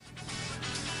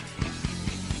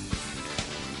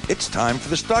It's time for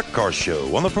the Stock Car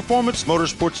Show on the Performance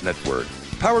Motorsports Network.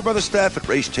 Powered by the staff at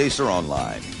Race Chaser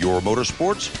Online. Your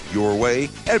motorsports, your way,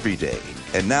 every day.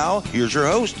 And now, here's your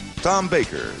host, Tom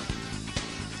Baker.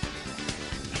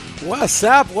 What's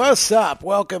up? What's up?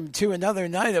 Welcome to another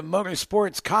night of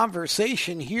motorsports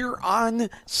conversation here on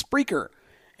Spreaker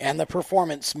and the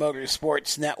Performance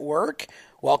Motorsports Network.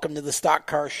 Welcome to the Stock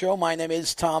Car Show. My name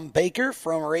is Tom Baker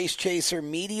from Race Chaser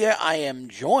Media. I am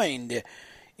joined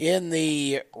in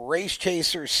the Race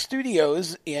Chaser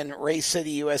Studios in Race City,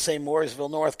 USA,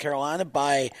 Mooresville, North Carolina,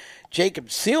 by Jacob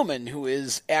Seelman, who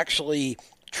is actually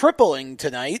tripling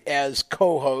tonight as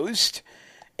co-host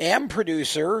and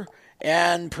producer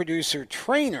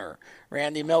trainer.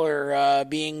 Randy Miller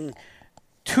being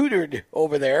tutored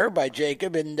over there by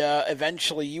Jacob, and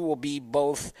eventually you will be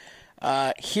both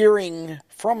hearing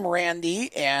from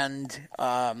Randy and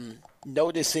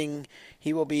noticing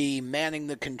he will be manning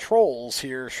the controls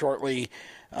here shortly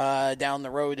down the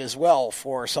road as well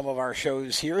for some of our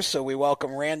shows here. So we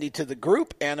welcome Randy to the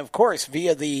group. And, of course,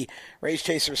 via the Race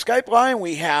Chaser Skype line,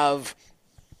 we have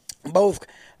both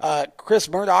Chris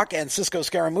Murdoch and Cisco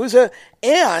Scaramuzza,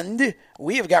 and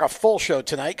we have got a full show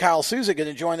tonight. Kyle Souza going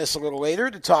to join us a little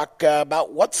later to talk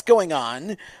about what's going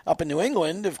on up in New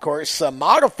England. Of course,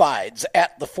 modifieds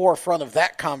at the forefront of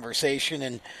that conversation,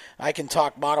 and I can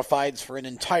talk modifieds for an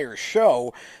entire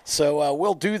show, so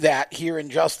we'll do that here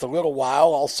in just a little while.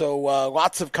 Also,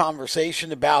 lots of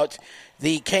conversation about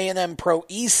the K&M Pro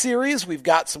E-Series. We've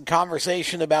got some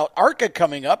conversation about ARCA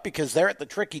coming up because they're at the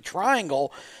Tricky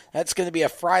Triangle. That's going to be a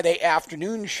Friday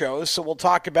afternoon show, so we'll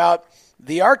talk about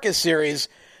the ARCA Series.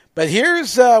 But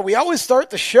here's, we always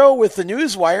start the show with the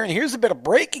Newswire, and here's a bit of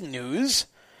breaking news.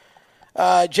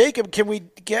 Jacob, can we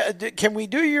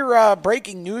do your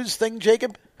breaking news thing,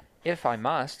 Jacob? If I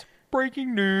must.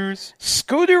 Breaking news.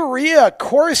 Scuderia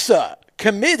Corsa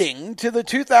committing to the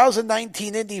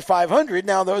 2019 Indy 500.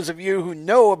 Now, those of you who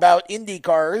know about Indy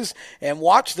cars and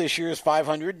watch this year's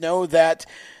 500 know that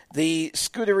the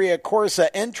Scuderia Corsa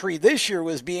entry this year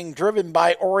was being driven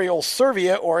by Oriol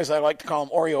Servia, or as I like to call him,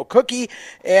 Oreo Cookie.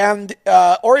 And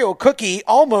Oreo Cookie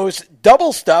almost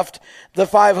double-stuffed the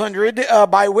 500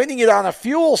 by winning it on a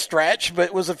fuel stretch,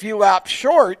 but was a few laps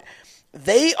short.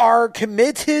 They are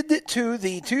committed to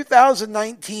the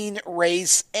 2019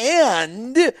 race,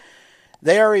 and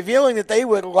they are revealing that they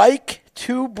would like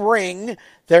to bring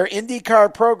their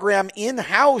IndyCar program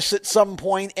in-house at some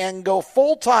point and go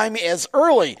full-time as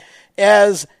early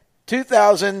as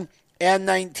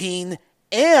 2019.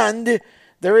 And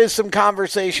there is some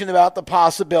conversation about the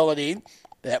possibility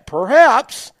that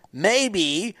perhaps,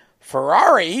 maybe,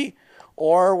 Ferrari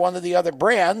or one of the other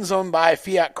brands owned by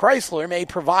Fiat Chrysler may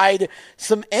provide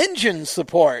some engine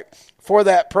support for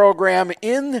that program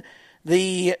in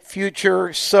the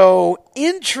future. So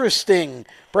interesting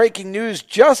breaking news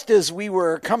just as we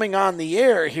were coming on the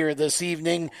air here this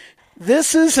evening.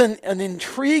 This is an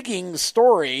intriguing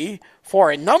story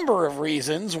for a number of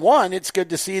reasons. One, it's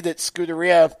good to see that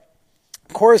Scuderia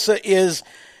Corsa is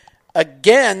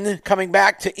again coming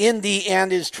back to Indy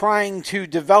and is trying to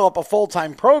develop a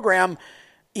full-time program.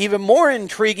 Even more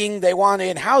intriguing, they want to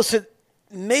in-house it,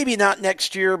 maybe not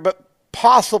next year, but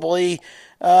possibly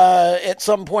at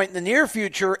some point in the near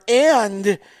future,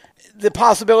 and the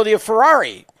possibility of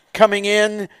Ferrari coming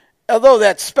in, although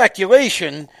that's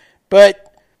speculation,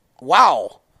 but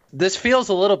wow. This feels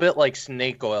a little bit like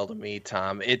snake oil to me,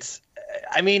 Tom. Yes,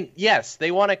 they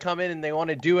want to come in and they want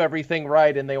to do everything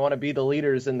right and they want to be the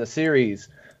leaders in the series.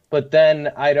 But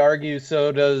then I'd argue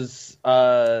so does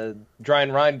Drein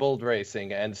Reinbold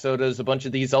Racing, and so does a bunch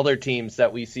of these other teams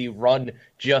that we see run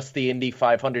just the Indy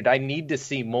 500. I need to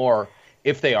see more.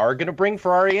 If they are going to bring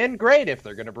Ferrari in, great. If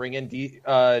they're going to bring in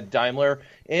Daimler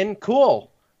in,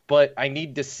 cool. But I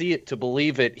need to see it to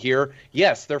believe it here.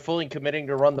 Yes, they're fully committing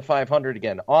to run the 500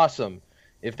 again. Awesome.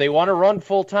 If they want to run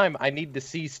full-time, I need to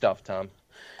see stuff, Tom.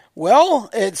 Well,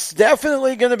 it's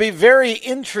definitely going to be very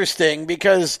interesting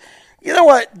because, you know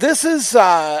what, this is,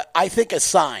 I think, a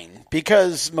sign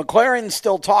because McLaren's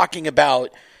still talking about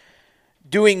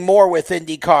doing more with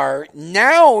IndyCar.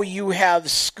 Now you have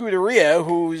Scuderia,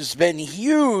 who's been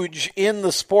huge in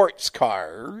the sports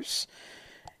cars.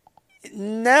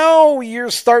 Now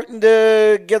you're starting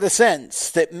to get a sense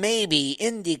that maybe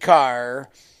IndyCar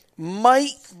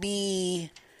might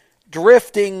be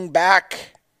drifting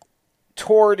back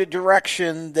toward a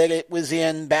direction that it was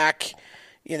in back,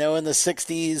 in the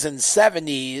 60s and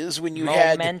 70s when you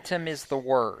had... Momentum is the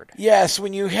word. Yes,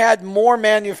 when you had more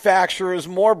manufacturers,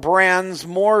 more brands,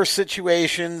 more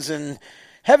situations, and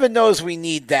heaven knows we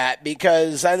need that,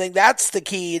 because I think that's the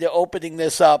key to opening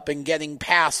this up and getting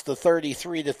past the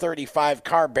 33 to 35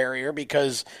 car barrier,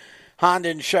 because Honda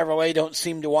and Chevrolet don't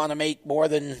seem to want to make more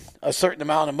than a certain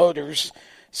amount of motors.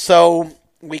 So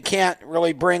we can't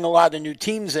really bring a lot of new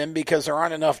teams in because there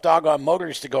aren't enough doggone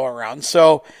motors to go around.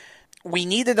 So we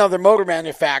need another motor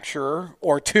manufacturer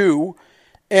or two,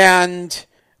 and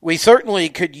we certainly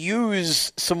could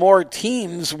use some more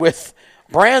teams with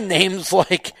brand names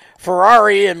like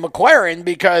Ferrari and McLaren,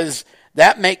 because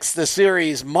that makes the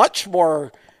series much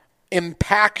more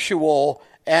impactful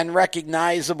and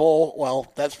recognizable.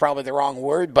 Well, that's probably the wrong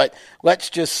word, but let's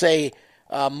just say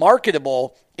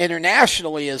marketable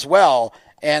internationally as well.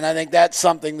 And I think that's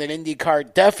something that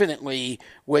IndyCar definitely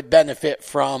would benefit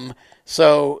from.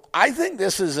 So I think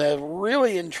this is a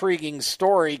really intriguing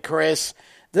story, Chris.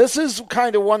 This is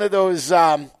kind of one of those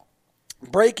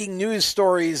breaking news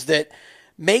stories that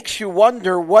makes you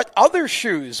wonder what other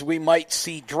shoes we might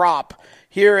see drop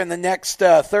here in the next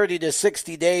 30 to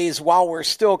 60 days, while we're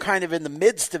still kind of in the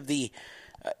midst of the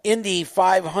Indy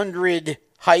 500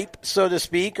 hype, so to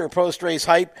speak, or post-race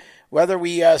hype, whether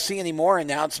we see any more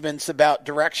announcements about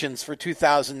directions for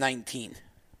 2019.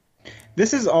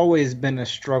 This has always been a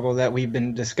struggle that we've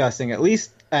been discussing, at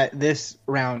least at this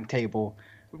round table,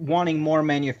 wanting more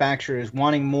manufacturers,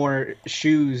 wanting more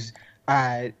shoes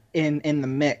in the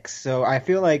mix. So I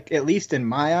feel like, at least in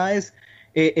my eyes,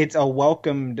 it's a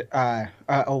welcome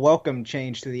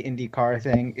change to the IndyCar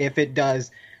thing if it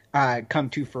does come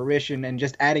to fruition. And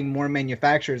just adding more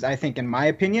manufacturers, I think, in my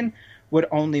opinion, would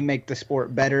only make the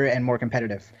sport better and more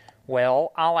competitive.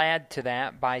 Well, I'll add to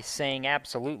that by saying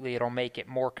absolutely it'll make it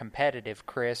more competitive,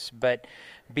 Chris. But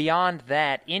beyond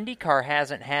that, IndyCar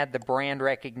hasn't had the brand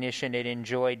recognition it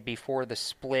enjoyed before the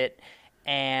split,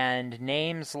 and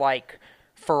names like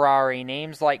Ferrari,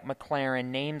 names like McLaren,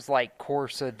 names like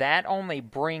Corsa, that only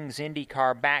brings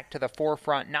IndyCar back to the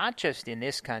forefront, not just in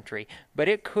this country, but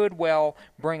it could well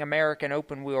bring American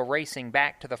open-wheel racing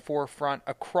back to the forefront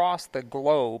across the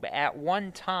globe. At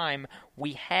one time,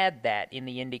 we had that in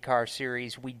the IndyCar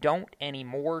series. We don't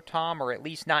anymore, Tom, or at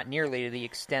least not nearly to the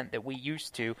extent that we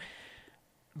used to.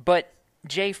 But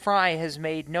Jay Fry has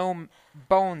made no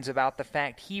bones about the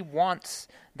fact he wants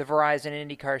the Verizon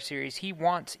IndyCar Series. He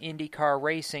wants IndyCar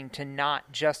racing to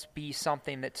not just be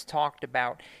something that's talked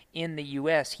about in the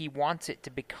U.S. He wants it to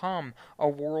become a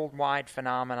worldwide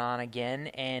phenomenon again,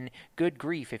 and good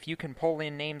grief, if you can pull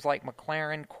in names like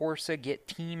McLaren, Corsa, get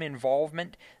team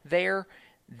involvement there,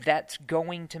 that's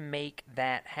going to make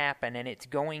that happen, and it's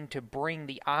going to bring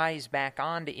the eyes back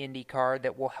onto IndyCar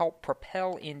that will help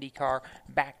propel IndyCar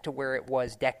back to where it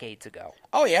was decades ago.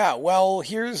 Oh, yeah. Well,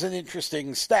 here's an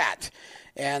interesting stat,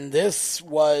 and this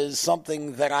was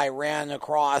something that I ran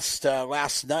across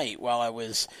last night while I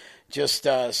was just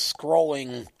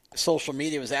scrolling social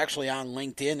media. It was actually on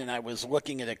LinkedIn, and I was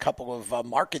looking at a couple of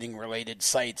marketing-related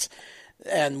sites,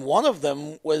 and one of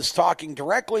them was talking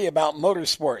directly about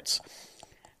motorsports.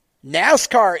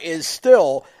 NASCAR is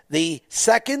still the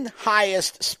second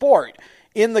highest sport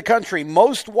in the country,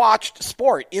 most watched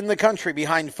sport in the country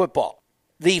behind football.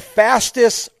 The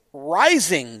fastest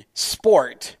rising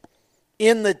sport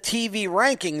in the TV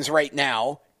rankings right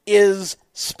now is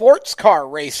sports car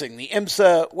racing, the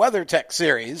IMSA WeatherTech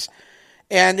Series.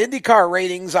 And IndyCar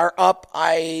ratings are up.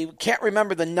 I can't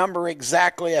remember the number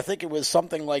exactly. I think it was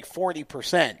something like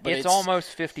 40%. But it's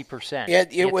almost 50%.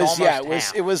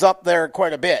 It was up there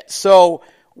quite a bit. So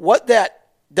what that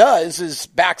does is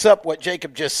backs up what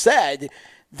Jacob just said.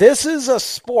 This is a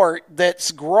sport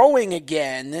that's growing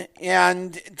again,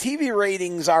 and TV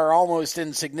ratings are almost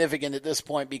insignificant at this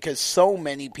point because so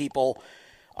many people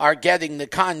are getting the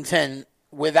content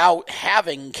without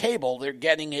having cable. They're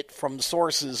getting it from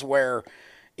sources where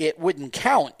it wouldn't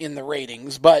count in the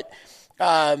ratings. But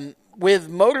with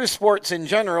motorsports in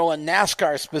general and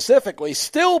NASCAR specifically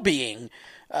still being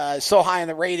so high in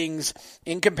the ratings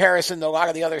in comparison to a lot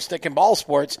of the other stick and ball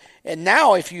sports, and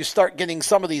now if you start getting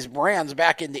some of these brands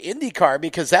back into IndyCar,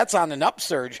 because that's on an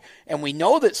upsurge, and we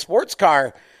know that sports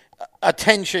car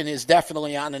attention is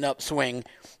definitely on an upswing,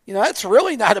 you know, that's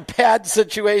really not a bad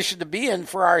situation to be in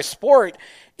for our sport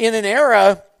in an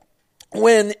era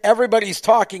when everybody's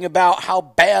talking about how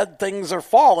bad things are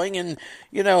falling and,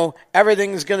 you know,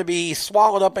 everything's going to be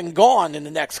swallowed up and gone in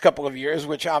the next couple of years,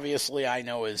 which obviously I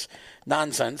know is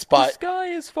nonsense. But the sky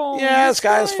is falling. Yeah, the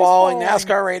sky is falling.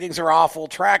 NASCAR ratings are awful.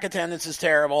 Track attendance is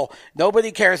terrible.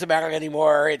 Nobody cares about it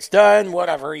anymore. It's done,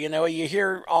 whatever. You know, you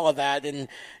hear all of that, and,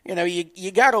 you know,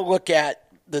 you got to look at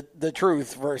the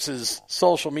truth versus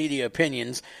social media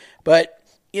opinions. But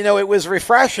you know, it was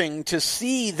refreshing to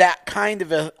see that kind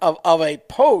of a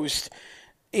post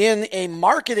in a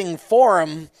marketing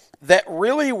forum that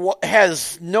really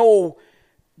has no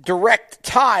direct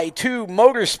tie to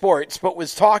motorsports, but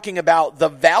was talking about the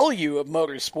value of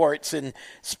motorsports and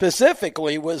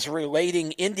specifically was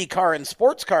relating IndyCar and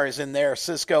sports cars in there,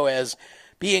 Cisco, as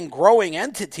being growing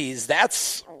entities. That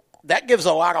gives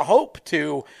a lot of hope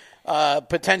to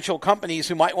potential companies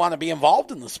who might want to be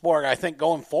involved in the sport, I think,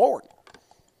 going forward.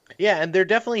 Yeah, and there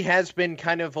definitely has been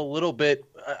kind of a little bit,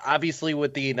 obviously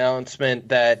with the announcement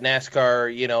that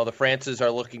NASCAR, the Frances are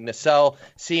looking to sell.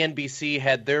 CNBC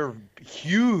had their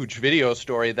huge video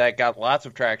story that got lots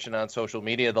of traction on social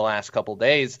media the last couple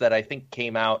days that I think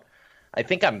came out,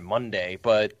 on Monday.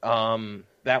 But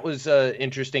that was an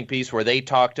interesting piece where they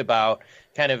talked about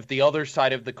kind of the other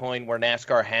side of the coin where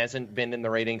NASCAR hasn't been in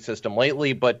the rating system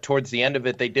lately. But towards the end of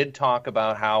it, they did talk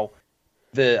about how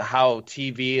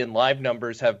TV and live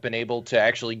numbers have been able to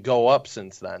actually go up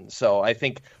since then. So I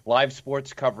think live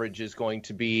sports coverage is going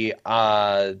to be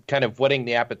kind of whetting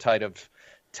the appetite of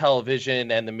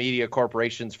television and the media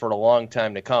corporations for a long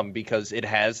time to come, because it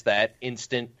has that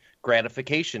instant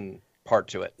gratification part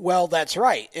to it. Well, that's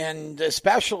right. And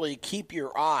especially keep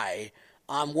your eye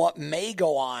on what may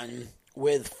go on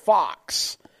with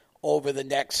Fox over the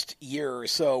next year or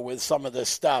so with some of this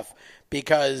stuff,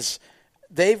 because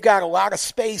they've got a lot of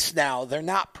space now. They're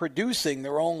not producing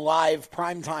their own live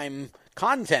primetime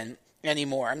content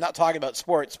anymore. I'm not talking about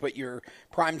sports, but your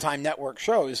primetime network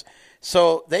shows.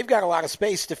 So they've got a lot of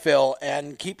space to fill,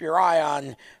 and keep your eye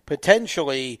on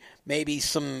potentially maybe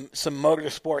some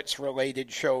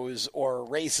motorsports-related shows or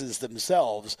races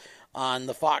themselves on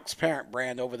the Fox parent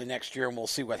brand over the next year, and we'll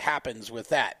see what happens with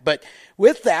that. But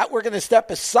with that, we're going to step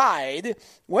aside.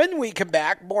 When we come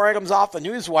back, more items off the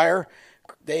newswire.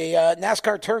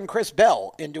 NASCAR turned Chris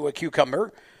Bell into a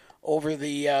cucumber over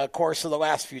the course of the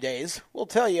last few days. We'll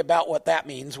tell you about what that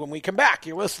means when we come back.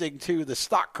 You're listening to the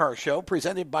Stock Car Show,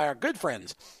 presented by our good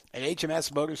friends at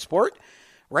HMS Motorsport,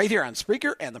 right here on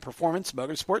Spreaker and the Performance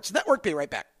Motorsports Network. Be right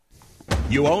back.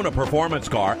 You own a performance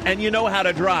car and you know how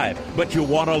to drive, but you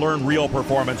want to learn real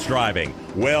performance driving.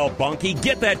 Well, Bunky,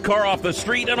 get that car off the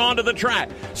street and onto the track.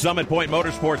 Summit Point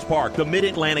Motorsports Park, the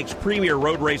Mid-Atlantic's premier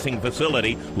road racing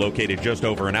facility, located just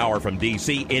over an hour from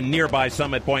D.C. in nearby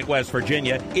Summit Point, West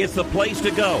Virginia, is the place to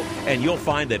go. And you'll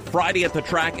find that Friday at the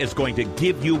track is going to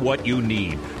give you what you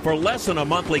need. For less than a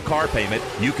monthly car payment,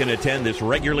 you can attend this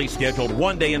regularly scheduled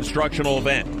one-day instructional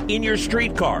event in your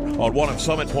street car on one of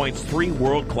Summit Point's 3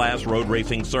 world-class road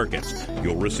racing circuits.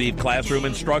 You'll receive classroom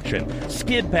instruction,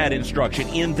 skid pad instruction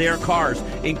in their cars,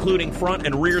 including front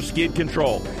and rear skid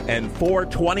control, and 4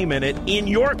 20-minute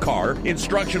in-your-car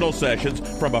instructional sessions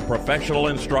from a professional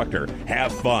instructor.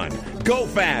 Have fun, go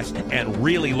fast, and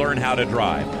really learn how to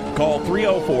drive. Call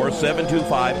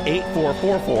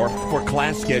 304-725-8444 for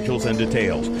class schedules and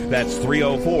details. That's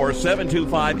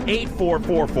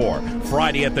 304-725-8444.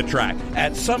 Friday at the track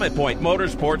at Summit Point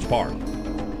Motorsports Park.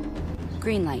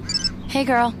 Green light. Hey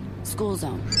girl, school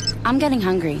zone. I'm getting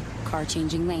hungry. Car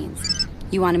changing lanes.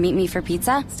 You want to meet me for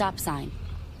pizza? Stop sign.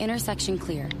 Intersection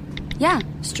clear. Yeah,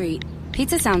 street.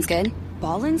 Pizza sounds good.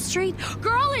 Ball in street?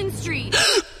 Girl in street!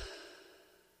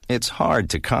 It's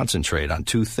hard to concentrate on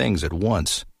 2 things at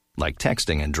once, like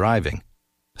texting and driving.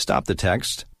 Stop the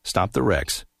text, stop the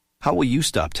wrecks. How will you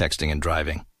stop texting and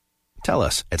driving? Tell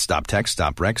us at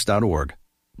stoptextstoprex.org.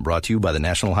 Brought to you by the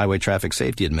National Highway Traffic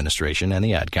Safety Administration and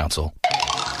the Ad Council.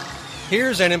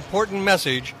 Here's an important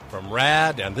message from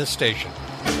RAD and this station.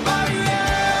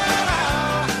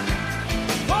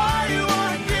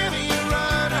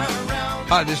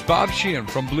 Hi, this is Bob Sheehan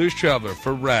from Blues Traveler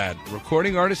for RAD,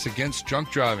 Recording Artists Against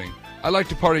Drunk Driving. I like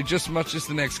to party just as much as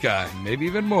the next guy, maybe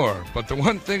even more. But the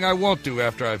one thing I won't do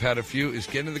after I've had a few is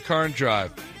get in the car and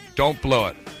drive. Don't blow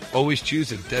it. Always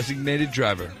choose a designated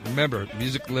driver. Remember,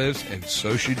 music lives, and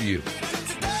so should you.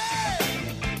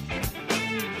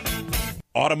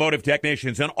 Automotive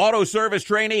technicians and auto service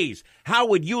trainees, how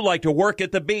would you like to work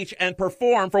at the beach and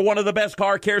perform for one of the best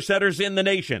car care centers in the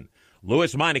nation?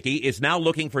 Louis Meineke is now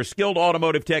looking for skilled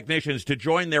automotive technicians to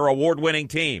join their award-winning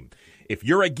team. If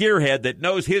you're a gearhead that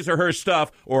knows his or her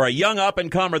stuff, or a young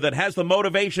up-and-comer that has the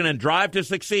motivation and drive to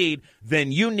succeed,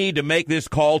 then you need to make this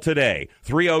call today.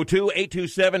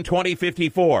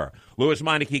 302-827-2054. Louis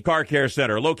Meineke Car Care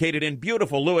Center, located in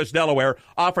beautiful Lewis, Delaware,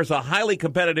 offers a highly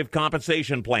competitive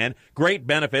compensation plan, great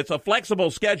benefits, a flexible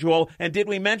schedule, and did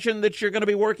we mention that you're going to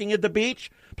be working at the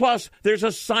beach? Plus, there's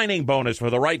a signing bonus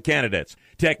for the right candidates.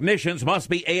 Technicians must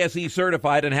be ASE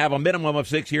certified and have a minimum of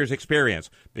 6 years experience.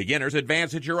 Beginners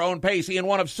advance at your own pace in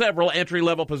one of several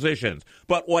entry-level positions.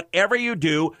 But whatever you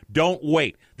do, don't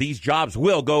wait. These jobs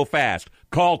will go fast.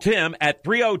 Call Tim at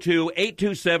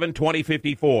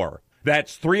 302-827-2054.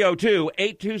 That's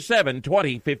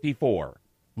 302-827-2054.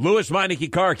 Lewis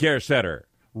Meineke Car Care Center.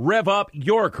 Rev up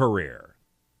your career.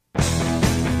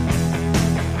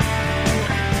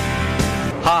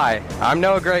 Hi, I'm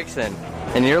Noah Gregson,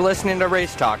 and you're listening to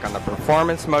Race Talk on the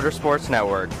Performance Motorsports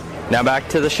Network. Now back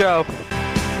to the show.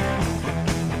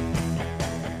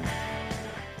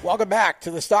 Welcome back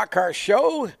to the Stock Car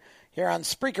Show here on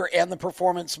Spreaker and the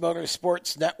Performance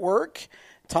Motorsports Network.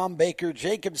 Tom Baker,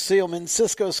 Jacob Seelman,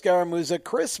 Cisco Scaramuza,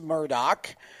 Chris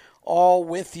Murdoch, all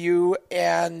with you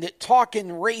and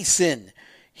talking racing.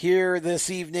 Here this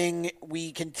evening,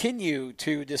 we continue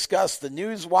to discuss the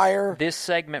Newswire. This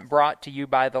segment brought to you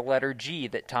by the letter G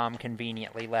that Tom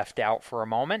conveniently left out for a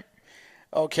moment.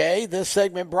 Okay, this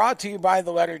segment brought to you by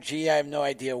the letter G. I have no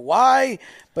idea why,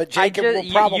 but Jacob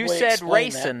will probably You said explain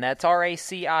racing. that. That's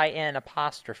R-A-C-I-N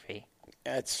apostrophe.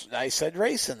 I said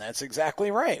racing. That's exactly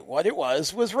right. What it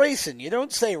was racing. You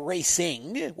don't say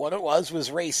racing. What it was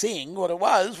racing. What it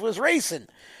was racing.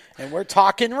 And we're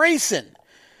talking racing.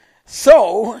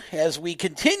 So, as we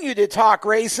continue to talk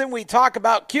racing, we talk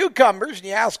about cucumbers. And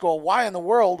you ask, well, why in the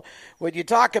world would you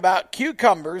talk about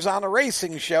cucumbers on a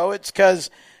racing show? It's because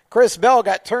Chris Bell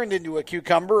got turned into a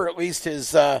cucumber, or at least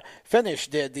his finish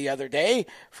did the other day,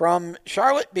 from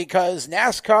Charlotte, because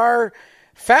NASCAR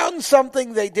found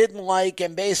something they didn't like.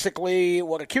 And basically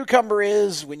what a cucumber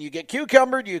is, when you get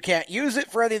cucumbered, you can't use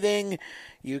it for anything.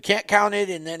 You can't count it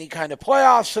in any kind of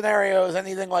playoff scenarios,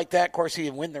 anything like that. Of course, he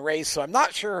didn't win the race, so I'm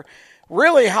not sure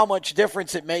really how much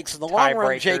difference it makes in the long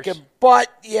run, Jacob. But,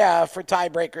 yeah, for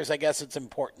tiebreakers, I guess it's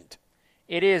important.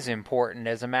 It is important,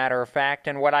 as a matter of fact,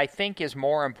 and what I think is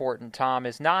more important, Tom,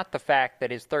 is not the fact that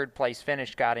his third-place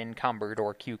finish got encumbered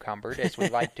or cucumbered, as we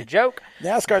like to joke.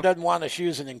 NASCAR doesn't want us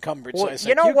using encumbered, well, so I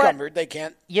said cucumbered. They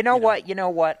can't. You know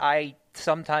what? I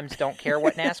sometimes don't care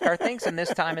what NASCAR thinks, and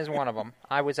this time is one of them.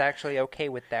 I was actually okay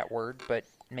with that word, but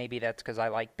maybe that's because I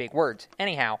like big words.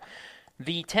 Anyhow,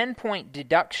 the 10-point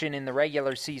deduction in the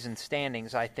regular season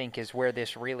standings, I think, is where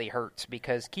this really hurts,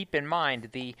 because keep in mind,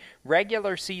 the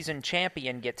regular season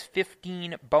champion gets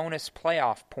 15 bonus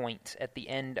playoff points at the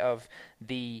end of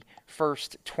the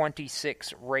first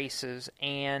 26 races,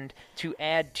 and to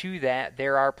add to that,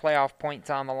 there are playoff points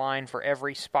on the line for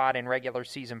every spot in regular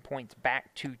season points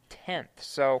back to 10th.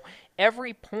 So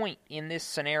every point in this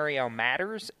scenario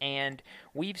matters, and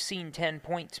we've seen 10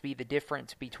 points be the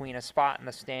difference between a spot in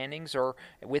the standings, or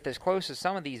with as close as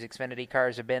some of these Xfinity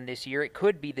cars have been this year, it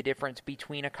could be the difference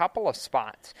between a couple of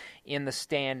spots in the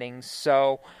standings.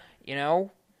 So,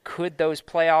 could those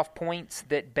playoff points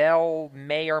that Bell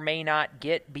may or may not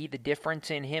get be the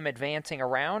difference in him advancing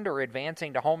around or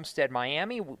advancing to Homestead,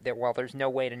 Miami? Well, there's no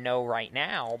way to know right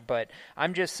now, but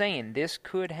I'm just saying this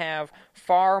could have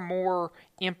far more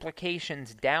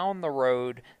implications down the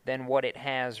road than what it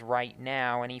has right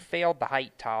now, and he failed the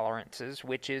height tolerances,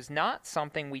 which is not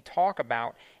something we talk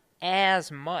about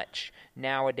as much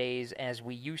nowadays as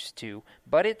we used to,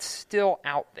 but it's still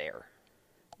out there.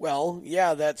 Well,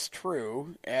 yeah, that's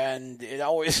true, and it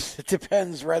always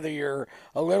depends whether you're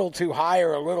a little too high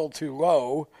or a little too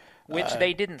low. Which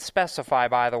they didn't specify,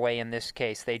 by the way, in this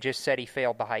case. They just said he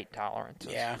failed the height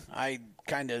tolerances. Yeah, I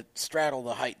kind of straddle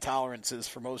the height tolerances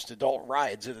for most adult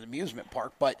rides at an amusement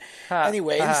park. But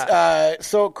anyways,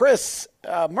 so Chris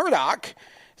Murdoch,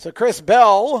 so Chris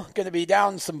Bell going to be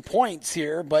down some points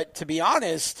here, but to be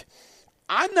honest,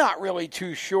 I'm not really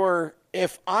too sure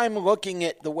if I'm looking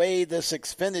at the way this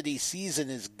Xfinity season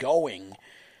is going.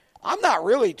 I'm not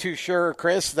really too sure,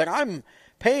 Chris, that I'm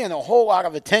paying a whole lot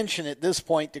of attention at this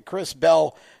point to Chris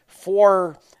Bell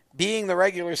for being the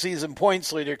regular season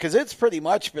points leader, because it's pretty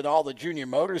much been all the junior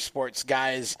motorsports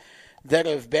guys that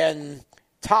have been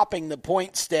topping the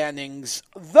point standings,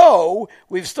 though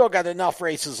we've still got enough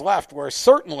races left where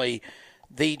certainly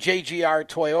the JGR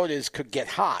Toyotas could get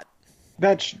hot.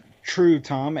 That's true,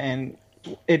 Tom, and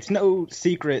it's no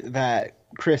secret that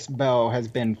Chris Bell has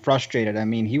been frustrated. I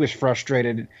mean, he was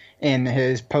frustrated in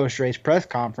his post-race press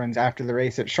conference after the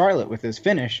race at Charlotte with his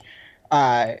finish,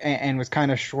 and was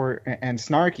kind of short and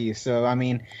snarky. So, I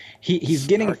mean, he's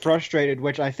getting frustrated,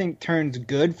 which I think turns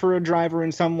good for a driver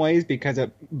in some ways because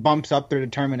it bumps up their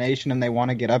determination and they want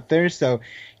to get up there. So,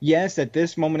 yes, at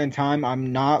this moment in time,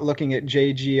 I'm not looking at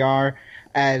JGR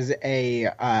as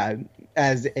a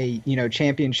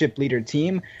championship leader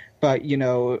team. But,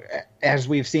 as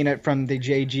we've seen it from the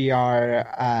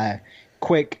JGR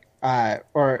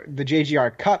or the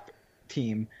JGR Cup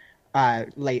team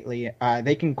lately,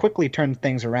 they can quickly turn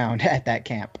things around at that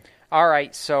camp. All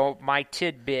right, so my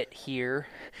tidbit here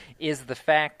is the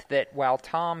fact that while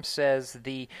Tom says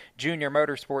the junior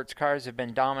motorsports cars have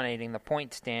been dominating the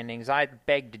point standings, I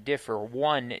beg to differ.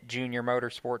 One junior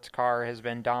motorsports car has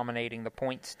been dominating the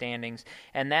point standings,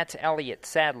 and that's Elliott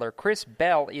Sadler. Chris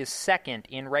Bell is second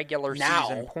in regular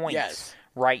season points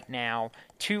right now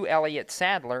to Elliott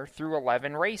Sadler through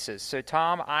 11 races. So,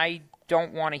 Tom, I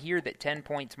don't want to hear that 10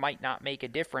 points might not make a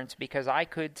difference, because I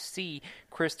could see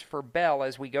Christopher Bell,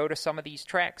 as we go to some of these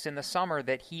tracks in the summer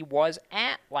that he was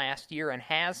at last year and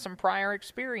has some prior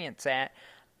experience at,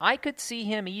 I could see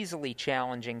him easily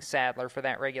challenging Sadler for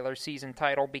that regular season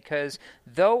title, because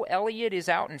though Elliott is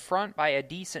out in front by a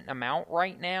decent amount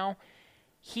right now,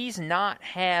 he's not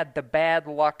had the bad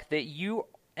luck that you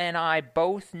and I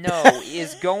both know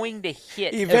is going to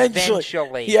hit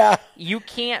eventually. Yeah. You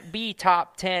can't be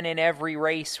top 10 in every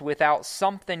race without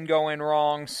something going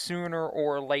wrong sooner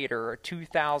or later,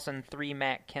 2003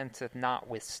 Matt Kenseth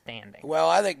notwithstanding. Well,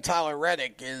 I think Tyler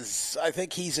Reddick I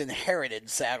think he's inherited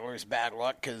Sadler's bad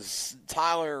luck, because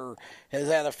Tyler has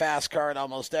had a fast car at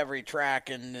almost every track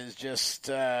and is just,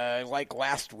 like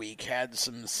last week, had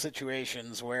some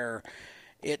situations where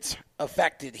it's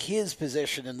affected his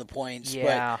position in the points.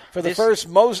 Yeah. But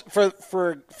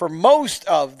for most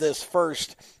of this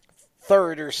first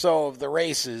third or so of the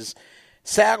races,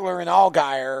 Sadler and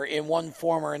Allgaier in one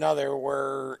form or another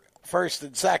were first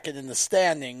and second in the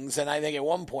standings, and I think at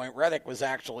one point Reddick was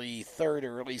actually third,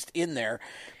 or at least in there.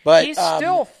 But he's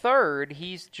still third.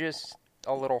 He's just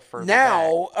a little further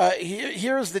now, back.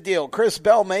 Here's the deal. Chris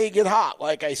Bell may get hot,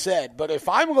 like I said, but if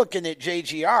I'm looking at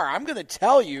JGR, I'm going to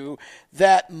tell you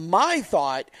that my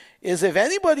thought is if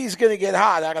anybody's going to get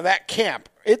hot out of that camp,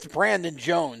 it's Brandon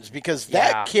Jones, because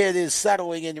that kid is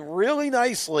settling in really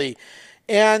nicely.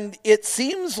 And it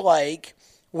seems like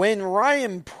when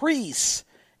Ryan Preece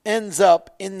ends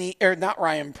up in the, or not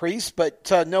Ryan Preece,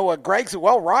 but Noah Gragson,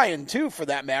 well, Ryan too for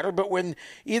that matter, but when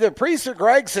either Preece or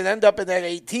Gragson end up in that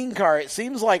 18 car, it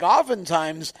seems like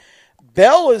oftentimes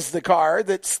Bell is the car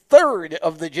that's third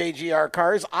of the JGR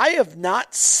cars. I have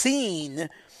not seen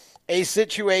a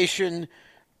situation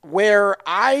where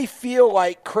I feel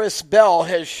like Chris Bell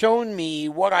has shown me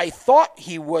what I thought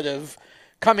he would have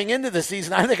coming into the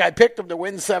season. I think I picked him to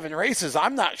win 7 races.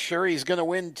 I'm not sure he's going to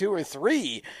win 2 or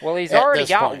 3. Well, he's already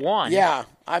got one. Yeah.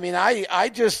 I mean, I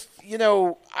just,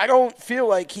 I don't feel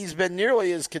like he's been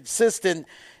nearly as consistent.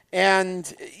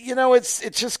 And, it's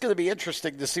just going to be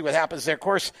interesting to see what happens there. Of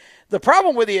course, the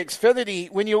problem with the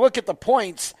Xfinity, when you look at the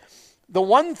points, the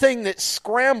one thing that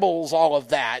scrambles all of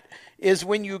that is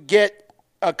when you get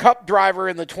a Cup driver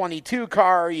in the 22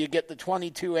 car, you get the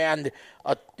 22 and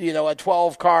a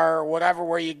 12 car or whatever,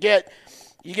 where you get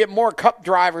more Cup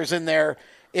drivers in there.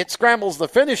 It scrambles the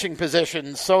finishing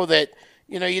position so that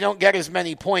you don't get as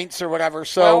many points or whatever.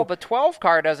 So well, the 12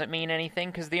 car doesn't mean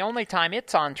anything, because the only time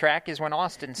it's on track is when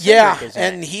Austin Cindric is in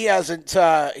and it. he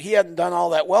hadn't done all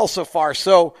that well so far.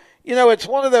 So it's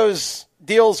one of those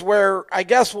deals where I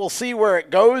guess we'll see where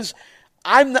it goes.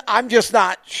 I'm just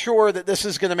not sure that this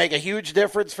is going to make a huge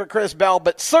difference for Chris Bell,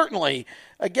 but certainly,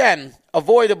 again,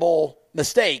 avoidable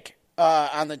mistake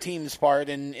on the team's part,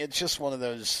 and it's just one of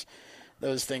those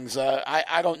things.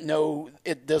 I don't know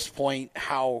at this point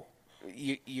how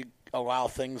you allow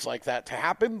things like that to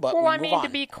happen, but well, we I move mean, on. to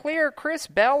be clear, Chris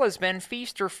Bell has been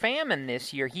feast or famine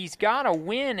this year. He's got a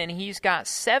win, and he's got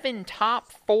 7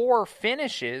 top 4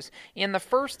 finishes in the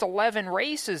first 11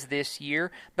 races this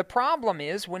year. The problem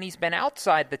is, when he's been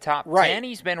outside the top 10,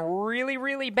 he's been really,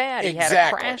 really bad. He had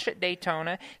a crash at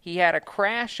Daytona. He had a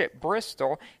crash at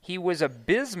Bristol. He was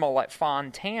abysmal at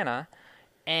Fontana,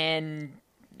 and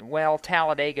well,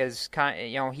 Talladega's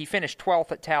he finished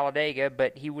 12th at Talladega,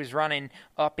 but he was running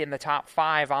up in the top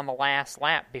 5 on the last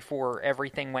lap before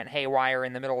everything went haywire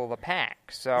in the middle of the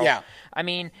pack. So, I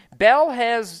mean, Bell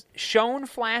has shown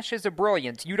flashes of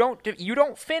brilliance. You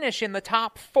don't finish in the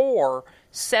top 4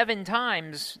 7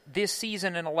 times this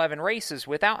season in 11 races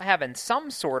without having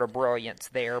some sort of brilliance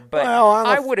there. But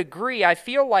I would agree. I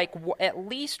feel like at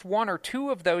least 1 or 2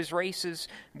 of those races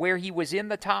where he was in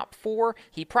the top 4,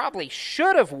 he probably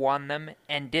should have won them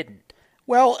and didn't.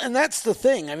 Well, and that's the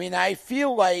thing. I mean, I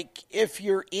feel like if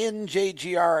you're in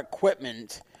JGR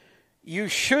equipment, you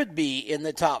should be in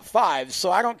the top 5.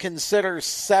 So I don't consider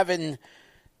 7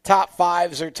 top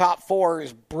 5s or top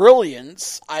 4s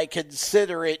brilliance. I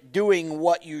consider it doing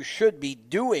what you should be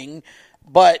doing,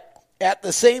 but at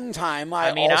the same time,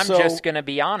 I'm just going to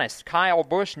be honest. Kyle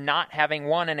Busch not having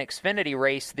won an Xfinity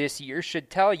race this year should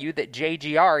tell you that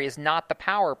JGR is not the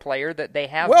power player that they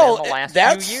have been the last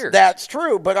few years. That's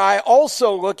true, but I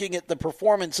also, looking at the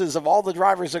performances of all the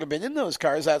drivers that have been in those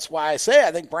cars, that's why I say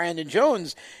I think Brandon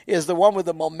Jones is the one with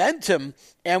the momentum,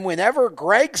 and whenever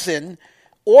Gragson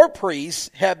or Preece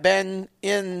have been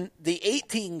in the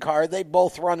 18 car, they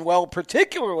both run well,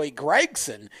 particularly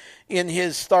Gragson in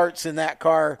his starts in that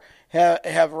car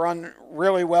have run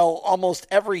really well almost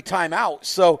every time out.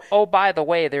 So, by the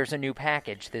way, there's a new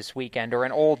package this weekend, or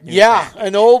an old new package.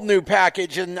 An old new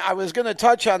package, and I was going to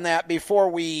touch on that before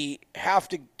we have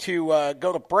to go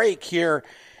to break here.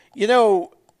 You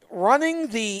know, running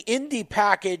the Indy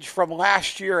package from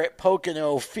last year at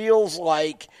Pocono feels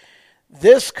like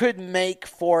this could make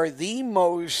for the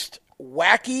most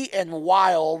wacky and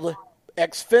wild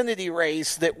Xfinity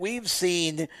race that we've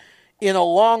seen in a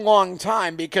long, long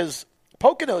time, because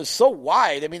Pocono is so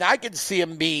wide. I mean, I could see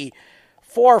them be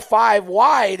 4 or 5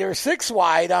 wide or 6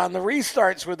 wide on the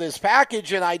restarts with this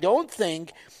package, and I don't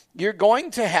think you're going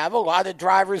to have a lot of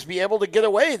drivers be able to get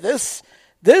away. This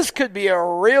could be a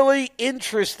really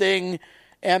interesting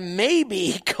and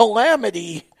maybe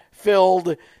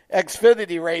calamity-filled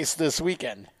Xfinity race this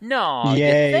weekend. No,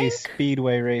 yay,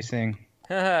 Speedway racing.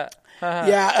 Yeah,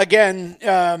 again,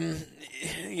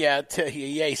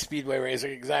 yay, Speedway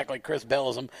racing, exactly, Chris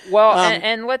Bellism. Well,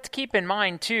 and let's keep in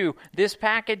mind, too, this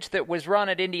package that was run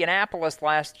at Indianapolis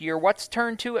last year, what's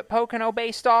turn 2 at Pocono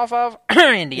based off of?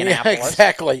 Indianapolis. Yeah,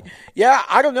 exactly. Yeah,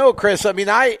 I don't know, Chris. I mean,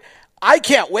 I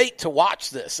can't wait to watch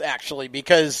this, actually,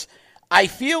 because I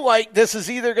feel like this is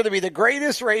either going to be the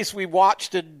greatest race we've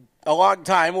watched in a long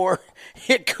time, or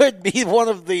it could be one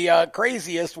of the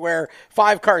craziest where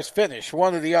 5 cars finish,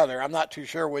 one or the other. I'm not too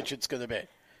sure which it's going to be.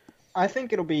 I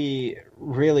think it'll be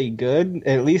really good,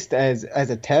 at least as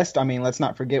a test. I mean, let's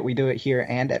not forget we do it here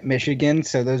and at Michigan,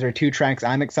 so those are 2 tracks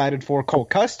I'm excited for. Cole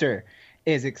Custer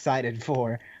is excited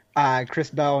for.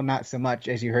 Chris Bell, not so much,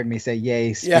 as you heard me say,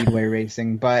 yay, Speedway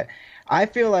racing. But I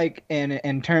feel like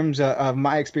in terms of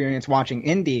my experience watching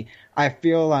Indy, I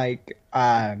feel like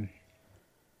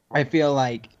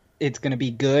it's going to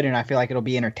be good, and I feel like it'll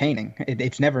be entertaining.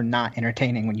 It's never not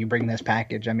entertaining when you bring this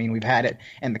package. I mean, we've had it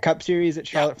in the Cup Series at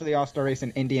Charlotte for the All-Star race,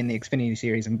 and Indy in the Xfinity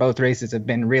Series, and both races have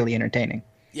been really entertaining.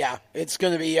 Yeah, it's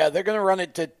going to be they're going to run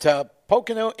it at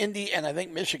Pocono, Indy, and I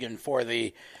think Michigan for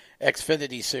the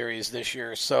Xfinity Series this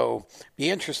year. So be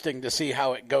interesting to see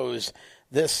how it goes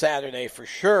this Saturday for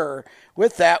sure.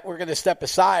 With that, we're going to step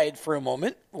aside for a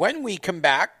moment. When we come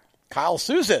back, Kyle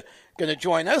Souza going to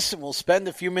join us, and we'll spend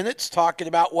a few minutes talking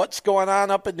about what's going on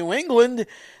up in New England,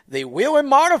 the Whelen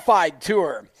Modified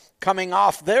Tour coming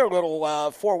off their little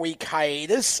 4-week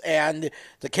hiatus, and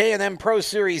the K&M Pro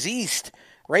Series East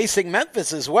racing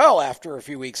Memphis as well after a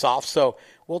few weeks off. So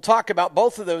we'll talk about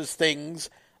both of those things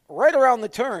right around the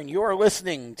turn. You're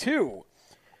listening to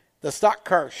the Stock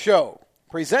Car Show,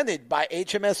 presented by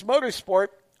HMS Motorsport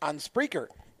on Spreaker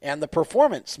and the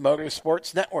Performance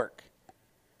Motorsports Network.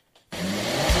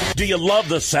 Do you love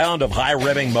the sound of high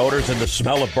revving motors and the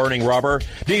smell of burning rubber?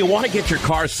 Do you want to get your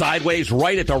car sideways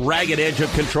right at the ragged edge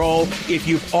of control? If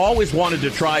you've always wanted to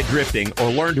try drifting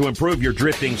or learn to improve your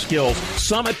drifting skills,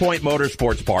 Summit Point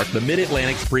Motorsports Park, the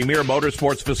Mid-Atlantic's premier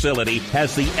motorsports facility,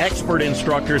 has the expert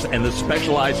instructors and the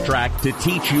specialized track to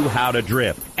teach you how to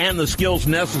drift and the skills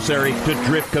necessary to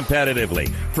drift competitively.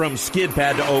 From skid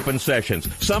pad to open sessions,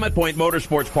 Summit Point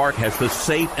Motorsports Park has the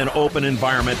safe and open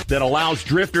environment that allows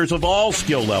drifters of all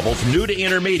skill levels, new to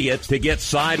intermediate, to get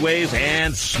sideways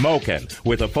and smoking.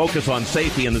 With a focus on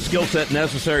safety and the skill set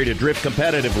necessary to drift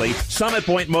competitively, Summit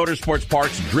Point Motorsports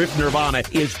Park's Drift Nirvana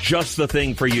is just the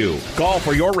thing for you. Call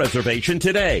for your reservation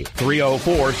today,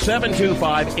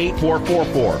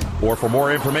 304-725-8444. Or for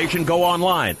more information, go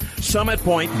online,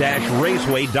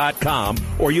 summitpoint-raceway.com,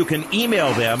 or you can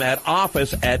email them at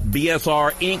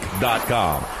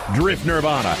office@bsrinc.com. Drift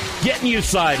Nirvana, getting you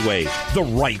sideways the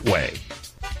right way.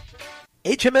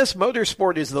 HMS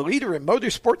Motorsport is the leader in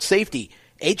motorsport safety.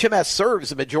 HMS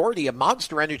serves a majority of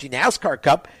Monster Energy NASCAR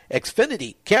Cup,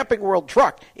 Xfinity, Camping World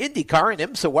Truck, IndyCar, and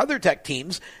IMSA WeatherTech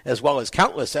teams, as well as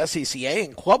countless SCCA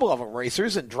and club-level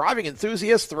racers and driving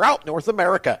enthusiasts throughout North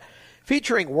America.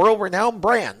 Featuring world-renowned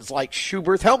brands like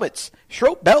Schuberth helmets,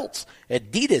 Schroep belts,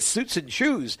 Adidas suits and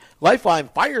shoes, Lifeline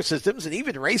fire systems, and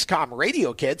even Racecom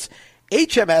radio kits,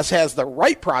 HMS has the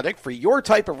right product for your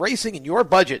type of racing and your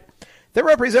budget. Their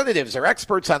representatives are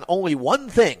experts on only one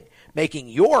thing, making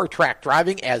your track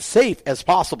driving as safe as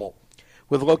possible.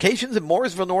 With locations in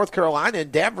Mooresville, North Carolina,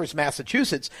 and Danvers,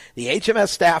 Massachusetts, the HMS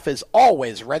staff is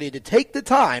always ready to take the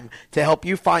time to help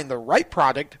you find the right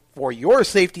product for your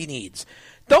safety needs.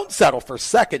 Don't settle for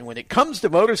second when it comes to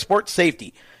motorsport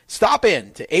safety. Stop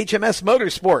in to HMS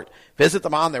Motorsport. Visit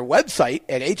them on their website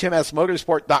at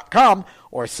hmsmotorsport.com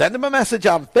or send them a message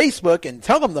on Facebook and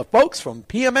tell them the folks from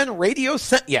PMN Radio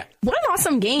sent you. What an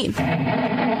awesome game.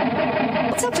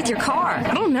 What's up with your car?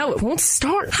 I don't know. It won't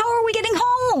start. How are we getting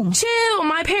home? Chill.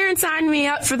 My parents signed me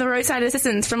up for the roadside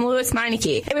assistance from Lewis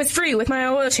Meineke. It was free with my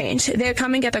oil change. They'd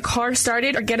come and get the car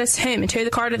started or get us home and tow the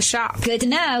car to the shop. Good to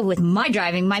know. With my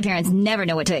driving, my parents never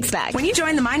know what to expect. When you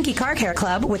join the Meineke Car Care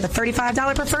Club with a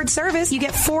 $35 preferred service, you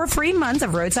get 4 free months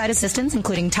of roadside assistance,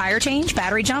 including tire change,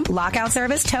 battery jump, lockout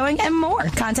service, towing, and more.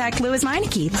 Contact Lewis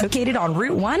Meineke, located on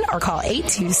Route 1, or call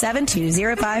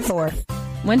 827-2054.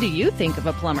 When do you think of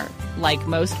a plumber? Like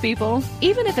most people,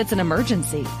 even if it's an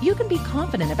emergency, you can be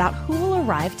confident about who will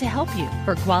arrive to help you.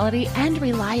 For quality and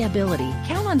reliability,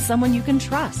 count on someone you can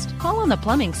trust. Call on the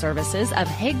plumbing services of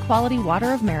Hague Quality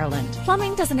Water of Maryland.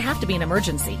 Plumbing doesn't have to be an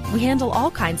emergency. We handle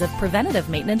all kinds of preventative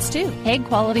maintenance too. Hague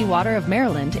Quality Water of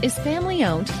Maryland is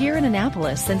family-owned here in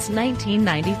Annapolis since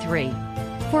 1993.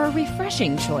 For a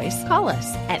refreshing choice, call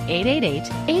us at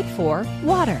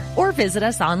 888-84-WATER or visit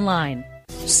us online.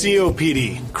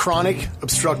 COPD, chronic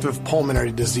obstructive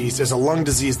pulmonary disease, is a lung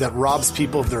disease that robs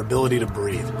people of their ability to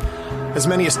breathe. As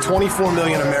many as 24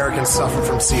 million Americans suffer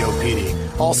from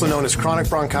COPD, also known as chronic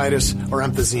bronchitis or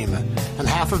emphysema, and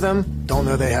half of them don't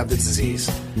know they have the disease.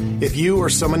 If you or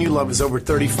someone you love is over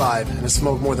 35 and has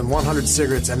smoked more than 100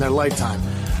 cigarettes in their lifetime,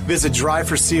 visit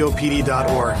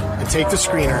driveforcopd.org and take the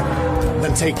screener,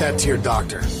 then take that to your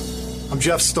doctor. I'm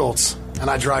Jeff Stoltz, and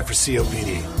I drive for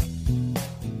COPD.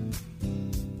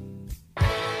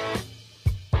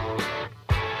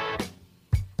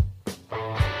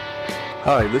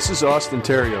 Hi, this is Austin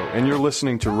Terrio, and you're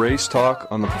listening to Race Talk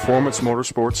on the Performance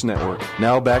Motorsports Network.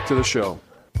 Now back to the show.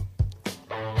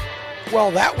 Well,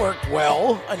 that worked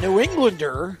well. A New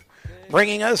Englander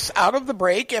bringing us out of the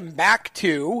break and back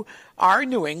to our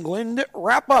New England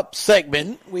wrap-up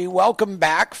segment. We welcome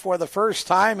back for the first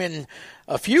time in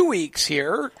a few weeks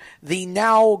here the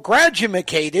now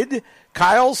graduated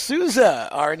Kyle Souza,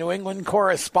 our New England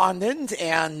correspondent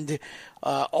and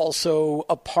also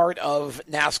a part of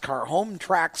NASCAR Home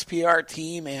Tracks PR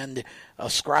team and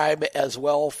a scribe as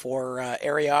well for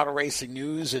Area Auto Racing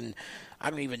News. And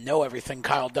I don't even know everything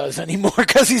Kyle does anymore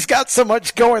because he's got so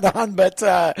much going on. But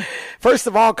first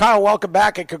of all, Kyle, welcome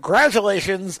back and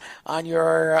congratulations on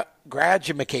your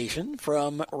graduation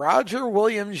from Roger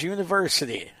Williams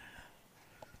University.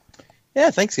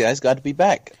 Yeah, thanks, guys. Glad to be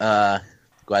back.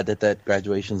 Glad that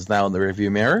graduation's now in the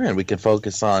rearview mirror and we can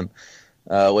focus on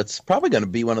what's probably going to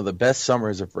be one of the best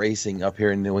summers of racing up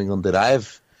here in New England that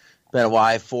I've been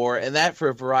alive for, and that for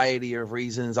a variety of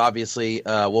reasons. Obviously,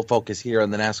 we'll focus here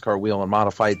on the NASCAR Wheel and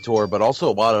Modified Tour, but also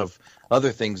a lot of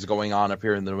other things going on up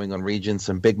here in the New England region,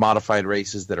 some big modified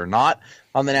races that are not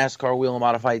on the NASCAR Wheel and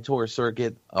Modified Tour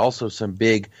circuit, also some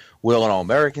big Wheel and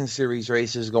All-American Series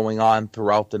races going on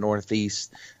throughout the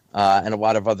Northeast, and a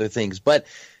lot of other things. But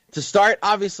to start,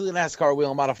 obviously, the NASCAR Wheel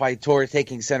and Modified Tour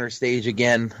taking center stage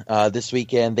again this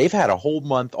weekend. They've had a whole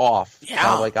month off,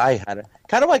 kind of like I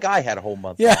had a whole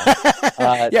month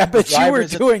off. Yeah, but you were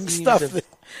doing stuff.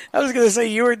 I was going to say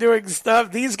you were doing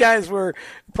stuff. These guys were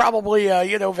probably,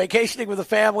 vacationing with the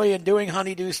family and doing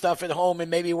honeydew stuff at home and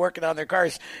maybe working on their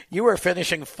cars. You were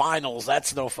finishing finals.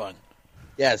 That's no fun.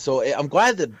 Yeah, so I'm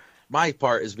glad that my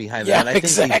part is behind that. And I think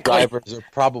these drivers are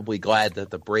probably glad that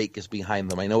the break is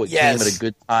behind them. I know it came at a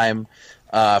good time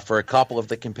for a couple of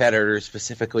the competitors,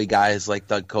 specifically guys like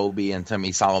Doug Coby and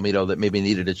Timmy Solomito that maybe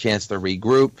needed a chance to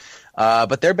regroup.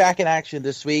 But they're back in action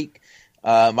this week.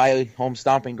 My home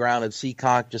stomping ground at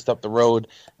Seekonk, just up the road,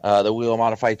 the Wheel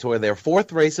Modified Tour. Their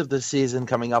fourth race of the season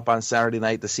coming up on Saturday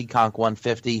night, the Seekonk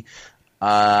 150.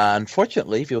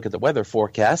 Unfortunately, if you look at the weather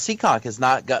forecast, Seekonk has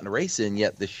not gotten a race in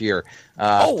yet this year.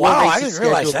 Oh, wow, I didn't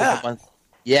realize that.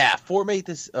 Yeah, 4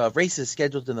 races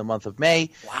scheduled in the month of May.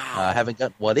 Wow. Haven't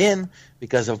gotten one in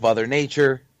because of Mother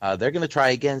Nature. They're going to try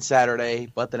again Saturday,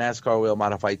 but the NASCAR Wheel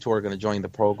Modified Tour are going to join the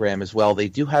program as well. They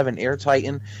do have an Air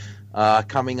Titan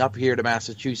coming up here to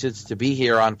Massachusetts to be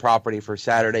here on property for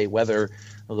Saturday. Weather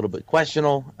a little bit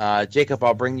questionable. Jacob,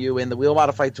 I'll bring you in the Wheel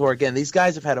Modified Tour again. These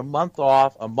guys have had a month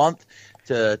off,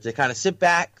 to kind of sit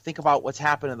back, think about what's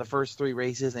happened in the first 3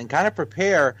 races, and kind of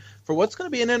prepare for what's going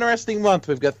to be an interesting month.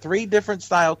 We've got 3 different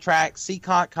style tracks.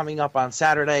 Seekonk coming up on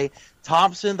Saturday,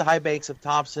 Thompson, the High Banks of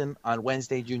Thompson on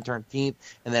Wednesday, June 13th,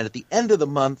 and then at the end of the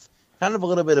month, kind of a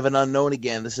little bit of an unknown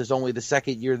again. This is only the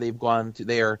second year they've gone to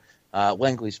their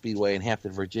Langley Speedway in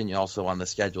Hampton, Virginia, also on the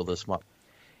schedule this month.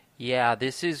 Yeah,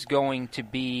 this is going to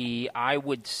be, I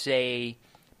would say,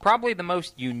 probably the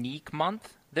most unique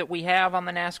month that we have on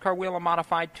the NASCAR Whelen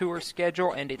Modified Tour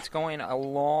schedule, and it's going a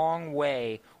long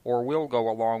way, or will go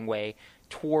a long way,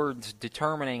 towards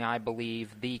determining, I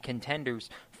believe, the contenders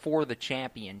for the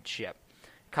championship.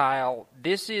 Kyle,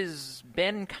 this has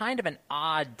been kind of an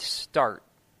odd start,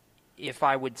 if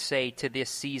I would say, to this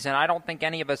season. I don't think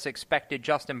any of us expected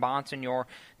Justin Bonsignor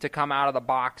to come out of the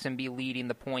box and be leading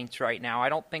the points right now. I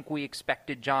don't think we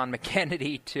expected John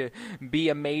McKennedy to be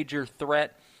a major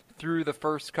threat through the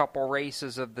first couple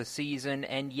races of the season,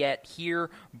 and yet here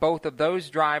both of those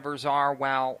drivers are,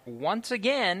 well, once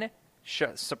again,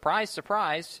 surprise,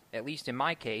 surprise, at least in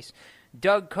my case,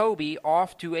 Doug Coby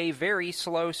off to a very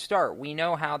slow start. We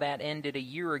know how that ended a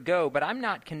year ago, but I'm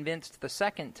not convinced the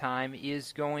second time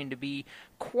is going to be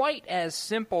quite as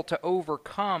simple to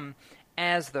overcome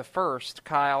as the first.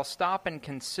 Kyle, stop and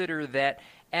consider that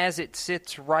as it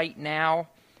sits right now,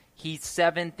 he's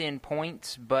 7th in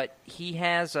points, but he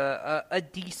has a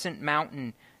decent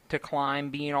mountain to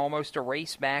climb, being almost a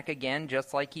race back again,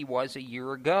 just like he was a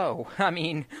year ago. I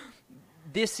mean,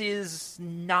 this is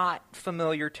not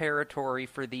familiar territory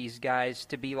for these guys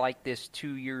to be like this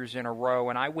 2 years in a row,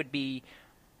 and I would be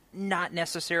not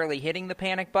necessarily hitting the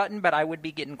panic button, but I would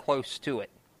be getting close to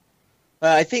it.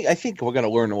 I think we're going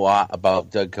to learn a lot about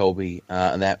Doug Coby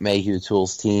and that Mayhew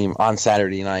Tools team on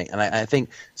Saturday night. And I think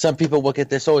some people look at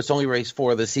this, it's only race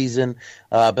 4 of the season.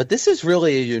 But this is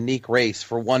really a unique race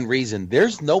for one reason.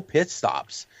 There's no pit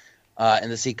stops in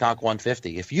the Seekonk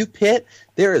 150. If you pit,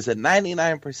 there is a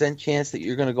 99% chance that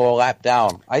you're going to go a lap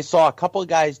down. I saw a couple of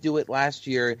guys do it last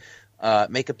year,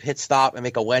 make a pit stop and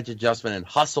make a wedge adjustment and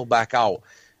hustle back out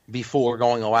before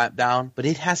going a lap down. But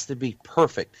it has to be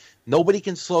perfect. Nobody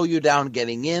can slow you down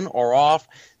getting in or off.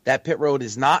 That pit road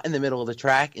is not in the middle of the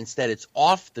track. Instead, it's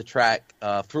off the track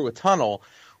through a tunnel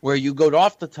where you go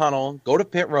off the tunnel, go to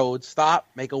pit road, stop,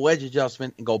 make a wedge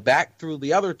adjustment, and go back through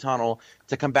the other tunnel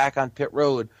to come back on pit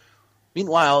road.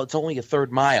 Meanwhile, it's only a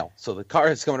third mile. So the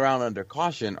cars coming around under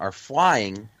caution are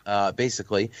flying,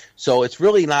 basically. So it's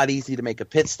really not easy to make a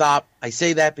pit stop. I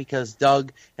say that because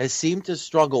Doug has seemed to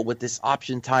struggle with this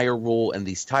option tire rule and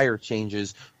these tire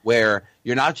changes where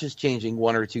you're not just changing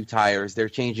 1 or 2 tires. They're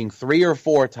changing 3 or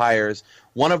 4 tires,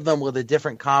 one of them with a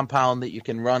different compound that you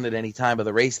can run at any time of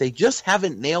the race. They just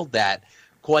haven't nailed that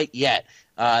quite yet.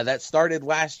 That started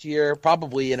last year,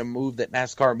 probably in a move that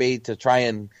NASCAR made to try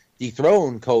and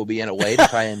dethrone Coby in a way to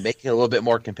try and make it a little bit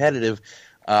more competitive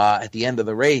at the end of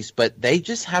the race, but they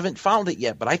just haven't found it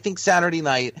yet. But I think Saturday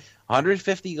night,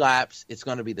 150 laps, it's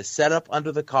going to be the setup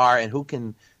under the car and who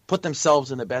can put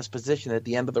themselves in the best position at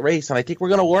the end of the race. And I think we're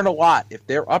going to learn a lot. If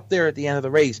they're up there at the end of the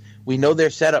race, we know their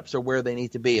setups are where they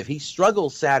need to be. If he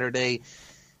struggles Saturday,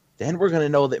 then we're going to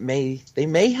know that they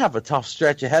may have a tough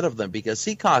stretch ahead of them, because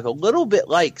Seekonk, a little bit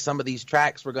like some of these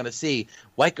tracks we're going to see,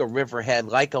 like a Riverhead,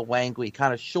 like a Langley,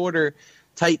 kind of shorter,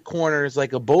 tight corners,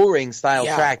 like a Bullring style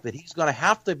track that he's going to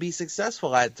have to be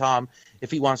successful at, Tom, if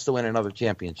he wants to win another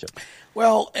championship.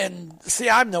 Well, and see,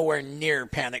 I'm nowhere near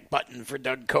panic button for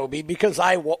Doug Coby because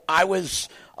I was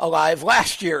alive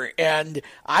last year, and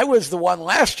I was the one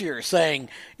last year saying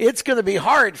it's going to be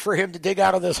hard for him to dig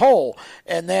out of this hole.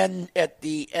 And then at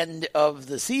the end of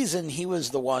the season, he was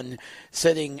the one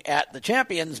sitting at the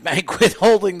Champions Banquet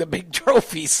holding the big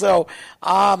trophy. So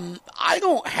I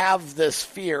don't have this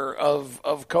fear of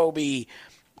Coby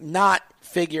not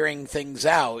figuring things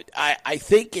out. I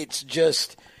think it's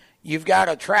just you've got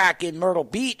a track in Myrtle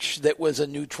Beach that was a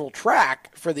neutral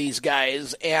track for these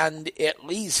guys, and at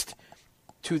least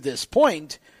to this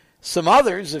point, some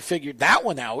others have figured that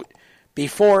one out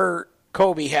before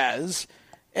Coby has.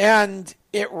 And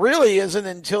it really isn't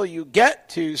until you get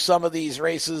to some of these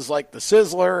races like the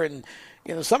Sizzler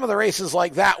and some of the races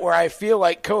like that where I feel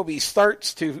like Coby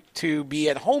starts to be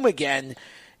at home again.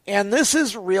 And this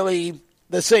is really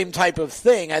the same type of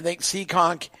thing. I think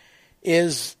Seekonk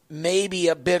is maybe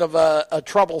a bit of a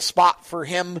trouble spot for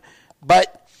him,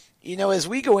 but as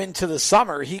we go into the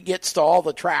summer, he gets to all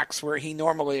the tracks where he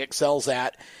normally excels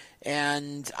at.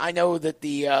 And I know that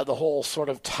the whole sort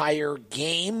of tire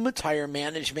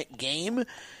management game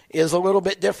is a little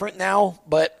bit different now,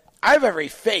 but I have every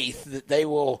faith that they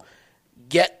will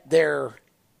get their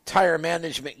tire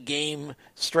management game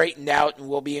straightened out and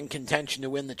will be in contention to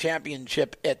win the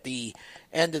championship at the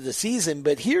end of the season.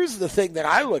 But here's the thing that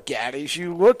I look at is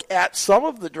you look at some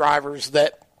of the drivers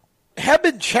that have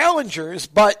been challengers,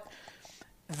 but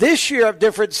this year of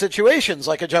different situations,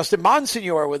 like a Justin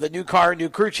Bonsignor with a new car, new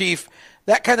crew chief,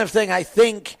 that kind of thing. I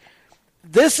think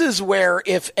this is where,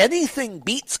 if anything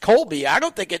beats Colby, I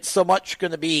don't think it's so much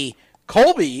going to be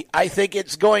Colby. I think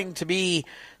it's going to be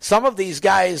some of these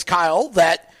guys, Kyle,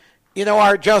 that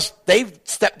they've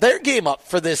stepped their game up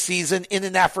for this season in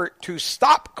an effort to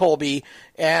stop Colby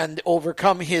and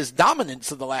overcome his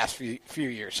dominance of the last few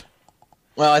years.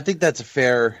 Well, I think that's a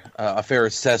fair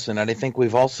assessment, and I think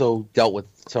we've also dealt with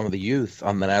some of the youth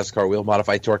on the NASCAR Wheel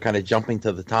Modified Tour kind of jumping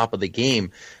to the top of the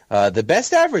game. The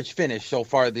best average finish so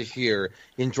far this year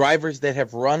in drivers that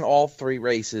have run all 3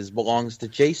 races belongs to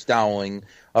Chase Dowling,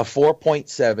 a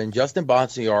 4.7. Justin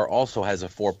Bonsignor also has a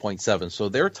 4.7, so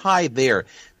they're tied there.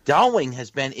 Dowling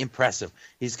has been impressive.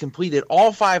 He's completed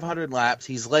all 500 laps.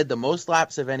 He's led the most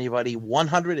laps of anybody,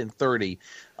 130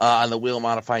 on the Wheel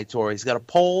Modified Tour. He's got a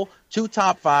pole, 2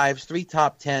 top 5s, 3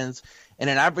 top 10s, and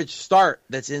an average start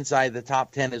that's inside the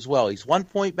top 10 as well. He's 1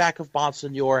 point back of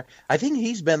Bonsignor. I think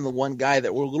he's been the one guy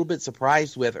that we're a little bit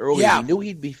surprised with earlier. Yeah. We knew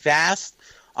he'd be fast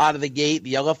out of the gate.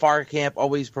 The LFR camp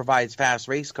always provides fast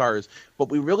race cars, but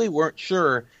we really weren't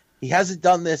sure. He hasn't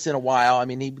done this in a while. I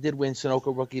mean, he did win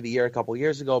Sunoco Rookie of the Year a couple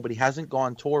years ago, but he hasn't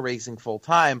gone tour racing full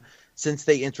time since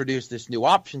they introduced this new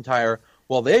option tire.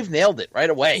 Well, they've nailed it right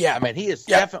away. Yeah. I mean, he is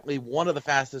definitely one of the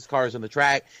fastest cars on the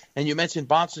track. And you mentioned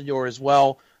Bonsignor as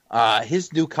well.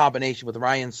 His new combination with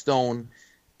Ryan Stone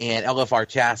and LFR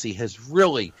chassis has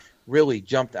really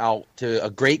jumped out to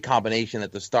a great combination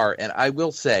at the start. And I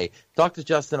will say, talked to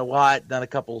Justin a lot, done a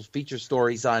couple of feature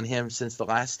stories on him since the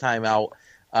last time out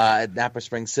at Napa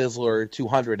Spring Sizzler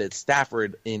 200 at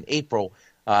Stafford in April.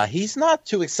 He's not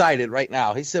too excited right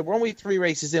now. He said, we're only 3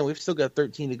 races in. We've still got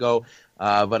 13 to go.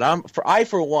 But I,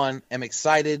 for one, am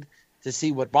excited to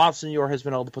see what Bonsignor has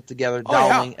been able to put together,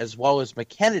 Dowling, as well as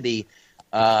McKennedy,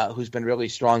 who's been really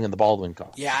strong in the Baldwin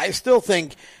Cup. Yeah, I still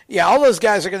think, all those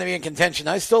guys are going to be in contention.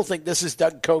 I still think this is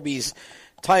Doug Coby's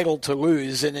title to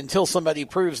lose, and until somebody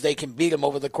proves they can beat him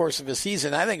over the course of a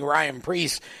season, I think Ryan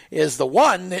Preece is the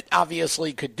one that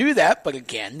obviously could do that, but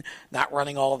again, not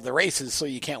running all of the races, so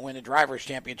you can't win a driver's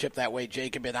championship that way,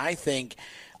 Jacob. And I think,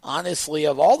 honestly,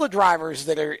 of all the drivers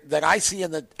that I see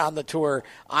on the tour,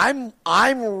 I'm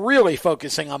really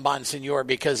focusing on Bonsignor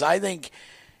because I think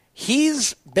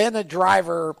he's been a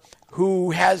driver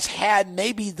who has had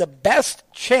maybe the best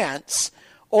chance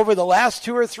over the last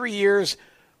 2 or 3 years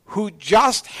who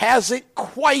just hasn't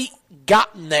quite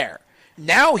gotten there.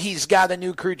 Now he's got a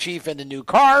new crew chief and a new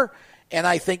car, and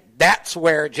I think that's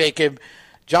where, Jacob,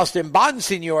 Justin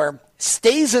Bonsignor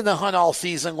stays in the hunt all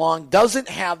season long, doesn't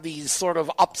have these sort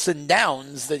of ups and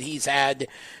downs that he's had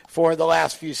for the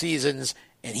last few seasons,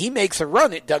 and he makes a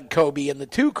run at Doug Coby and the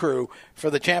 2 crew for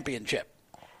the championship.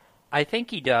 I think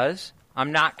he does.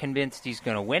 I'm not convinced he's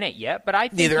going to win it yet, but I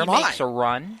think Neither he makes a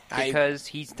run because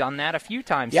he's done that a few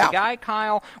times. Yeah. The guy,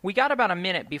 Kyle, we got about a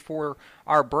minute before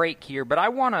our break here, but I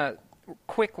want to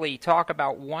quickly talk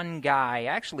about one guy,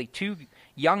 actually 2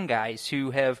 young guys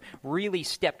who have really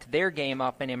stepped their game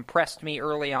up and impressed me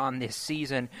early on this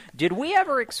season. Did we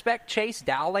ever expect Chase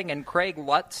Dowling and Craig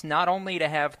Lutz not only to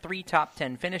have 3 top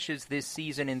 10 finishes this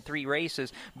season in 3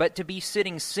 races, but to be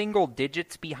sitting single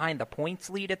digits behind the points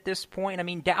lead at this point? I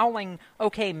mean, Dowling,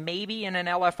 okay, maybe in an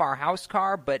LFR house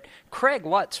car, but Craig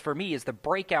Lutz, for me, is the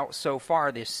breakout so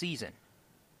far this season.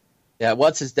 Yeah,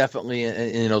 Lutz is definitely,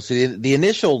 so the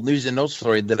initial news and notes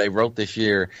story that I wrote this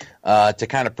year to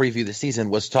kind of preview the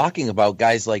season was talking about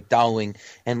guys like Dowling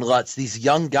and Lutz, these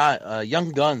young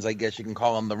guns, I guess you can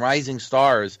call them, the rising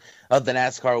stars of the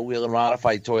NASCAR Wheel and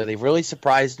Modified Tour. They've really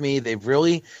surprised me. They've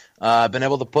really been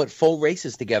able to put full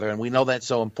races together, and we know that's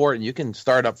so important. You can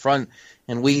start up front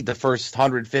and lead the first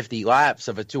 150 laps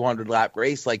of a 200-lap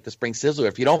race like the Spring Sizzler.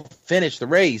 If you don't finish the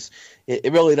race,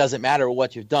 it really doesn't matter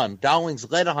what you've done. Dowling's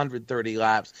led 130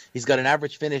 laps. He's got an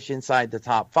average finish inside the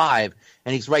top 5,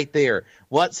 and he's right there.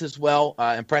 Lutz as well,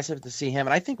 impressive to see him.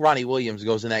 And I think Ronnie Williams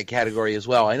goes in that category as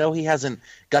well. I know he hasn't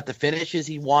got the finishes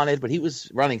he wanted, but he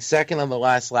was running second on the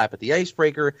last lap at the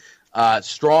Icebreaker,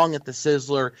 strong at the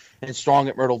Sizzler, and strong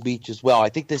at Myrtle Beach as well. I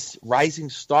think this rising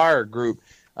star group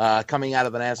coming out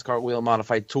of the NASCAR Wheel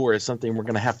Modified Tour is something we're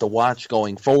going to have to watch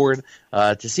going forward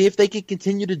to see if they can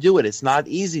continue to do it. It's not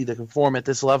easy to perform at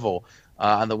this level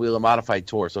on the Wheel Modified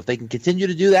Tour. So if they can continue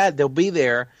to do that, they'll be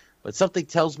there. But something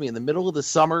tells me in the middle of the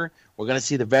summer, we're going to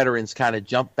see the veterans kind of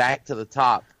jump back to the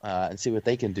top and see what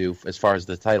they can do as far as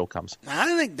the title comes.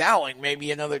 I think Dowling may be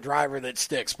another driver that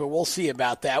sticks, but we'll see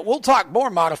about that. We'll talk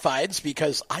more modifieds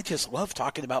because I just love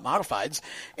talking about modifieds.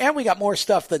 And we got more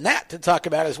stuff than that to talk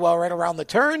about as well right around the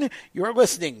turn. You're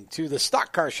listening to the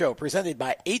Stock Car Show presented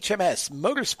by HMS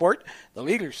Motorsport, the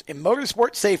leaders in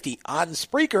motorsport safety on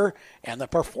Spreaker and the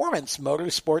Performance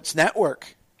Motorsports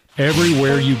Network.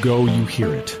 Everywhere you go, you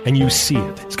hear it, and you see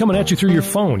it. It's coming at you through your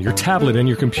phone, your tablet, and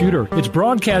your computer. It's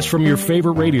broadcast from your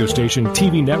favorite radio station,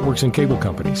 TV networks, and cable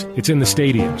companies. It's in the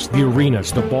stadiums, the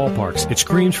arenas, the ballparks. It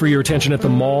screams for your attention at the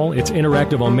mall. It's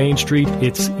interactive on Main Street.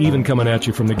 It's even coming at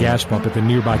you from the gas pump at the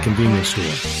nearby convenience store.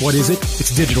 What is it?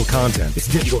 It's digital content. It's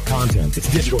digital content. It's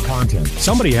digital content.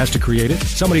 Somebody has to create it.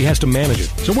 Somebody has to manage it.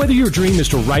 So whether your dream is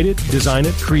to write it, design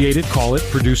it, create it, call it,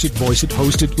 produce it, voice it,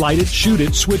 host it, light it, shoot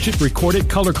it, switch it, record it,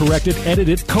 color correct it, edit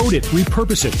it, code it,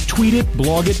 repurpose it, tweet it,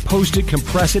 blog it, post it,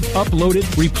 compress it, upload it,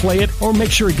 replay it, or make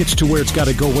sure it gets to where it's got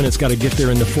to go when it's got to get there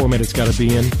in the format it's got to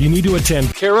be in, you need to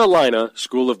attend Carolina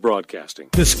School of Broadcasting.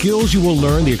 The skills you will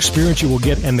learn, the experience you will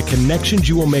get, and the connections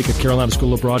you will make at Carolina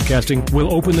School of Broadcasting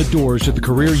will open the doors to the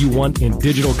career you want in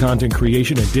digital content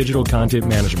creation and digital content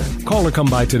management. Call or come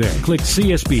by today. Click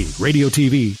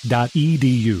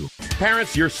csbradiotv.edu.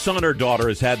 Parents, your son or daughter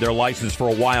has had their license for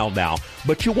a while now,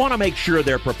 but you want to make sure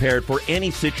they're prepared for any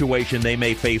situation they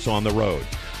may face on the road.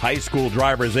 High school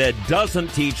driver's ed doesn't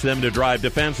teach them to drive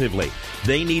defensively.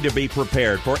 They need to be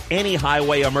prepared for any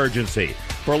highway emergency.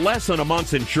 For less than a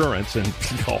month's insurance, and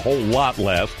a whole lot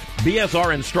less,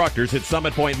 BSR instructors at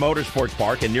Summit Point Motorsports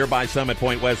Park in nearby Summit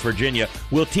Point, West Virginia,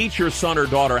 will teach your son or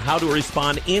daughter how to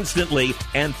respond instantly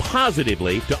and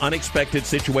positively to unexpected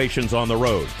situations on the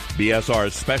road.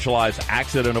 BSR's specialized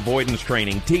accident avoidance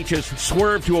training teaches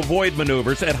swerve to avoid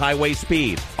maneuvers at highway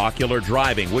speed, ocular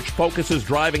driving, which focuses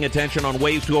driving attention on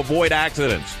ways to avoid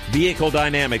accidents, vehicle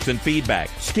dynamics and feedback,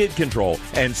 skid control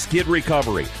and skid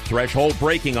recovery, threshold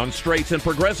braking on straights and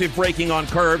progressive braking on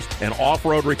curves, and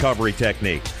off-road recovery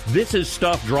techniques. This is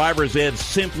stuff driver's ed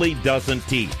simply doesn't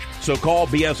teach. So call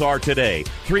BSR today,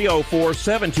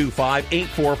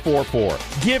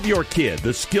 304-725-8444. Give your kid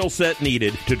the skill set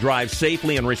needed to drive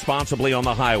safely and responsibly on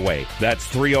the highway. That's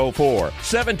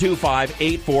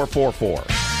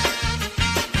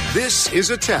 304-725-8444. This is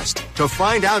a test to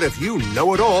find out if you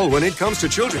know it all when it comes to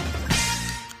children.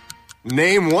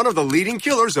 Name one of the leading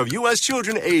killers of U.S.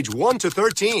 children age 1 to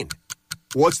 13.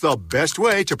 What's the best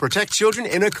way to protect children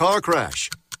in a car crash?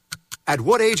 At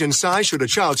what age and size should a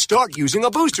child start using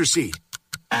a booster seat?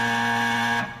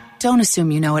 Don't assume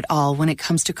you know it all when it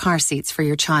comes to car seats for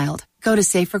your child. Go to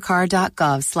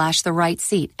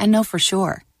safercar.gov/the-right-seat and know for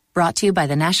sure. Brought to you by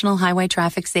the National Highway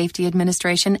Traffic Safety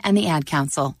Administration and the Ad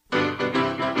Council.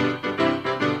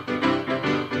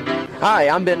 Hi,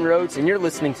 I'm Ben Rhodes, and you're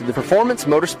listening to the Performance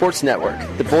Motorsports Network,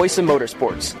 the voice of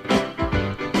motorsports.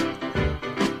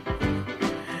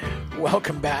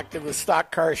 Welcome back to the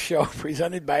Stock Car Show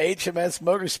presented by HMS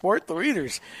Motorsport, the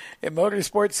leaders in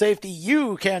motorsport safety.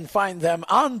 You can find them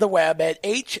on the web at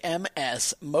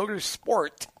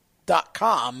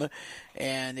hmsmotorsport.com.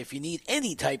 And if you need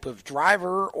any type of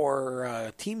driver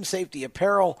or team safety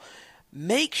apparel,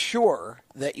 make sure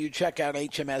that you check out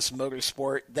HMS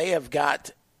Motorsport. They have got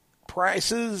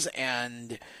prices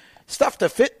and stuff to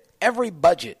fit every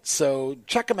budget. So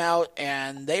check them out,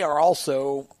 and they are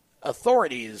also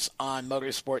authorities on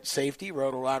motorsport safety,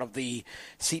 wrote a lot of the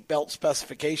seatbelt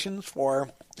specifications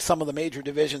for some of the major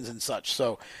divisions and such.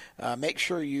 So make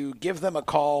sure you give them a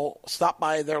call. Stop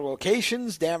by their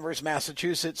locations, Danvers,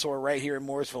 Massachusetts, or right here in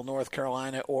Mooresville, North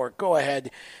Carolina, or go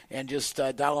ahead and just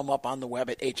dial them up on the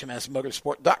web at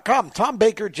hmsmotorsport.com. Tom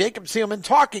Baker, Jacob Seelman,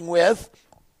 talking with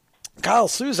Kyle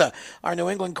Souza, our New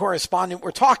England correspondent. We're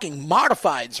talking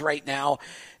modifieds right now.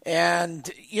 And,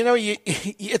 you know,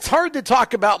 it's hard to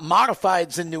talk about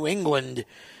modifieds in New England,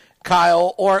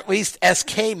 Kyle, or at least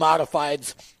SK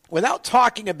modifieds, without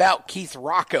talking about Keith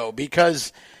Rocco,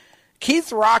 because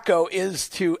Keith Rocco is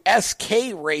to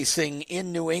SK racing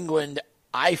in New England,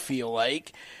 I feel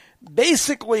like,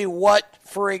 basically what,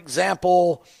 for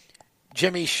example,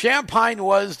 Jimmy Champagne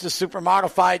was to super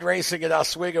modified racing at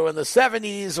Oswego in the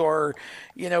 70s, or,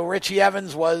 you know, Richie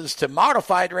Evans was to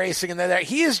modified racing, and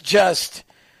he is just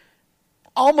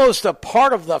almost a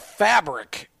part of the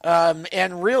fabric,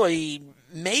 and really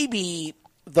maybe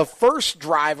the first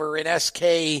driver in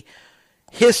SK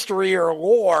history or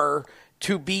lore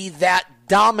to be that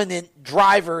dominant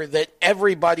driver that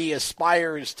everybody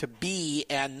aspires to be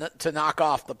and to knock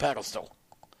off the pedestal.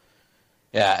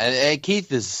 Yeah, and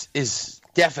Keith is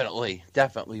definitely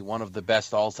one of the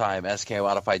best all-time SK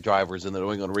modified drivers in the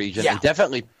New England region, and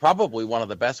definitely probably one of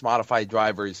the best modified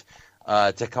drivers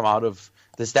to come out of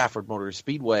the Stafford Motor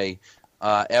Speedway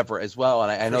ever as well. And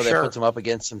I know that puts him up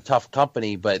against some tough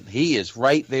company, but he is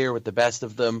right there with the best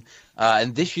of them.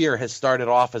 And this year has started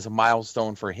off as a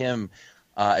milestone for him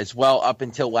as well up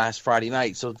until last Friday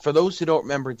night. So for those who don't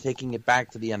remember, taking it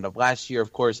back to the end of last year,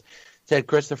 of course, Ted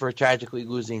Christopher tragically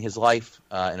losing his life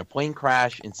in a plane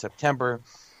crash in September.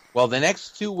 Well, the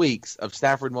next 2 weeks of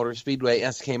Stafford Motor Speedway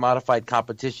SK Modified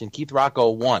competition, Keith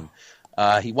Rocco won.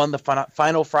 He won the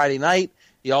final Friday night.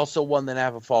 He also won the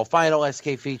Napa Fall Final.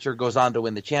 SK Feature goes on to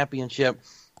win the championship,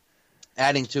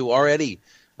 adding to already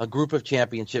a group of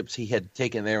championships he had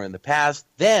taken there in the past.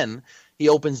 Then he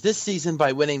opens this season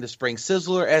by winning the Spring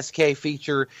Sizzler SK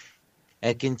Feature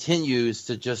and continues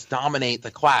to just dominate the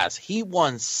class. He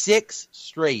won 6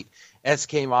 straight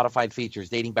SK Modified Features,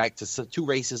 dating back to 2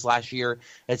 races last year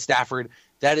at Stafford.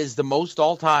 That is the most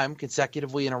all-time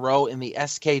consecutively in a row in the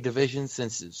SK division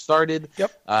since it started.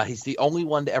 Yep. He's the only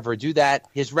one to ever do that.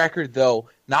 His record, though,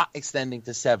 not extending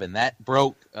to 7. That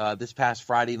broke this past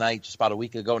Friday night, just about a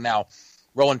week ago now.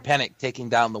 Rowan Pennick taking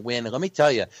down the win. And let me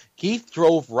tell you, Keith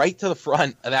drove right to the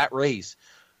front of that race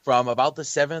from about the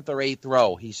 7th or 8th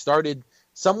row. He started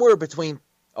somewhere between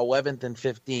 11th and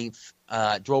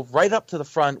 15th, drove right up to the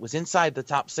front, was inside the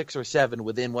top 6 or 7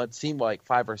 within what seemed like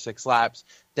 5 or 6 laps.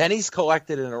 Then he's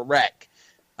collected in a wreck,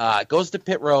 goes to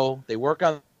pit row. They work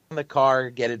on the car,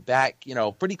 get it back,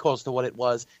 pretty close to what it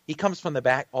was. He comes from the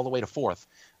back all the way to 4th.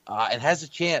 And has a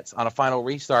chance on a final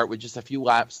restart with just a few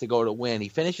laps to go to win. He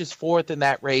finishes 4th in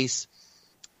that race,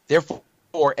 therefore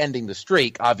ending the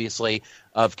streak, obviously,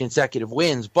 of consecutive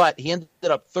wins. But he ended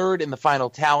up 3rd in the final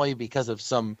tally because of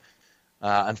some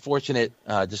unfortunate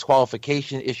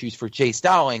disqualification issues for Chase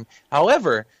Dowling.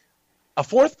 However, a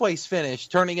 4th-place finish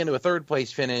turning into a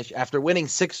 3rd-place finish after winning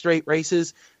 6 straight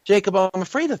races. Jacob, I'm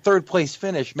afraid a 3rd-place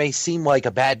finish may seem like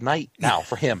a bad night now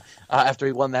for him after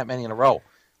he won that many in a row.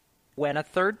 When a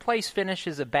 3rd-place finish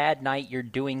is a bad night, you're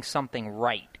doing something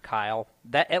right, Kyle.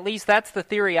 At least that's the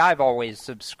theory I've always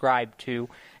subscribed to.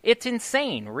 It's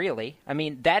insane, really. I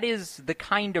mean, that is the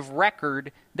kind of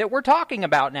record that we're talking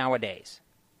about nowadays.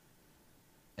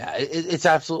 Yeah, it's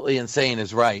absolutely insane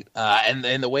is right.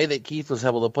 And the way that Keith was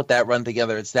able to put that run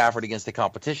together at Stafford against the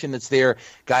competition that's there,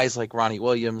 guys like Ronnie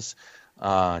Williams,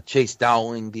 Chase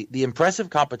Dowling, the impressive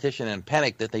competition and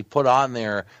Pennick that they put on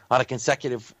there on a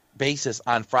consecutive basis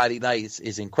on Friday nights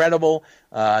is incredible.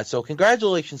 So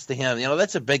congratulations to him.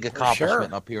 That's a big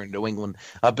accomplishment up here in New England.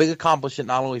 A big accomplishment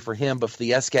not only for him, but for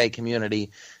the SK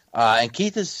community. And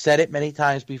Keith has said it many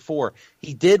times before.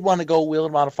 He did want to go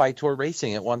Whelen Modified Tour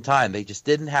racing at one time. They just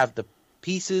didn't have the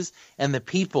pieces and the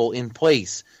people in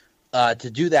place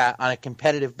to do that on a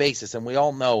competitive basis. And we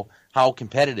all know how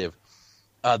competitive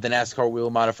the NASCAR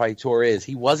Whelen Modified Tour is.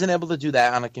 He wasn't able to do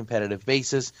that on a competitive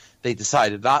basis. They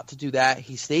decided not to do that.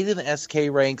 He stayed in the SK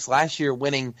ranks last year,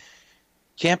 winning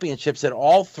championships at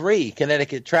all 3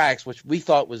 Connecticut tracks, which we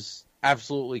thought was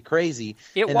absolutely crazy.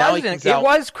 It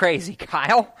was crazy,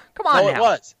 Kyle. Come on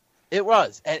now. It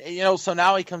was. And, so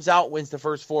now he comes out, wins the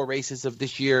first 4 races of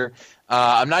this year.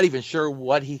 I'm not even sure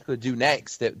what he could do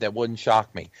next that wouldn't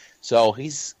shock me. So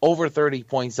he's over 30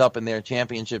 points up in their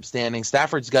championship standing.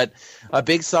 Stafford's got a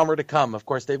big summer to come. Of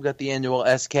course, they've got the annual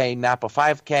SK Napa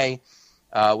 5K,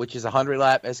 which is a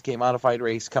 100-lap SK modified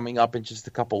race coming up in just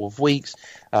a couple of weeks.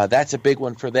 That's a big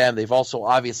one for them. They've also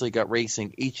obviously got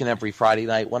racing each and every Friday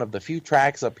night, one of the few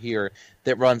tracks up here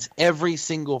that runs every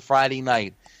single Friday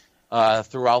night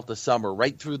throughout the summer,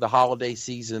 right through the holiday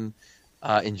season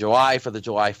in July for the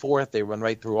July 4th. They run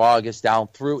right through August, down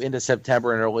through into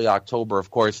September and early October,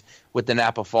 of course, with the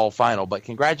Napa Fall Final. But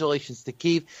congratulations to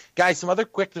Keith. Guys, some other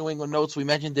quick New England notes. We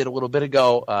mentioned it a little bit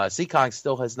ago. Seekonk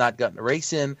still has not gotten a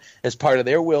race in as part of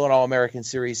their Whelen All-American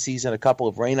Series season. A couple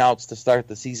of rainouts to start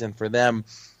the season for them.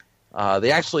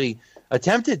 They actually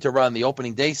attempted to run the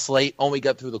opening day slate, only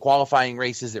got through the qualifying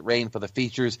races. It rained for the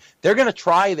features. They're going to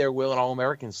try their Whelen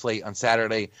All-American slate on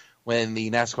Saturday when the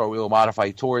NASCAR Whelen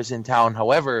Modified Tour is in town.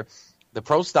 However, the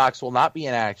Pro Stocks will not be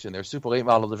in action. Their Super Late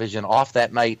Model Division off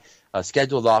that night,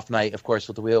 scheduled off night, of course,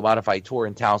 with the Whelen Modified Tour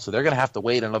in town. So they're going to have to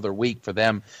wait another week for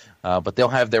them. But they'll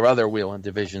have their other Whelen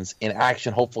divisions in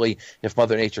action, hopefully, if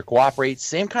Mother Nature cooperates.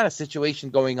 Same kind of situation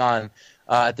going on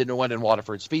at the New London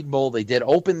Waterford Speed Bowl. They did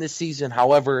open this season.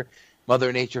 However,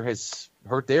 Mother Nature has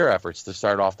hurt their efforts to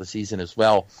start off the season as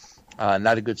well.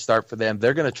 Not a good start for them.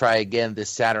 They're going to try again this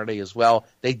Saturday as well.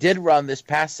 They did run this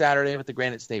past Saturday with the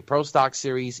Granite State Pro Stock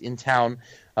Series in town.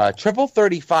 Triple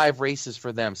 35 races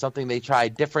for them, something they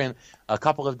tried different, a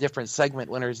couple of different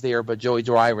segment winners there, but Joey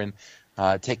Dryron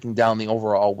taking down the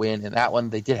overall win in that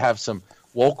one. They did have some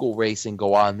local racing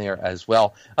go on there as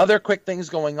well. Other quick things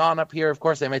going on up here. Of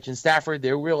course, I mentioned Stafford.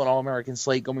 They're real an All-American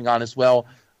slate going on as well.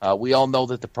 We all know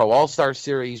that the Pro All-Star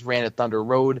Series ran at Thunder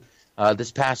Road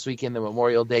this past weekend, the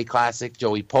Memorial Day Classic.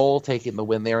 Joey Pohl taking the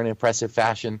win there in impressive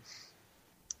fashion.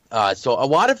 So a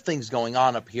lot of things going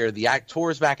on up here. The Act Tour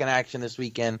is back in action this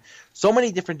weekend. So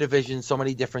many different divisions, so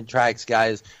many different tracks,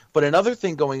 guys. But another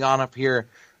thing going on up here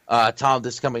Tom,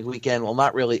 this coming weekend. Well,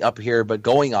 not really up here, but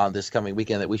going on this coming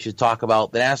weekend that we should talk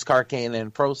about. The NASCAR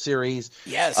K&N Pro Series.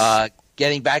 Yes.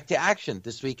 Getting back to action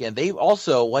this weekend. They've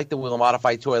also, like the Whelen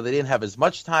Modified Tour, they didn't have as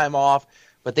much time off,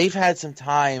 but they've had some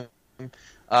time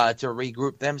to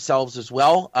regroup themselves as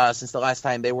well since the last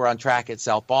time they were on track at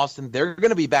South Boston. They're going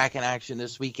to be back in action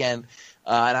this weekend.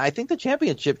 And I think the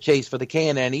championship chase for the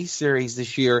K&N East Series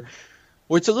this year,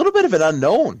 well, it's a little bit of an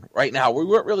unknown right now. We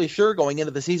weren't really sure going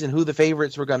into the season who the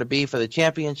favorites were going to be for the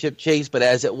championship chase, but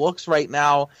as it looks right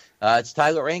now, it's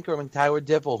Tyler Ankrum and Tyler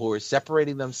Dipple who are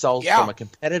separating themselves from a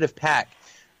competitive pack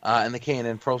in the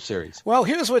K&N Pro Series. Well,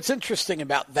 here's what's interesting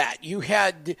about that. You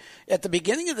had, at the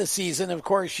beginning of the season, of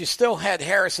course, you still had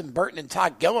Harrison Burton and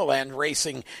Todd Gilliland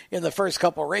racing in the first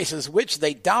couple of races, which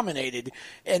they dominated,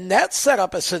 and that set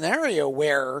up a scenario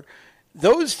where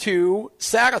those two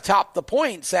sat atop the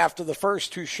points after the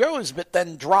first two shows, but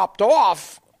then dropped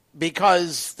off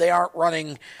because they aren't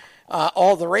running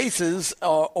all the races,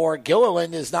 or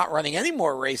Gilliland is not running any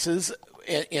more races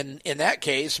in that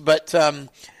case. But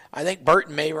I think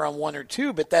Burton may run one or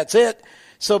two, but that's it.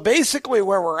 So basically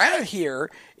where we're at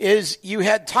here is you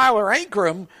had Tyler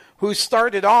Ankrum, who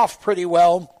started off pretty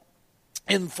well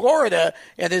in Florida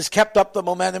and has kept up the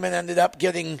momentum and ended up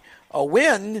getting a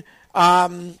win.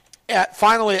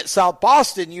 Finally at South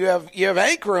Boston, you have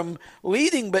Ankrum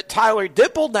leading, but Tyler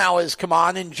Dipple now has come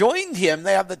on and joined him.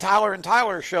 They have the Tyler and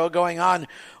Tyler show going on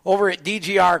over at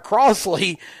DGR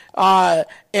Crossley.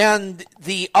 And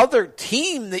the other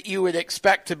team that you would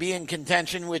expect to be in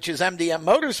contention, which is MDM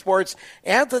Motorsports,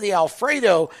 Anthony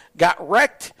Alfredo got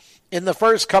wrecked in the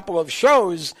first couple of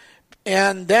shows,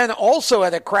 and then also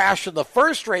had a crash in the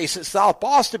first race at South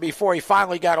Boston before he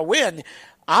finally got a win.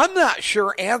 I'm not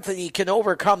sure Anthony can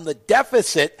overcome the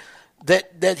deficit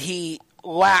that he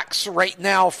lacks right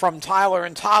now from Tyler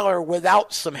and Tyler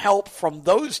without some help from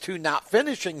those two not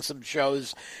finishing some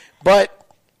shows. But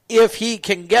if he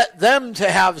can get them to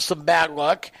have some bad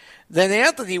luck, then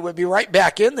Anthony would be right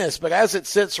back in this. But as it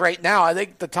sits right now, I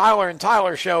think the Tyler and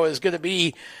Tyler show is going to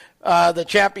be the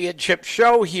championship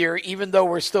show here, even though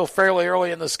we're still fairly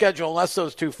early in the schedule, unless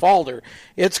those two falter.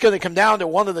 It's going to come down to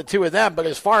one of the two of them. But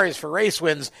as far as for race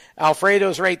wins,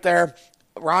 Alfredo's right there.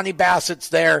 Ronnie Bassett's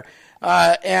there.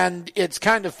 And it's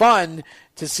kind of fun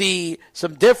to see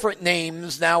some different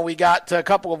names. Now we got a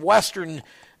couple of Western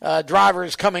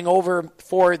drivers coming over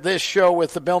for this show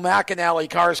with the Bill McAnally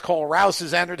cars. Cole Rouse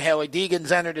has entered. Haley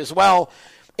Deegan's entered as well.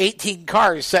 18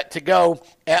 cars set to go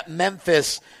at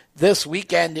Memphis this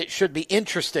weekend. It should be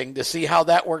interesting to see how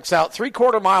that works out.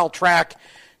 3/4 mile track,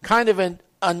 kind of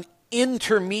an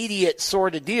intermediate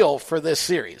sort of deal for this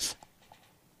series.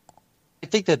 I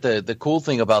think that the cool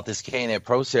thing about this K&N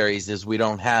Pro Series is we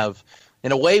don't have,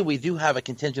 in a way, we do have a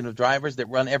contingent of drivers that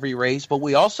run every race, but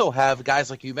we also have guys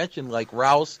like you mentioned, like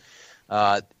Rouse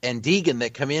and Deegan,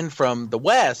 that come in from the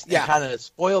West and kind of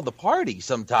spoil the party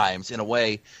sometimes in a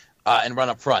way and run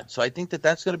up front. So I think that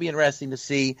that's going to be interesting to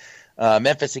see.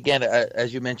 Memphis, again,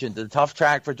 as you mentioned, the tough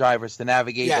track for drivers to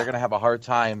navigate. They're going to have a hard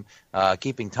time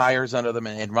keeping tires under them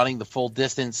and running the full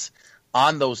distance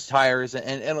on those tires,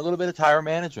 and a little bit of tire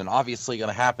management obviously going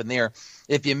to happen there.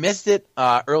 If you missed it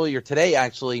earlier today,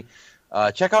 actually,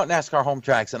 check out NASCAR Home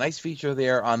Tracks, a nice feature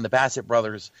there on the Bassett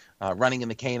brothers running in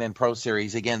the K&N Pro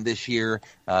Series again this year.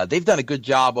 They've done a good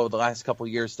job over the last couple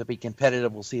of years to be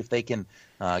competitive. We'll see if they can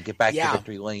get back to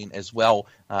victory lane as well.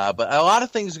 But a lot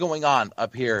of things going on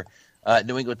up here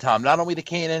New England, Tom. Not only the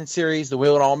K&N Series, the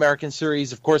Whelen All-American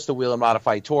Series, of course the Whelen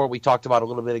Modified Tour we talked about a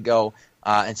little bit ago,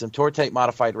 and some Tour-type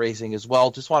modified racing as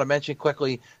well. Just want to mention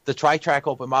quickly, the Tri-Track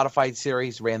Open Modified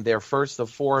Series ran their first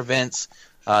of 4 events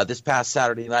this past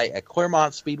Saturday night at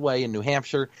Claremont Speedway in New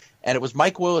Hampshire, and it was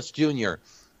Mike Willis Jr.,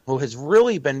 who has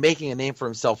really been making a name for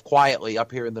himself quietly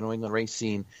up here in the New England race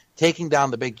scene, taking down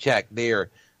the big check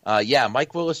there.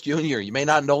 Mike Willis Jr., you may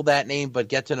not know that name, but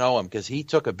get to know him because he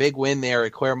took a big win there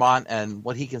at Claremont and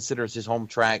what he considers his home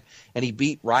track, and he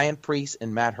beat Ryan Preece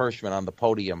and Matt Hirschman on the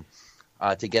podium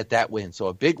to get that win. So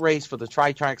a big race for the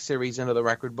Tri-Track Series into the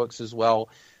record books as well.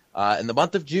 In the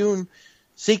month of June,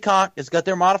 Seekonk has got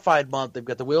their modified month. They've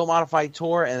got the Wheel Modified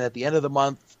Tour, and at the end of the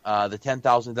month, the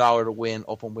 $10,000 to win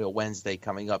Open Wheel Wednesday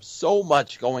coming up. So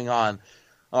much going on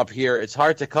up here. It's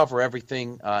hard to cover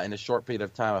everything in a short period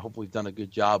of time. I hope we've done a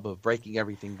good job of breaking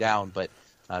everything down, but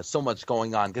so much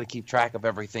going on. Going to keep track of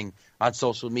everything on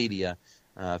social media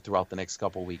throughout the next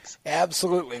couple weeks.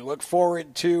 Absolutely. Look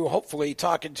forward to hopefully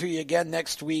talking to you again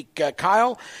next week,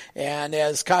 Kyle. And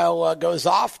as Kyle goes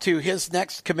off to his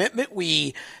next commitment,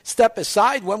 we step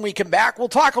aside. When we come back, we'll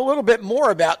talk a little bit more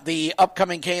about the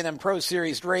upcoming K&N Pro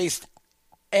Series race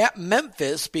at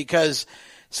Memphis, because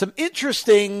some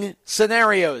interesting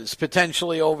scenarios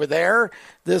potentially over there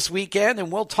this weekend,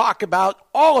 and we'll talk about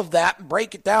all of that and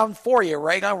break it down for you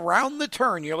right around the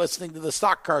turn. You're listening to the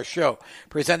Stock Car Show,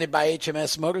 presented by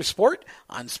HMS Motorsport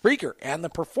on Spreaker and the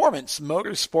Performance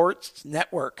Motorsports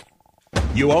Network.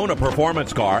 You own a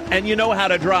performance car and you know how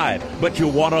to drive, but you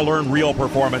want to learn real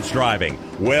performance driving.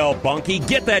 Well, Bunky,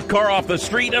 get that car off the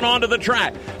street and onto the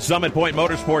track. Summit Point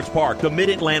Motorsports Park, the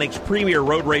Mid-Atlantic's premier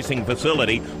road racing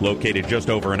facility, located just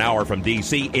over an hour from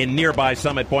D.C. in nearby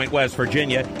Summit Point, West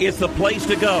Virginia, is the place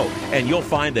to go. And you'll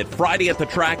find that Friday at the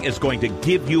track is going to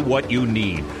give you what you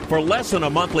need. For less than a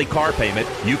monthly car payment,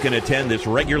 you can attend this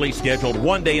regularly scheduled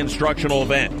one-day instructional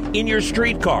event in your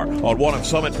street car on one of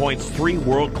Summit Point's 3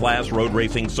 world-class road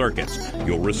racing circuits.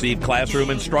 You'll receive classroom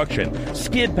instruction,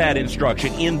 skid pad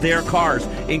instruction in their cars,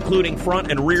 including front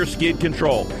and rear skid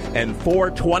control, and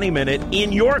 4 20-minute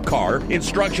in-your-car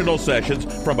instructional sessions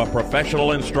from a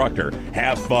professional instructor.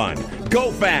 Have fun,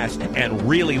 go fast, and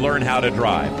really learn how to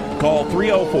drive. Call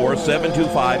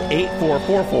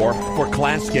 304-725-8444 for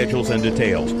class schedules and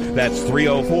details. That's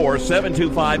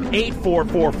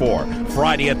 304-725-8444.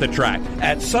 Friday at the track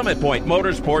at Summit Point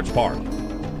Motorsports Park.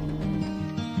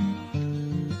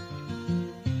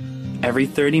 Every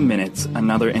 30 minutes,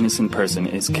 another innocent person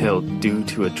is killed due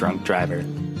to a drunk driver.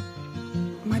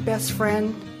 My best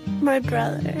friend. My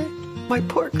brother. My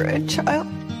poor grandchild.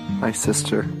 My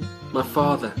sister. My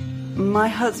father. My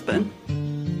husband.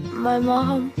 My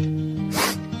mom.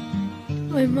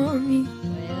 My mommy.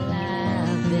 Well,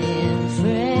 I've been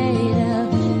afraid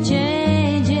of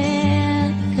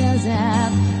changing, 'cause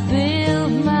I've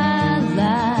built my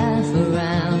life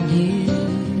around you.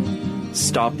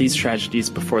 Stop these tragedies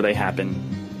before they happen.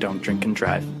 Don't drink and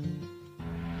drive.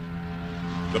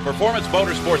 The Performance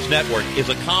Motorsports Network is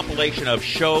a compilation of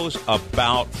shows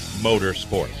about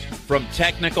motorsports. From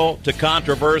technical to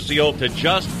controversial to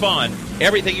just fun,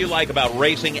 everything you like about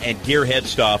racing and gearhead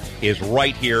stuff is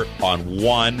right here on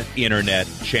one internet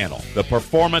channel. The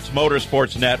Performance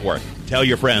Motorsports Network. Tell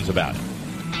your friends about it.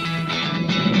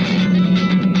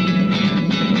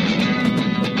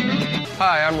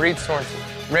 Hi, I'm Reed Sorensen.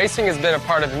 Racing has been a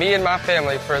part of me and my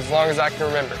family for as long as I can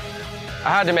remember.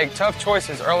 I had to make tough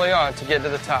choices early on to get to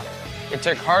the top. It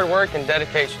took hard work and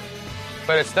dedication.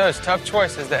 But it's those tough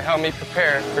choices that helped me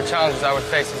prepare for challenges I would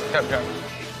face as a cup driver.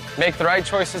 Make the right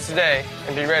choices today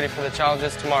and be ready for the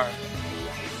challenges tomorrow.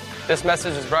 This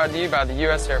message is brought to you by the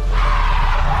U.S. Air Force.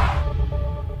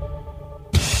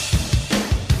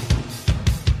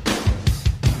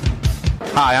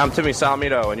 Hi, I'm Timmy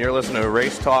Salmito, and you're listening to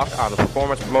Race Talk on the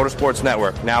Performance Motorsports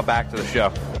Network. Now back to the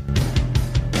show.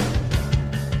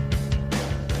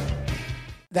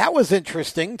 That was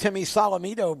interesting. Timmy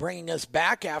Salamito bringing us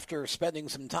back after spending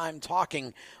some time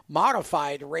talking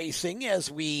modified racing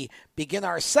as we begin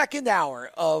our second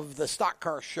hour of the Stock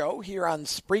Car Show here on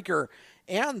Spreaker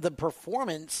and the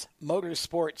Performance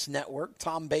Motorsports Network.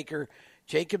 Tom Baker,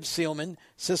 Jacob Seelman,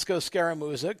 Cisco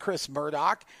Scaramuza, Chris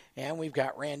Murdoch, and we've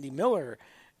got Randy Miller,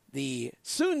 the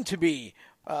soon-to-be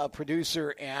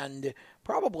producer and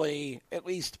probably at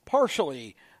least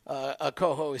partially a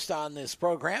co-host on this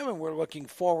program, and we're looking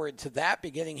forward to that,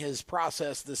 beginning his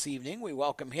process this evening. We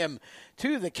welcome him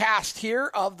to the cast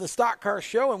here of the Stock Car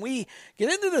Show, and we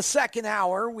get into the second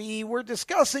hour. We were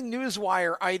discussing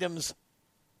Newswire items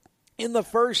in the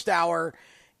first hour,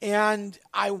 and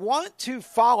I want to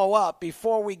follow up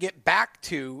before we get back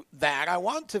to that. I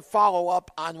want to follow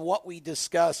up on what we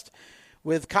discussed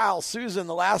with Kyle Souza in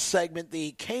the last segment,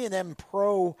 the K&M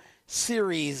Pro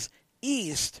Series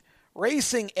East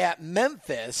racing at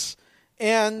Memphis.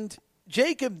 And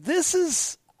Jacob, this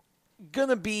is going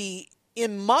to be,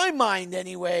 in my mind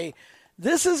anyway,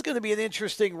 this is going to be an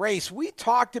interesting race. We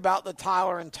talked about the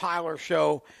Tyler and Tyler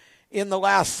show in the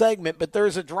last segment, but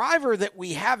there's a driver that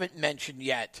we haven't mentioned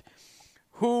yet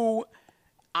who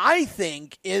I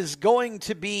think is going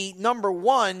to be, number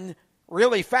one,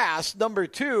 really fast. Number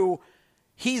two,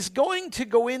 he's going to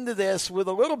go into this with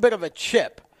a little bit of a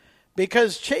chip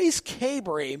because Chase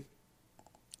Cabry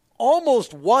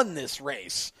almost won this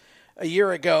race a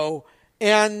year ago,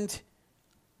 and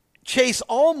Chase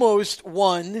almost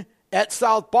won at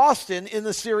South Boston in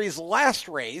the series' last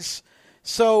race.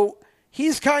 So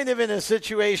he's kind of in a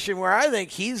situation where I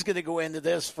think he's going to go into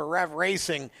this for Rev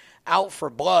Racing out for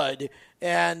blood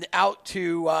and out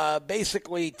to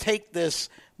basically take this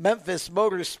Memphis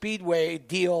Motor Speedway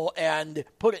deal and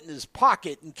put it in his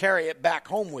pocket and carry it back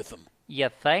home with him. You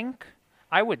think?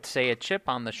 I would say a chip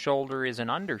on the shoulder is an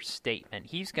understatement.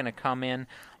 He's going to come in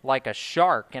like a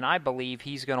shark, and I believe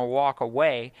he's going to walk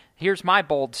away. Here's my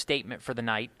bold statement for the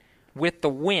night, with the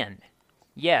win.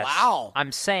 Yes. Wow.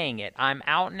 I'm saying it. I'm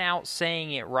out and out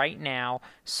saying it right now.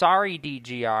 Sorry,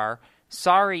 DGR.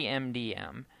 Sorry,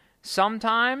 MDM.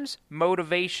 Sometimes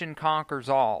motivation conquers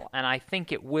all, and I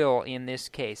think it will in this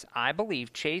case. I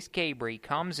believe Chase Cabrey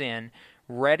comes in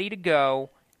ready to go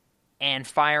and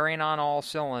firing on all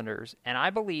cylinders, and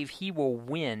I believe he will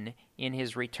win in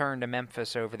his return to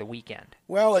Memphis over the weekend.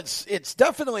 Well, it's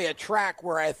definitely a track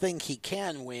where I think he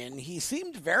can win. He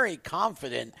seemed very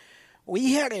confident.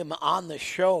 We had him on the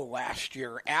show last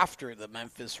year after the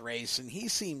Memphis race, and he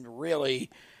seemed really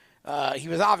he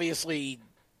was obviously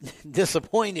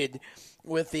disappointed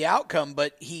with the outcome,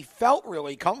 but he felt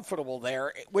really comfortable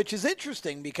there, which is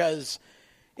interesting because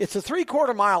it's a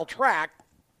 3/4 mile track,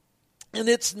 and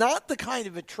it's not the kind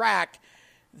of a track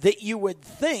that you would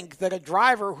think that a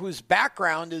driver whose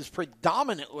background is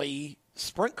predominantly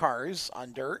sprint cars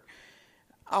on dirt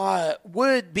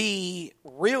would be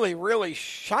really, really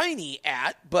shiny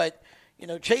at. But,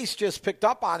 Chase just picked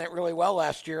up on it really well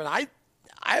last year, and I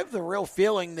have the real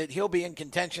feeling that he'll be in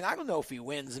contention. I don't know if he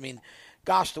wins. I mean,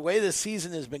 gosh, the way this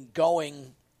season has been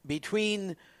going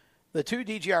between the two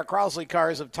DGR Crosley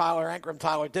cars of Tyler Ankrum,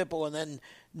 Tyler Dipple, and then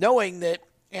knowing that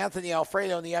Anthony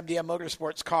Alfredo in the MDM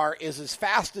Motorsports car is as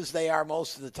fast as they are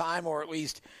most of the time, or at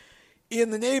least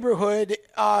in the neighborhood,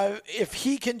 if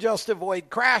he can just avoid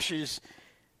crashes,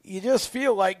 you just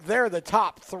feel like they're the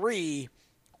top three,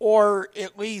 or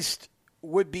at least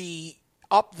would be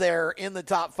up there in the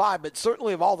top five. But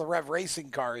certainly of all the Rev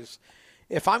Racing cars,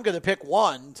 if I'm going to pick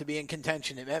one to be in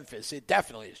contention in Memphis, it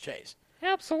definitely is Chase.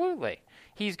 Absolutely.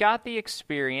 He's got the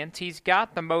experience. He's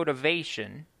got the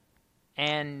motivation.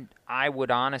 And I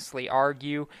would honestly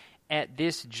argue at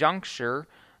this juncture,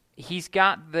 he's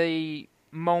got the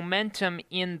momentum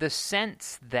in the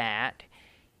sense that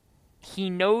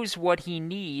he knows what he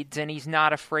needs and he's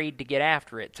not afraid to get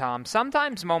after it, Tom.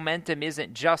 Sometimes momentum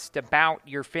isn't just about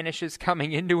your finishes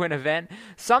coming into an event.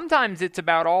 Sometimes it's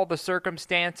about all the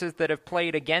circumstances that have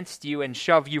played against you and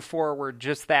shove you forward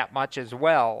just that much as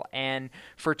well. And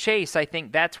for Chase, I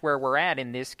think that's where we're at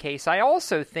in this case. I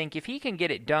also think if he can get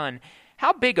it done,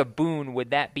 how big a boon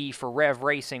would that be for Rev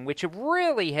Racing, which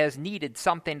really has needed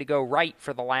something to go right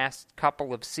for the last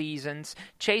couple of seasons?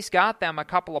 Chase got them a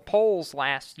couple of poles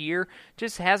last year,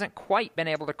 just hasn't quite been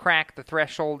able to crack the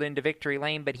threshold into victory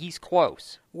lane, but he's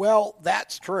close. Well,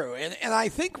 that's true. And I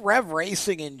think Rev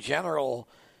Racing in general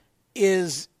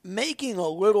is making a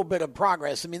little bit of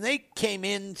progress. I mean, they came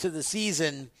into the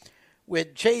season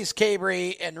with Chase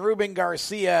Cabrey and Ruben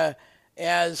Garcia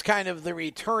as kind of the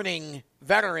returning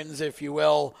veterans, if you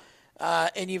will.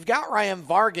 And you've got Ryan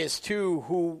Vargas, too,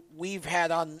 who we've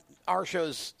had on our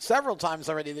shows several times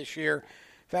already this year.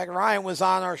 In fact, Ryan was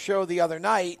on our show the other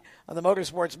night on the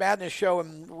Motorsports Madness show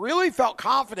and really felt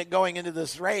confident going into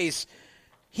this race.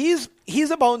 He's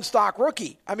a bone stock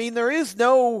rookie. I mean, there is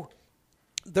no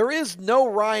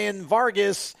Ryan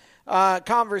Vargas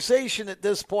conversation at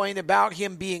this point about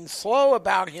him being slow,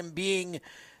 about him being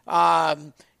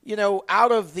out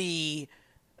of the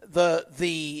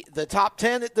top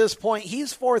 10 at this point.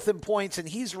 He's fourth in points, and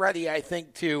he's ready, I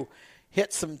think, to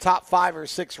hit some top 5 or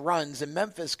 6 runs, and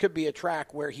Memphis could be a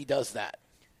track where he does that.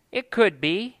 It could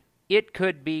be. It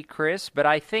could be, Chris, but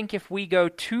I think if we go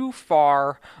too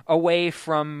far away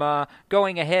from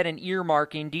going ahead and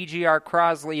earmarking DGR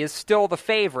Crosley is still the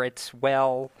favorites,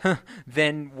 well,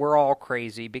 then we're all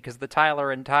crazy because the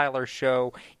Tyler and Tyler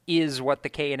show is what the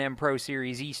K&M Pro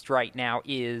Series East right now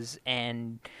is,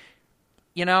 and,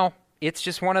 it's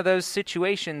just one of those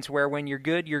situations where when you're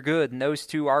good, and those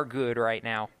two are good right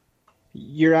now.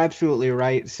 You're absolutely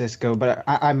right, Cisco. But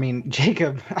I mean,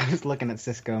 Jacob, I was looking at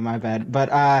Cisco, my bad. But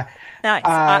nice.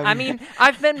 I mean,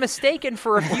 I've been mistaken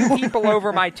for a few people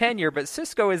over my tenure, but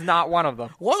Cisco is not one of them.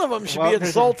 One of them should be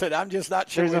insulted. I'm just not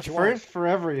sure which one. There's a first for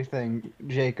everything,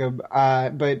 Jacob.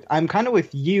 But I'm kind of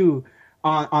with you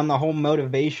on the whole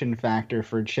motivation factor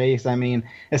for Chase. I mean,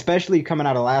 especially coming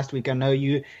out of last week, I know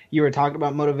you were talking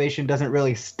about motivation doesn't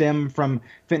really stem from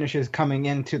finishes coming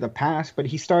into the past, but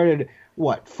he started –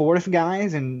 fourth,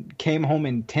 guys, and came home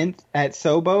in 10th at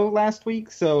Sobo last week.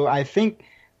 So I think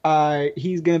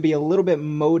he's going to be a little bit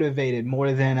motivated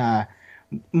more than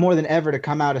ever to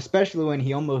come out, especially when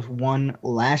he almost won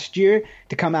last year,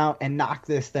 to come out and knock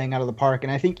this thing out of the park.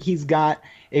 And I think he's got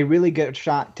a really good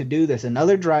shot to do this.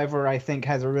 Another driver I think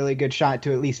has a really good shot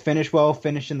to at least finish well,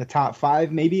 finish in the top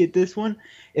 5, maybe at this one,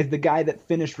 is the guy that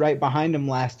finished right behind him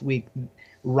last week,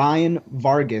 Ryan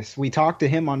Vargas. We talked to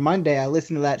him on Monday. I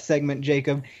listened to that segment,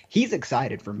 Jacob. He's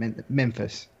excited for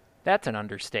Memphis. That's an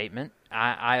understatement.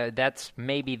 That's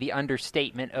maybe the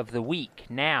understatement of the week.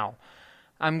 Now,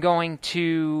 I'm going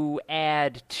to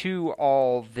add to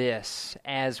all this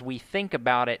as we think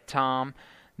about it, Tom.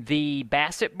 The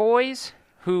Bassett boys,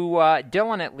 who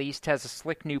Dylan at least has a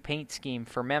slick new paint scheme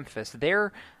for Memphis.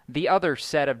 They're the other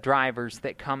set of drivers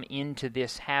that come into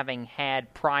this having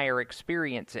had prior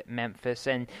experience at Memphis.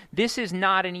 And this is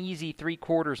not an easy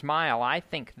 3/4 mile. I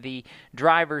think the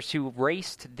drivers who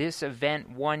raced this event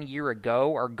 1 year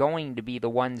ago are going to be the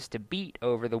ones to beat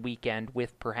over the weekend,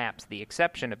 with perhaps the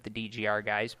exception of the DGR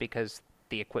guys, because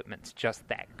the equipment's just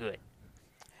that good.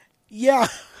 Yeah,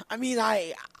 I mean,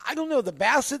 I don't know. The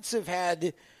Bassetts have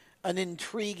had an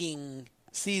intriguing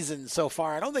season so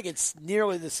far. I don't think it's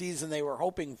nearly the season they were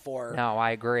hoping for. No,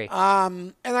 I agree.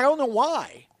 And I don't know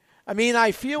why. I mean,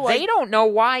 I feel like... They don't know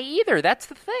why either. That's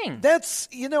the thing. That's,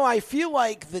 I feel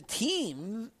like the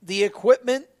team, the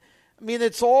equipment, I mean,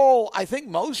 it's all, I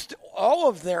think all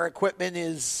of their equipment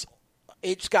is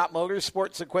H. Scott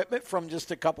Motorsports equipment from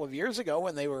just a couple of years ago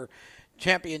when they were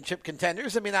championship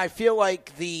contenders. I mean, I feel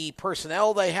like the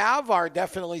personnel they have are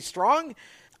definitely strong.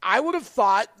 I would have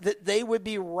thought that they would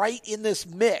be right in this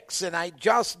mix, and I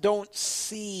just don't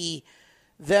see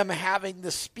them having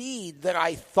the speed that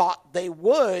I thought they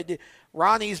would.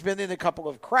 Ronnie's been in a couple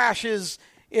of crashes.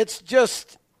 It's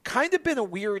just kind of been a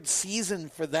weird season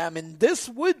for them, and this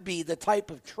would be the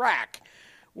type of track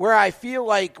where I feel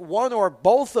like one or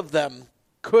both of them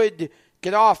could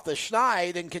get off the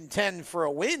schneid and contend for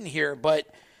a win here, but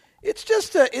it's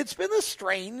just it's been a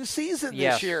strange season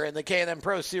this year in the K&M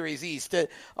Pro Series East. A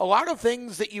lot of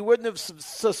things that you wouldn't have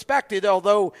suspected,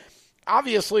 although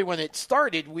obviously when it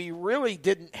started, we really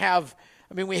didn't have –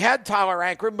 I mean, we had Tyler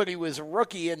Ankrum, but he was a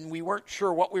rookie, and we weren't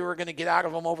sure what we were going to get out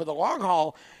of him over the long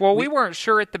haul. Well, we weren't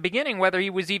sure at the beginning whether he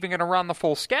was even going to run the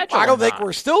full schedule. I don't think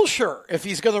we're still sure if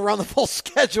he's going to run the full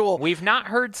schedule. We've not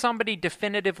heard somebody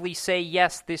definitively say,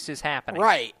 yes, this is happening.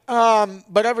 Right.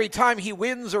 But every time he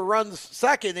wins or runs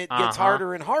second, it gets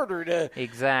harder and harder to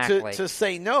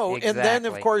say no. Exactly. And then,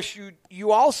 of course,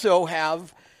 you also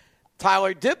have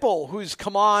Tyler Dipple, who's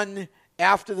come on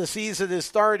after the season has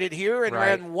started here and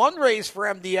ran one race for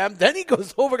MDM. Then he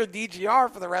goes over to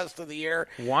DGR for the rest of the year.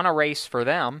 Won a race for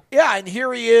them. Yeah, and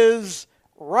here he is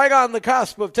right on the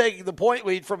cusp of taking the point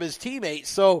lead from his teammates.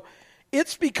 So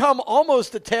it's become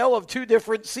almost a tale of two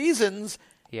different seasons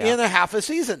in a half a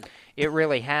season. It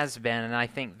really has been, and I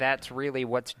think that's really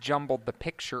what's jumbled the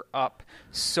picture up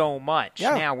so much.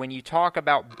 Yeah. Now, when you talk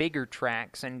about bigger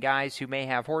tracks and guys who may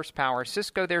have horsepower,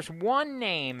 Cisco, there's one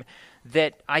name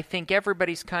that I think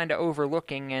everybody's kind of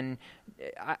overlooking, and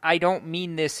I don't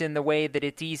mean this in the way that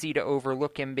it's easy to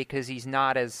overlook him because he's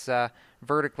not as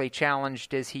vertically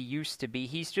challenged as he used to be.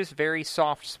 He's just very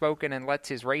soft-spoken and lets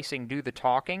his racing do the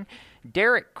talking.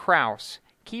 Derek Kraus.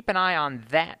 Keep an eye on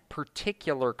that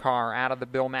particular car out of the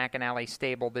Bill McAnally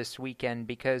stable this weekend,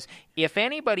 because if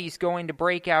anybody's going to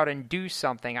break out and do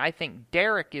something, I think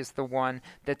Derek is the one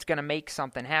that's going to make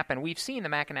something happen. We've seen the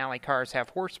McAnally cars have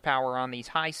horsepower on these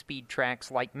high-speed tracks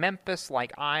like Memphis,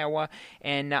 like Iowa,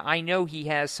 and I know he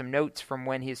has some notes from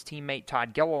when his teammate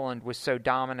Todd Gilliland was so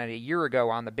dominant a year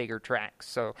ago on the bigger tracks.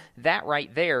 So that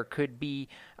right there could be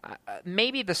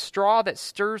maybe the straw that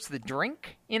stirs the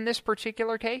drink in this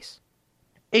particular case.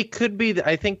 It could be.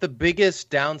 I think the biggest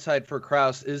downside for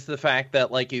Kraus is the fact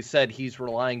that, like you said, he's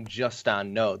relying just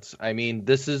on notes. I mean,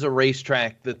 this is a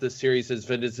racetrack that the series has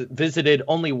visited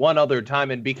only one other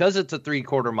time, and because it's a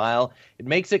 3/4 mile, it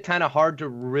makes it kind of hard to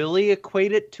really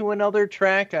equate it to another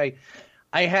track. I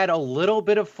had a little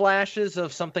bit of flashes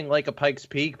of something like a Pikes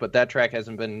Peak, but that track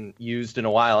hasn't been used in a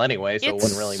while anyway, so it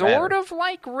wouldn't really matter. It's sort of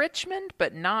like Richmond,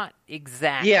 but not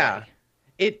exactly. Yeah.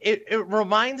 It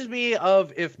reminds me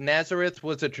of if Nazareth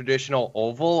was a traditional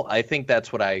oval. I think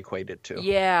that's what I equate it to.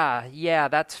 Yeah,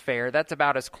 that's fair. That's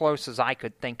about as close as I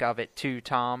could think of it too,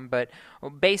 Tom. But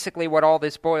basically what all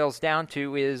this boils down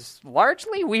to is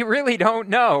largely we really don't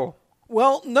know.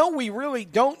 Well, no, we really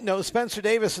don't know. Spencer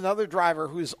Davis, another driver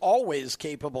who's always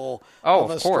capable of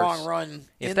a strong run.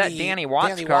 If that Danny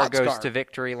Watts car goes to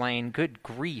victory lane, good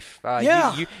grief.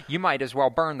 You might as well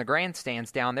burn the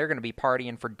grandstands down. They're going to be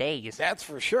partying for days. That's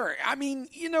for sure. I mean,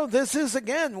 this is,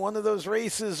 again, one of those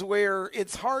races where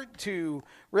it's hard to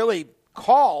really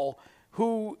call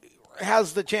who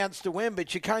has the chance to win,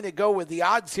 but you kind of go with the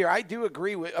odds here. I do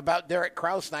agree about Derek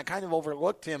Kraus, and I kind of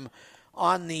overlooked him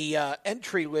on the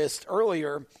entry list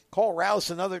earlier. Cole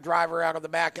Rouse, another driver out of the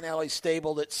McAnally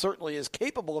stable that certainly is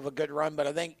capable of a good run, but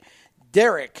I think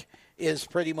Derek is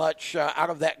pretty much out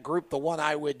of that group the one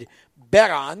I would bet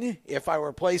on if I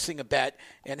were placing a bet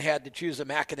and had to choose a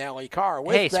McAnally car.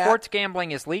 Sports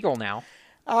gambling is legal now.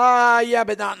 Yeah,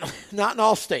 but not in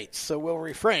all states, so we'll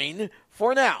refrain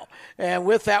for now. And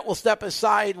with that, we'll step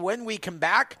aside when we come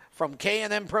back from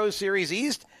K&N Pro Series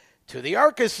East to the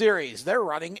ARCA Series. They're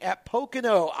running at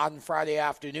Pocono on Friday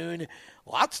afternoon.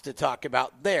 Lots to talk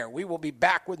about there. We will be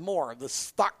back with more of the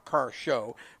Stock Car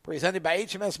Show, presented by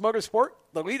HMS Motorsport,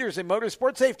 the leaders in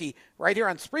motorsport safety, right here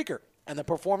on Spreaker and the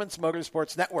Performance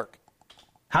Motorsports Network.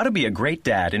 How to be a great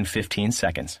dad in 15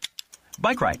 seconds.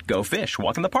 Bike ride, go fish,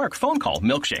 walk in the park, phone call,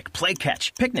 milkshake, play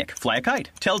catch, picnic, fly a kite,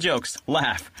 tell jokes,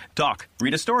 laugh, talk,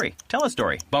 read a story, tell a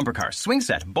story, bumper cars, swing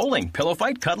set, bowling, pillow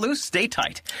fight, cut loose, stay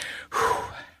tight. Whew.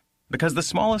 Because the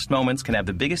smallest moments can have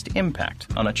the biggest impact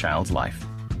on a child's life.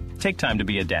 Take time to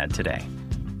be a dad today.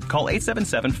 Call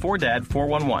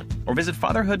 877-4DAD-411 or visit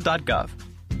fatherhood.gov.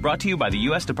 Brought to you by the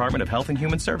U.S. Department of Health and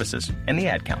Human Services and the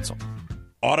Ad Council.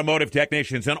 Automotive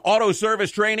technicians and auto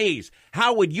service trainees,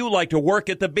 how would you like to work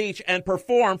at the beach and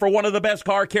perform for one of the best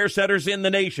car care centers in the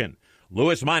nation?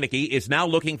 Louis Meineke is now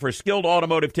looking for skilled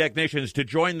automotive technicians to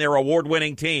join their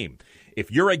award-winning team. If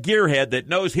you're a gearhead that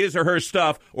knows his or her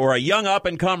stuff, or a young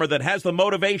up-and-comer that has the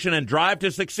motivation and drive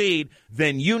to succeed,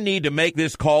 then you need to make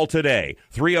this call today.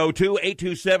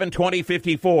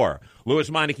 302-827-2054.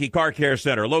 Louis Meineke Car Care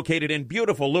Center, located in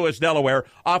beautiful Lewis, Delaware,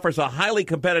 offers a highly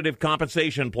competitive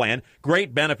compensation plan,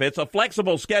 great benefits, a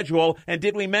flexible schedule, and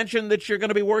did we mention that you're going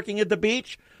to be working at the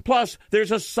beach? Plus,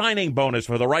 there's a signing bonus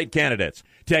for the right candidates.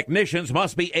 Technicians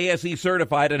must be ASE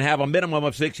certified and have a minimum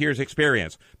of 6 years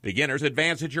experience. Beginners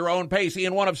advance at your own pace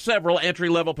in one of several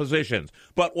entry-level positions.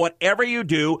 But whatever you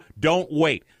do, don't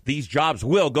wait. These jobs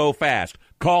will go fast.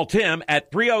 Call Tim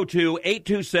at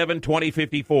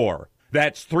 302-827-2054.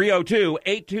 That's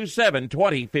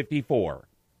 302-827-2054.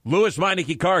 Louis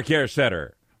Meineke Car Care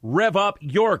Center. Rev up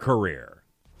your career.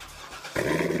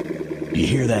 You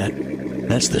hear that?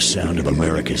 That's the sound of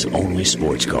America's only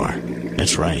sports car.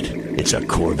 That's right. It's a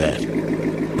Corvette.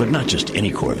 But not just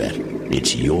any Corvette.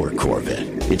 It's your Corvette.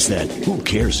 It's that who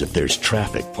cares if there's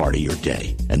traffic part of your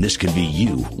day. And this can be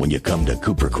you when you come to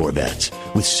Cooper Corvettes.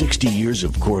 With 60 years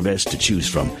of Corvettes to choose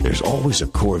from, there's always a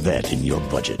Corvette in your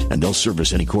budget. And they'll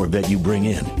service any Corvette you bring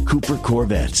in. Cooper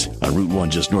Corvettes on Route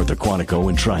 1 just north of Quantico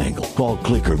and Triangle. Call,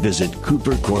 click, or visit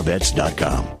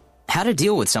CooperCorvettes.com. How to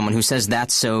deal with someone who says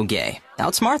that's so gay.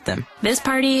 Outsmart them. This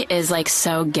party is like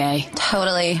so gay.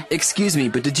 Totally. Excuse me,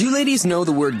 but did you ladies know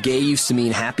the word gay used to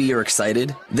mean happy or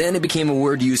excited? Then it became a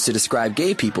word used to describe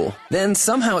gay people. Then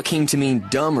somehow it came to mean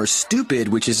dumb or stupid,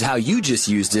 which is how you just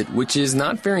used it, which is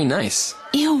not very nice.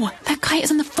 Ew, that guy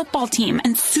is on the football team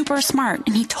and super smart,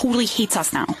 and he totally hates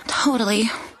us now. Totally.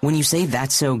 When you say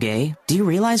that's so gay, do you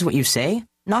realize what you say?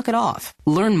 Knock it off.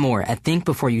 Learn more at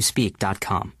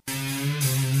thinkbeforeyouspeak.com.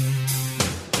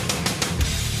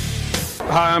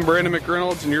 Hi, I'm Brandon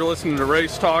McReynolds, and you're listening to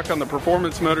Race Talk on the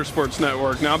Performance Motorsports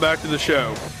Network. Now back to the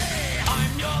show.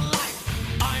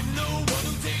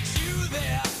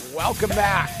 Welcome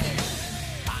back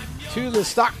to the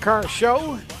Stock Car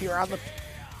Show here on the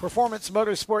Performance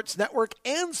Motorsports Network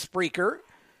and Spreaker.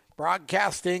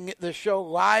 Broadcasting the show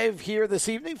live here this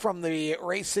evening from the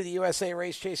Race City USA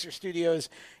Race Chaser Studios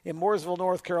in Mooresville,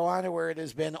 North Carolina, where it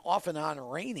has been off and on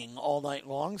raining all night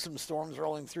long. Some storms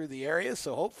rolling through the area,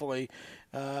 so hopefully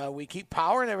we keep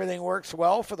power and everything works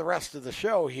well for the rest of the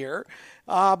show here.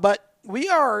 But we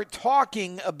are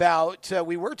talking about,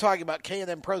 we were talking about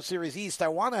K&N Pro Series East. I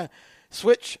want to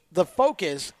switch the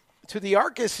focus to the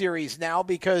ARCA Series now,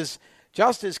 because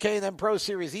just as K&N Pro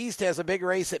Series East has a big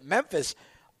race at Memphis,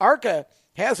 ARCA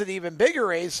has an even bigger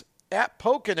race at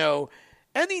Pocono.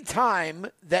 Anytime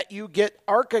that you get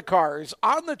ARCA cars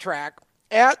on the track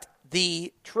at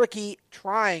the Tricky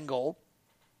Triangle,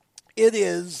 it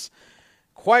is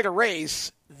quite a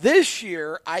race. This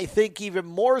year, I think even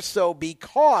more so,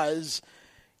 because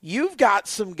you've got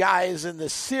some guys in the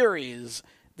series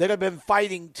that have been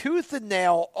fighting tooth and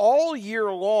nail all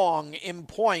year long in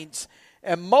points,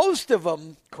 and most of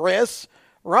them, Chris,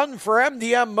 run for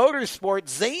MDM Motorsports.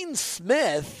 Zane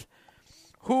Smith,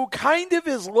 who kind of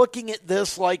is looking at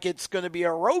this like it's going to be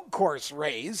a road course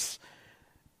race,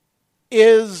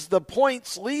 is the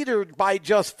points leader by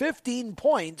just 15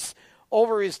 points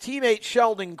over his teammate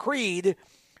Sheldon Creed,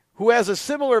 who has a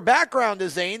similar background to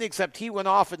Zane, except he went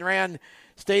off and ran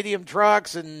stadium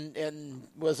trucks and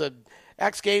was a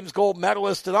X Games gold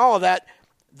medalist and all of that.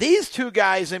 These two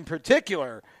guys in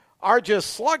particular are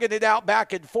just slugging it out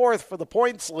back and forth for the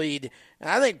points lead. And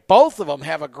I think both of them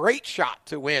have a great shot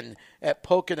to win at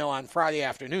Pocono on Friday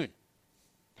afternoon.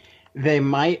 They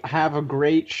might have a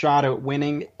great shot at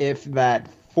winning if that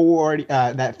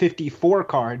 54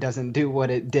 car doesn't do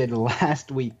what it did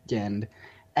last weekend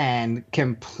and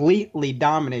completely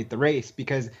dominate the race.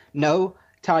 Because no,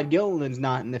 Todd Gilliland's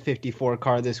not in the 54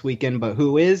 car this weekend, but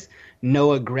who is?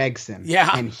 Noah Gragson. Yeah.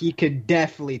 And he could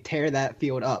definitely tear that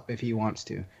field up if he wants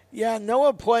to. Yeah,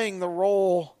 Noah playing the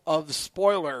role of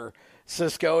spoiler,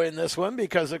 Cisco, in this one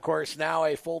because, of course, now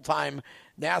a full-time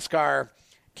NASCAR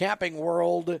Camping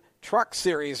World Truck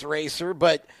Series racer.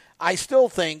 But I still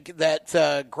think that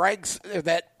the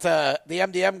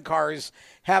MDM cars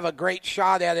have a great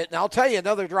shot at it. And I'll tell you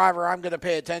another driver I'm going to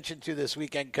pay attention to this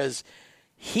weekend because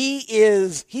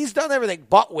he's done everything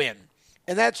but win,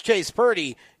 and that's Chase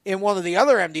Purdy in one of the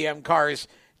other MDM cars.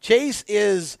 Chase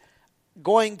is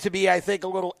going to be, I think, a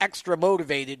little extra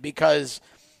motivated because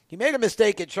he made a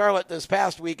mistake at Charlotte this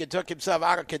past week and took himself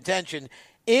out of contention,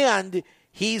 and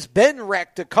he's been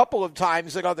wrecked a couple of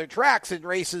times at other tracks in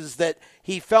races that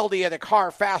he felt he had a car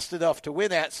fast enough to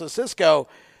win at. So, Cisco,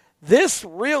 this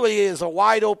really is a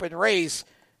wide-open race.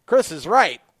 Chris is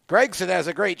right. Gragson has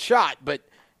a great shot, but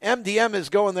MDM is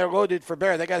going there loaded for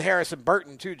bear. They got Harrison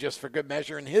Burton, too, just for good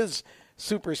measure, in his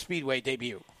Super Speedway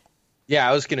debut. Yeah,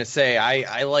 I was going to say,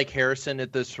 I like Harrison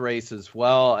at this race as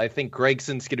well. I think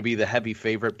Gregson's going to be the heavy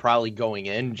favorite probably going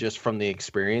in just from the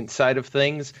experience side of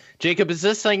things. Jacob, is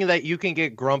this something that you can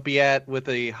get grumpy at with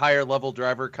a higher level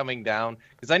driver coming down?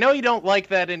 Because I know you don't like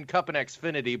that in Cup and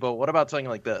Xfinity, but what about something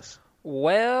like this?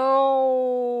 Well,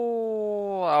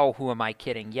 who am I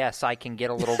kidding? Yes, I can get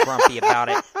a little grumpy about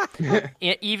it.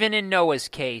 Even in Noah's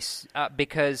case,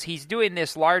 because he's doing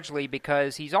this largely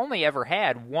because he's only ever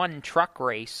had one truck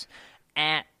race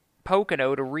at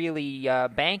Pocono to really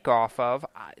bank off of,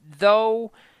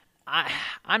 though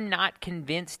I'm not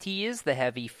convinced he is the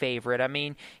heavy favorite. I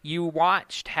mean, you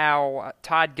watched how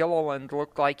Todd Gilliland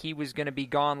looked like he was going to be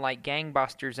gone like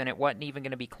gangbusters, and it wasn't even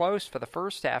going to be close for the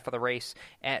first half of the race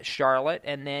at Charlotte,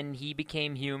 and then he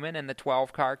became human, and the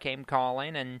 12 car came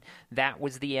calling, and that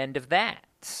was the end of that.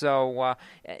 So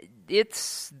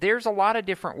there's a lot of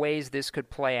different ways this could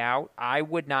play out. I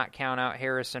would not count out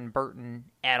Harrison Burton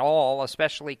at all,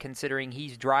 especially considering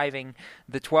he's driving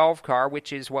the 12 car,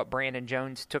 which is what Brandon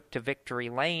Jones took to victory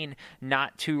lane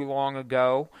not too long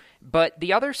ago. But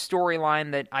the other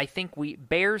storyline that I think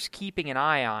bears keeping an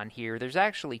eye on here, there's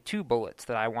actually two bullets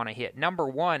that I want to hit. Number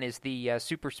one is the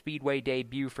Super Speedway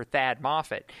debut for Thad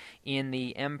Moffitt in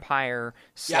the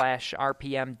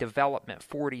Empire/RPM Development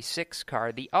 46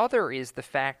 car. The other is the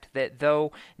fact that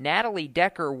though Natalie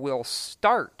Decker will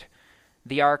start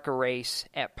the ARCA race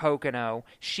at Pocono,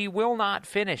 she will not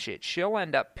finish it. She'll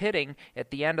end up pitting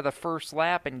at the end of the first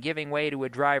lap and giving way to a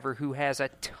driver who has a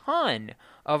ton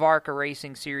of ARCA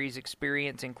Racing Series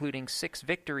experience, including 6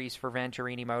 victories for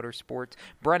Venturini Motorsports.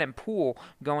 Brennan Poole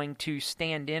going to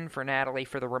stand in for Natalie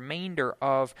for the remainder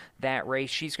of that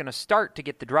race. She's going to start to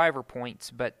get the driver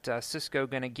points, but Cisco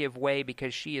going to give way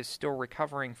because she is still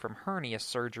recovering from hernia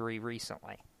surgery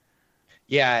recently.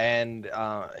 Yeah, and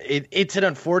it's an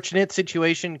unfortunate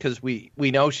situation because we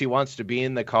know she wants to be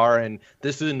in the car, and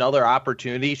this is another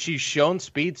opportunity. She's shown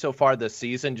speed so far this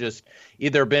season, just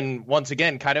either been, once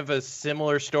again, kind of a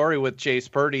similar story with Chase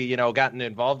Purdy, gotten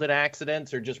involved in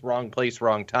accidents or just wrong place,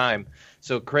 wrong time.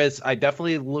 So, Chris, I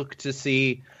definitely look to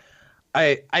see –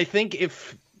 I think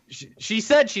if – she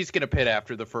said she's going to pit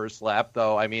after the first lap,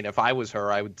 though. I mean, if I was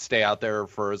her, I would stay out there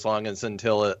for as long as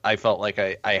until I felt like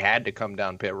I had to come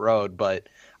down pit road. But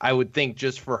I would think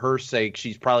just for her sake,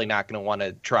 she's probably not going to want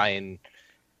to try and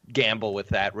gamble with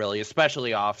that, really,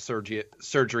 especially off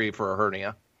surgery for a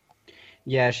hernia.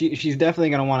 Yeah, she's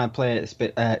definitely going to want to play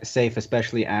it safe,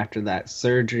 especially after that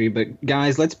surgery. But,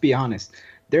 guys, let's be honest.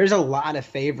 There's a lot of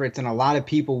favorites and a lot of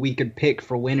people we could pick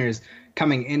for winners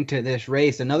coming into this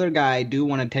race. Another guy I do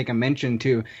want to take a mention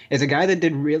to is a guy that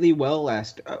did really well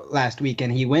last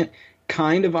weekend. He went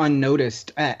kind of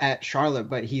unnoticed at Charlotte,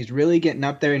 but he's really getting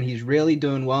up there and he's really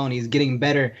doing well and he's getting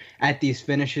better at these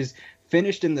finishes.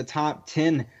 Finished in the top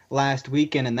 10 last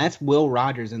weekend, and that's Will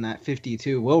Rogers in that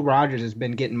 52. Will Rogers has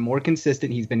been getting more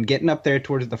consistent. He's been getting up there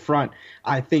towards the front.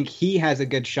 I think he has a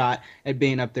good shot at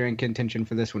being up there in contention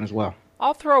for this one as well.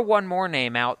 I'll throw one more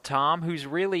name out, Tom, who's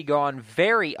really gone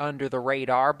very under the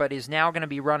radar, but is now going to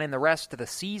be running the rest of the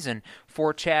season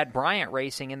for Chad Bryant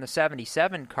Racing in the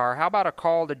 77 car. How about a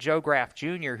call to Joe Graff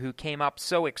Jr., who came up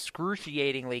so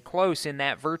excruciatingly close in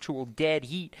that virtual dead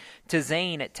heat to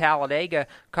Zane at Talladega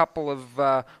a couple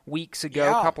of weeks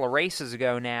ago, a couple of races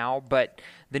ago now, but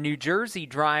the New Jersey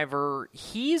driver,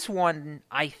 he's one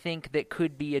I think that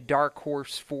could be a dark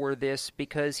horse for this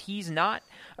because he's not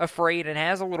afraid and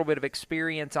has a little bit of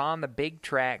experience on the big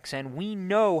tracks, and we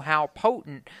know how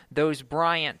potent those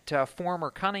Bryant former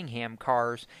Cunningham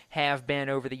cars have been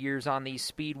over the years on these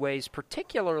speedways,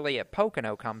 particularly at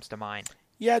Pocono comes to mind.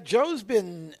 Yeah, Joe's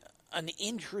been an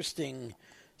interesting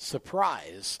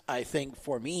surprise, I think,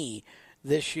 for me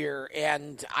this year.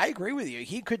 And I agree with you.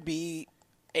 He could be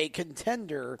a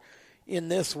contender in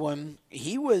this one.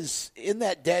 He was in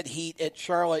that dead heat at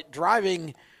Charlotte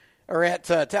driving, or at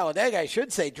Talladega, I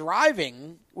should say,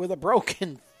 driving with a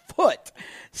broken foot.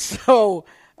 So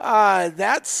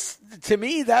that's, to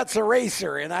me, that's a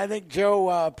racer. And I think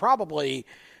Joe probably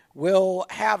will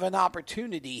have an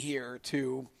opportunity here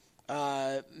to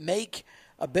make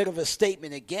a bit of a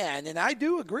statement again. And I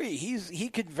do agree. He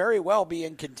could very well be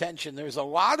in contention. There's a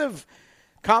lot of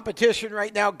competition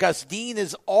right now. Gus Dean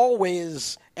is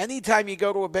always, anytime you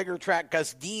go to a bigger track,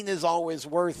 Gus Dean is always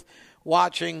worth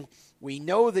watching. We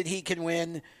know that he can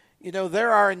win. You know,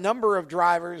 there are a number of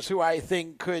drivers who I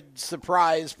think could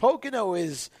surprise. Pocono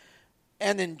is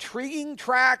an intriguing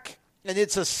track, and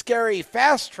it's a scary,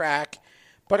 fast track.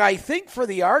 But I think for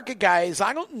the ARCA guys,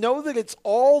 I don't know that it's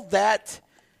all that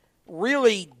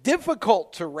really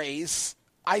difficult to race.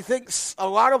 I think a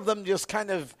lot of them just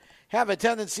kind of have a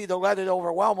tendency to let it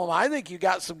overwhelm them. I think you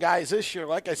got some guys this year,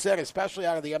 like I said, especially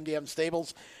out of the MDM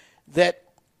stables, that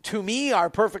to me are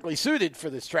perfectly suited for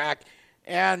this track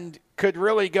and could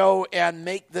really go and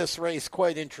make this race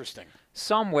quite interesting.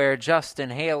 Somewhere Justin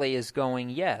Haley is going,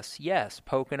 yes,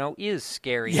 Pocono is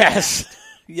scary. Yes.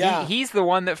 Yeah. He's the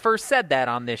one that first said that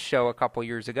on this show a couple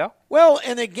years ago. Well,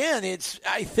 and again, it's,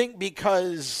 I think,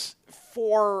 because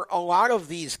for a lot of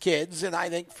these kids, and I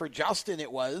think for Justin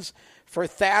it was, for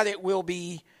Thad it will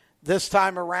be this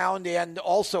time around, and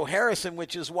also Harrison,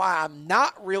 which is why I'm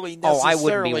not really necessarily... Oh, I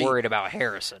wouldn't be worried about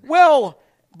Harrison. Well,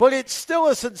 but it's still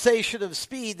a sensation of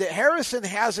speed that Harrison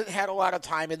hasn't had a lot of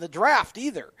time in the draft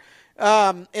either.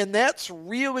 And that's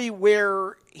really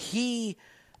where he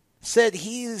said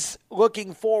he's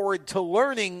looking forward to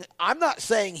learning. I'm not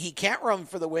saying he can't run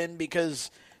for the win,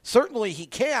 because certainly he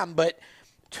can, but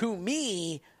to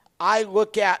me, I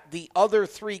look at the other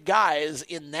three guys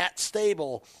in that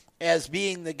stable as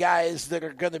being the guys that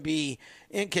are going to be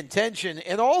in contention.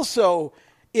 And also,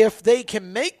 if they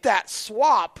can make that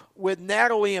swap with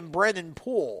Natalie and Brennan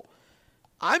Poole,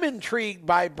 I'm intrigued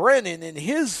by Brennan and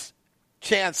his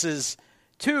chances,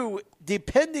 too,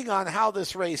 depending on how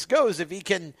this race goes. If he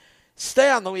can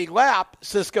stay on the lead lap,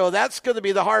 Cisco, that's going to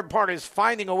be the hard part, is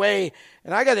finding a way.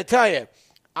 And I got to tell you,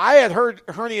 I had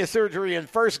hernia surgery in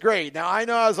first grade. Now, I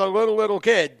know I was a little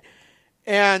kid,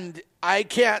 and I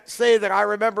can't say that I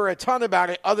remember a ton about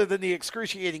it other than the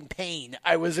excruciating pain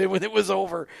I was in when it was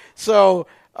over. So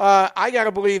I got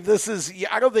to believe this is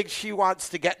 – I don't think she wants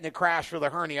to get in a crash with a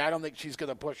hernia. I don't think she's going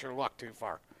to push her luck too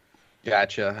far.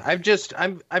 Gotcha. I'm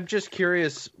just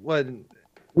curious, when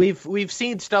we've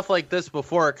seen stuff like this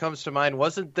before, it comes to mind.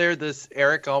 Wasn't there this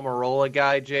Eric Almirola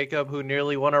guy, Jacob, who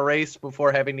nearly won a race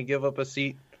before having to give up a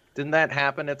seat? Didn't that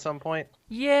happen at some point?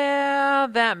 Yeah,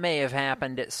 that may have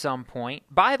happened at some point.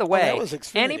 By the way,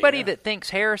 anybody that thinks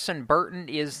Harrison Burton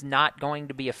is not going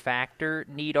to be a factor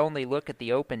need only look at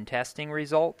the open testing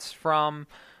results from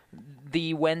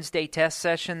the Wednesday test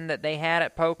session that they had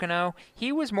at Pocono.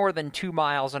 He was more than 2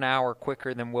 miles an hour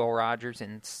quicker than Will Rogers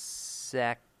in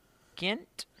second.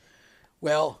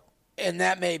 Well, and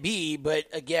that may be, but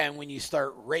again, when you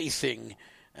start racing,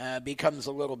 becomes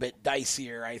a little bit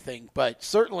dicier, I think. But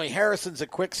certainly Harrison's a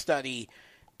quick study,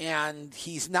 and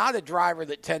he's not a driver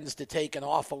that tends to take an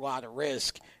awful lot of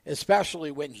risk, especially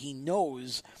when he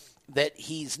knows that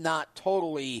he's not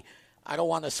totally, I don't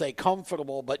want to say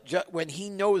comfortable, but when he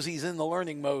knows he's in the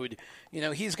learning mode, you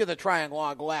know, he's going to try and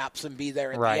log laps and be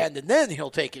there at the end, and then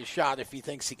he'll take his shot if he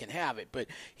thinks he can have it. But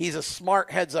he's a smart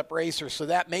heads-up racer, so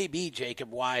that may be, Jacob,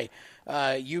 why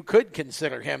you could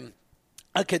consider him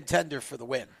a contender for the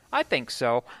win. I think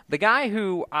so. The guy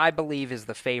who I believe is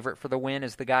the favorite for the win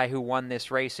is the guy who won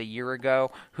this race a year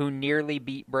ago, who nearly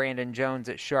beat Brandon Jones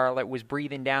at Charlotte, was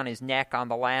breathing down his neck on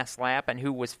the last lap, and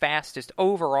who was fastest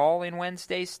overall in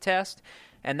Wednesday's test.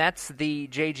 And that's the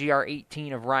JGR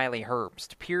 18 of Riley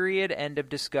Herbst. Period. End of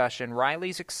discussion.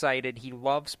 Riley's excited. He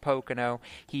loves Pocono.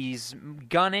 He's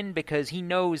gunning because he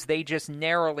knows they just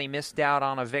narrowly missed out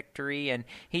on a victory. And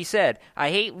he said, I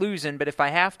hate losing, but if I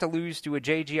have to lose to a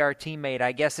JGR teammate,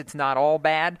 I guess it's not all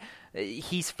bad.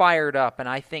 He's fired up, and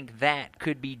I think that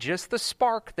could be just the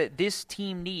spark that this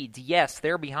team needs. Yes,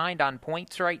 they're behind on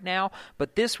points right now,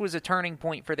 but this was a turning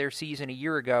point for their season a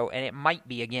year ago, and it might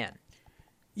be again.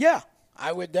 Yeah.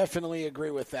 I would definitely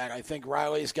agree with that. I think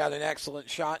Riley's got an excellent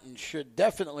shot and should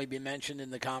definitely be mentioned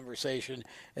in the conversation,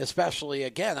 especially,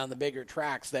 again, on the bigger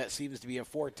tracks. That seems to be a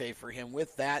forte for him.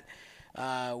 With that,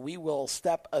 we will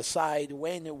step aside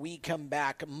when we come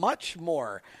back. Much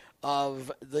more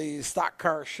of the Stock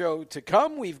Car Show to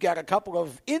come. We've got a couple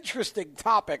of interesting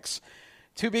topics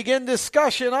to begin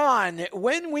discussion on.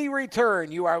 When we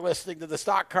return, you are listening to the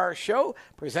Stock Car Show,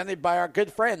 presented by our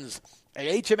good friends at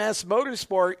HMS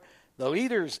Motorsport, the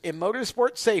leaders in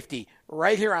motorsport safety,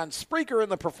 right here on Spreaker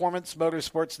and the Performance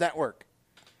Motorsports Network.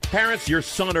 Parents, your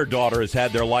son or daughter has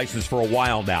had their license for a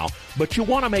while now, but you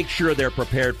want to make sure they're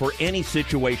prepared for any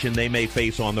situation they may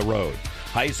face on the road.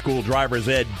 High school driver's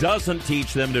ed doesn't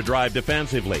teach them to drive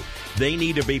defensively. They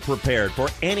need to be prepared for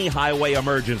any highway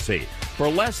emergency. For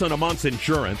less than a month's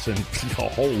insurance, and a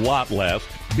whole lot less,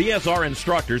 BSR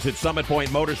instructors at Summit Point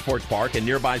Motorsports Park in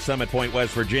nearby Summit Point,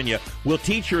 West Virginia, will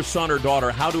teach your son or daughter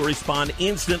how to respond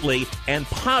instantly and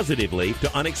positively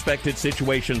to unexpected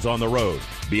situations on the road.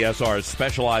 BSR's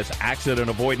specialized accident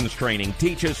avoidance training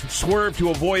teaches swerve to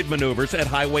avoid maneuvers at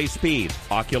highway speeds,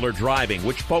 ocular driving,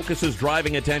 which focuses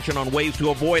driving attention on ways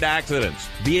to avoid accidents,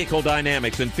 vehicle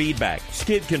dynamics and feedback,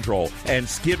 skid control and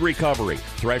skid recovery,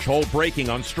 threshold braking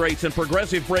on straights and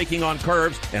progressive braking on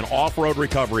curves, and off-road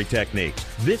recovery techniques.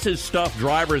 This is stuff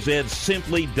driver's ed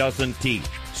simply doesn't teach.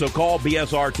 So call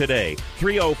BSR today,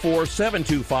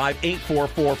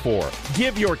 304-725-8444.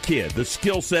 Give your kid the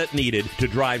skill set needed to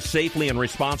drive safely and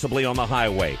responsibly on the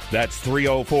highway. That's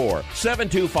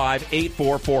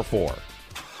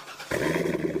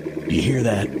 304-725-8444. You hear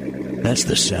that? That's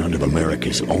the sound of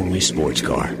America's only sports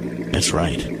car. That's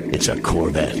right. It's a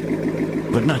Corvette.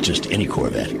 But not just any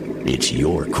Corvette. It's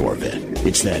your Corvette.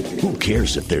 It's that who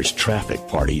cares if there's traffic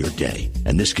part of your day.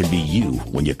 And this can be you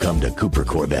when you come to Cooper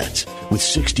Corvettes. With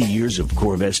 60 years of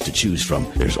Corvettes to choose from,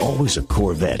 there's always a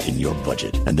Corvette in your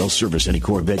budget. And they'll service any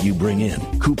Corvette you bring in.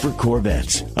 Cooper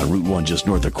Corvettes on Route 1 just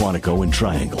north of Quantico and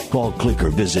Triangle. Call, click,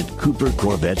 or visit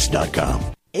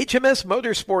CooperCorvettes.com. HMS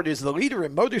Motorsport is the leader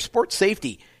in motorsport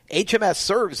safety. HMS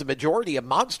serves a majority of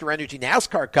Monster Energy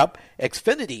NASCAR Cup,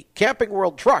 Xfinity, Camping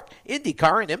World Truck,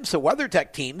 IndyCar, and IMSA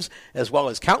WeatherTech teams, as well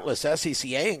as countless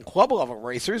SCCA and club-level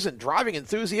racers and driving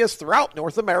enthusiasts throughout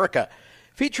North America.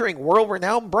 Featuring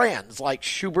world-renowned brands like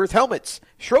Schuberth helmets,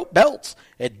 Schroep belts,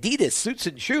 Adidas suits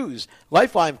and shoes,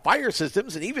 Lifeline fire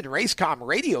systems, and even Racecom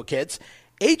radio kits,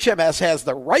 HMS has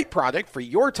the right product for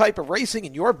your type of racing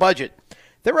and your budget.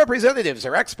 Their representatives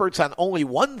are experts on only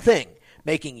one thing: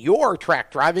 making your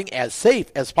track driving as safe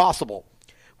as possible.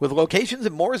 With locations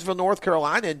in Mooresville, North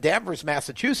Carolina, and Danvers,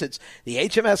 Massachusetts, the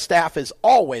HMS staff is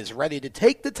always ready to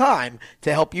take the time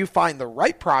to help you find the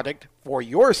right product for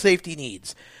your safety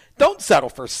needs. Don't settle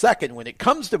for second when it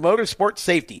comes to motorsport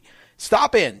safety.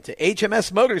 Stop in to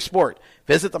HMS Motorsport.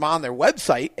 Visit them on their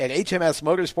website at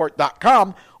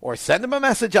hmsmotorsport.com or send them a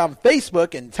message on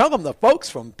Facebook and tell them the folks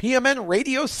from PMN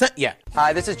Radio sent you.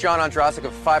 Hi, this is John Ondrasik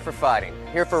of Five for Fighting,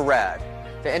 here for RAD,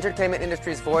 the entertainment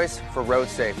industry's voice for road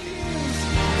safety.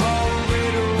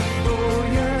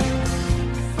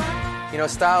 You know,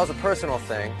 style is a personal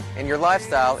thing, and your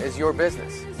lifestyle is your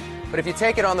business. But if you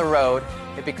take it on the road,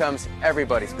 it becomes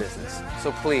everybody's business.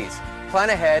 So please,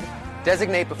 plan ahead,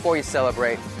 designate before you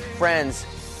celebrate. Friends,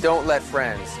 don't let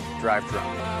friends drive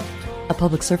drunk. A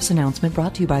public service announcement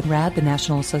brought to you by RAD, the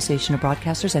National Association of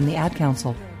Broadcasters, and the Ad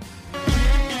Council.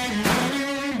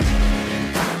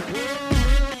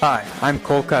 Hi, I'm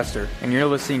Cole Custer, and you're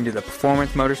listening to the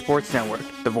Performance Motorsports Network,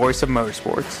 the voice of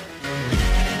motorsports.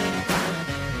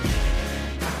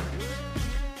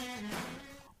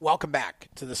 Welcome back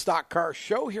to the Stock Car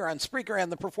Show here on Spreaker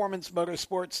and the Performance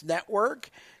Motorsports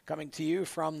Network, coming to you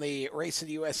from the Race of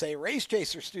the USA Race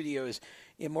Chaser Studios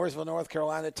in Mooresville, North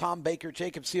Carolina. Tom Baker,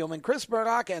 Jacob Seelman, Chris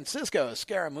Murdoch, and Cisco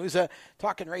Scaramuza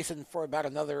talking racing for about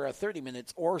another 30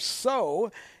 minutes or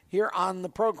so here on the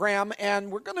program.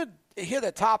 And we're going to hit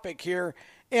a topic here,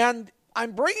 and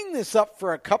I'm bringing this up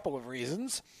for a couple of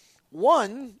reasons.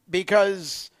 One,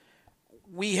 because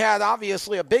we had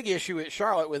obviously a big issue at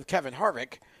Charlotte with Kevin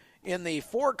Harvick in the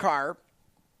 4-car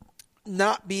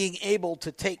not being able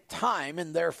to take time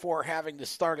and therefore having to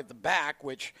start at the back,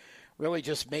 which really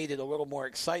just made it a little more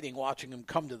exciting watching him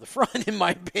come to the front, in my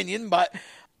opinion.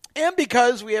 And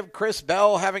because we have Chris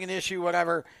Bell having an issue,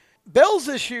 whatever. Bell's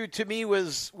issue to me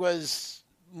was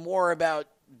more about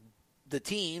the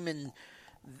team and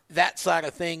that side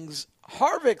of things.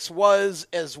 Harvick's was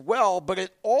as well, but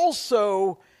it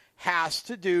also has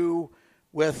to do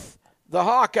with the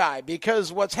Hawkeye,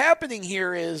 because what's happening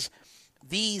here is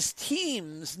these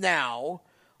teams now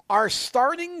are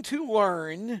starting to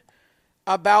learn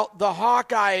about the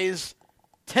Hawkeye's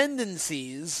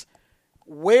tendencies,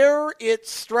 where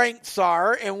its strengths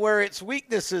are and where its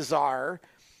weaknesses are,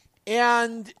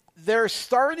 and they're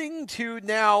starting to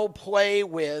now play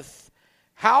with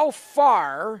how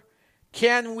far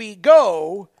can we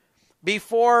go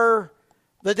before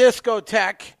the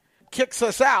discotheque kicks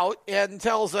us out and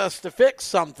tells us to fix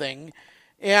something.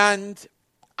 And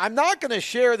I'm not going to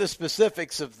share the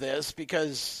specifics of this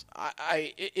because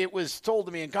it was told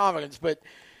to me in confidence, but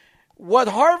what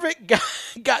Harvick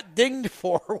got dinged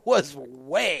for was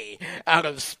way out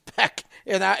of spec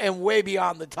and way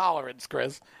beyond the tolerance,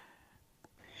 Chris.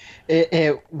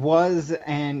 It was,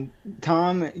 and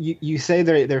Tom, you say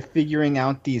they're figuring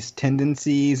out these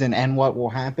tendencies and what will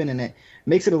happen, and it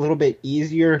makes it a little bit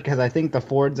easier because I think the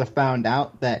Fords have found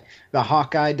out that the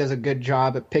Hawkeye does a good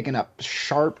job at picking up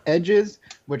sharp edges,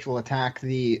 which will attack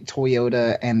the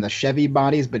Toyota and the Chevy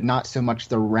bodies, but not so much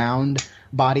the round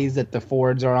bodies that the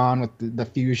Fords are on with the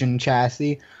Fusion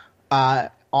chassis.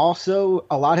 Also,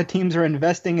 a lot of teams are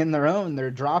investing in their own.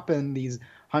 They're dropping these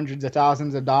hundreds of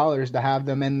thousands of dollars to have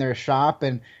them in their shop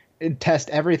and test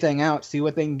everything out, see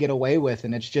what they can get away with.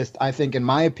 And it's just, I think, in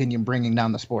my opinion, bringing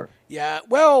down the sport. Yeah,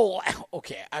 well,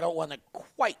 okay, I don't want to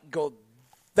quite go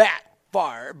that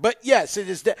far, but yes, it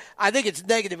is. I think it's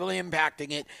negatively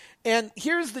impacting it. And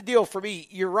here's the deal for me.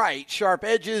 You're right. Sharp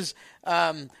edges,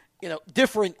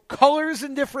 different colors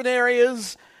in different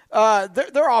areas. There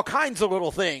are all kinds of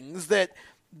little things that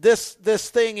this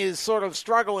thing is sort of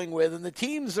struggling with, and the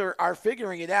teams are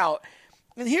figuring it out.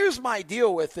 And here's my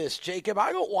deal with this, Jacob.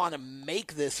 I don't want to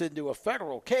make this into a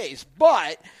federal case,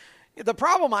 but the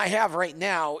problem I have right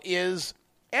now is,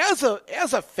 as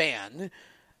a fan,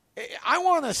 I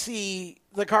want to see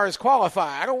the cars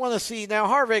qualify. I don't want to see now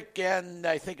Harvick and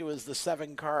I think it was the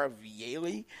 7 car of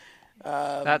Yaley.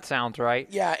 That sounds right.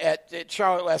 Yeah, at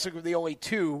Charlotte last week were the only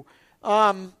 2.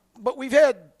 But we've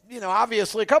had,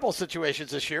 obviously a couple of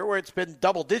situations this year where it's been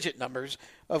double-digit numbers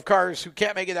of cars who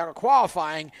can't make it out of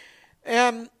qualifying.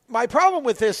 And my problem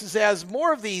with this is as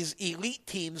more of these elite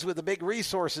teams with the big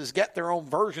resources get their own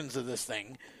versions of this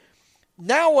thing,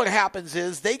 now what happens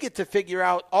is they get to figure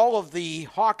out all of the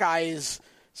Hawkeyes'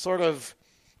 sort of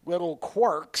little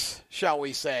quirks, shall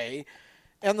we say,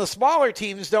 and the smaller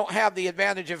teams don't have the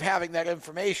advantage of having that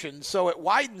information, so it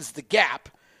widens the gap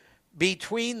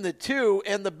between the two,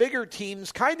 and the bigger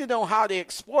teams kind of know how to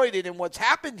exploit it. And what's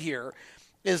happened here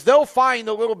is they'll find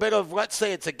a little bit of, let's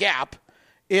say it's a gap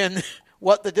in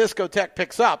what the discotheque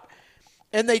picks up,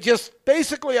 and they just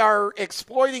basically are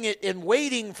exploiting it and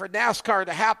waiting for NASCAR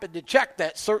to happen to check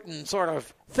that certain sort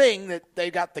of thing that they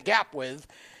got the gap with,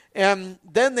 and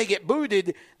then they get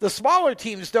booted. The smaller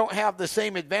teams don't have the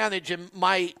same advantage, and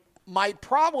my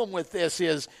problem with this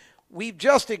is we've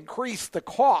just increased the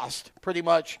cost pretty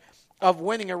much of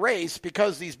winning a race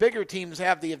because these bigger teams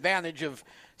have the advantage of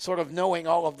sort of knowing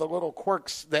all of the little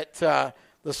quirks that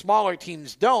the smaller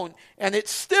teams don't. And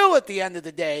it's still, at the end of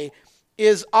the day,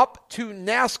 is up to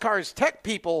NASCAR's tech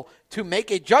people to make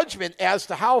a judgment as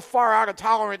to how far out of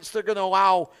tolerance they're going to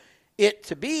allow it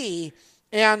to be.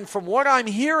 And from what I'm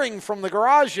hearing from the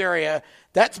garage area,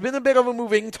 that's been a bit of a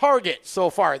moving target so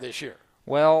far this year.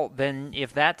 Well, then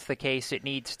if that's the case, it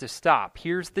needs to stop.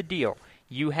 Here's the deal.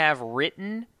 You have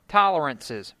written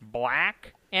tolerances,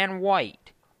 black and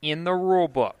white, in the rule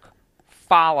book.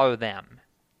 Follow them.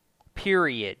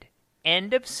 Period.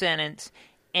 End of sentence.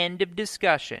 End of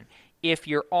discussion. If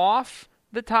you're off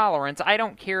the tolerance, I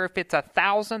don't care if it's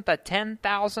 1,000th, a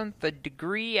 10,000th, a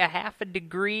degree, a half a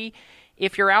degree.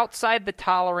 If you're outside the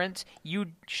tolerance, you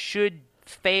should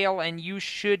fail and you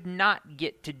should not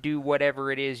get to do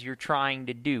whatever it is you're trying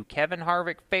to do. Kevin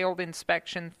Harvick failed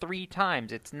inspection 3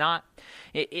 times. It's not...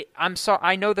 I'm sorry.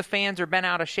 I know the fans are bent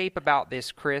out of shape about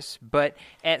this, Chris, but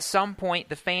at some point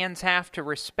the fans have to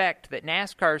respect that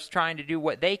NASCAR is trying to do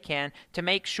what they can to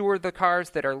make sure the cars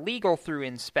that are legal through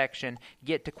inspection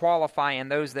get to qualify and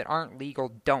those that aren't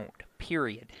legal don't.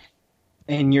 Period.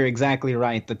 And you're exactly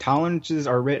right. The tolerances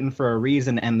are written for a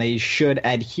reason, and they should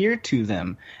adhere to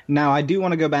them. Now, I do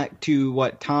want to go back to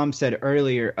what Tom said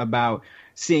earlier about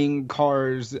seeing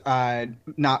cars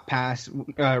not pass,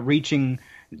 reaching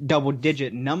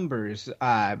double-digit numbers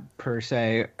per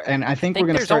se. And I think we're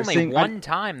going to start seeing... There's only one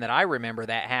time that I remember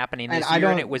that happening this year,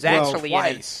 and it was actually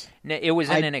twice. in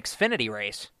an Xfinity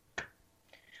race.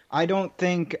 I don't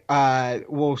think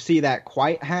we'll see that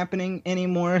quite happening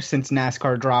anymore since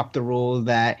NASCAR dropped the rule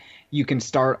that you can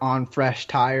start on fresh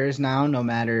tires now, no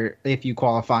matter if you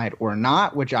qualified or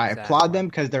not, which I applaud them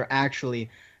because they're actually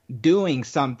doing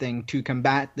something to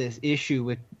combat this issue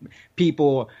with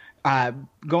people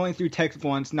going through text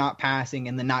once, not passing,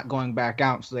 and then not going back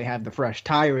out, so they have the fresh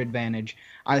tire advantage.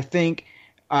 I think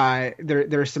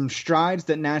there are some strides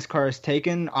that NASCAR has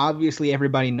taken. Obviously,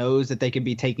 everybody knows that they could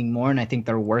be taking more, and I think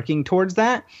they're working towards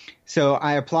that. So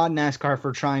I applaud NASCAR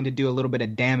for trying to do a little bit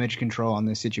of damage control on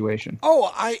this situation. Oh,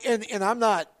 and I'm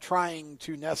not trying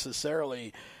to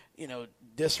necessarily,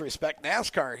 disrespect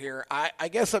NASCAR here. I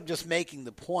guess I'm just making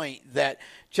the point that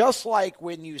just like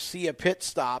when you see a pit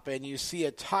stop and you see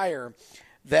a tire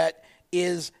that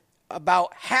is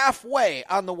about halfway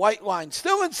on the white line,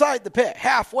 still inside the pit,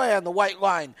 halfway on the white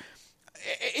line,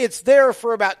 it's there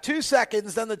for about 2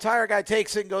 seconds, then the tire guy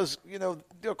takes it and goes,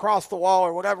 across the wall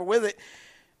or whatever with it.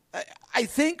 I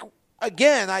think,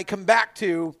 again, I come back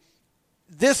to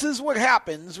this is what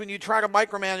happens when you try to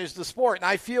micromanage the sport. And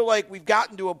I feel like we've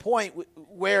gotten to a point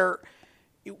where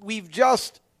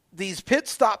these pit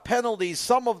stop penalties,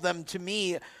 some of them to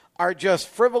me are just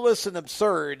frivolous and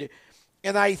absurd.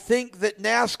 And I think that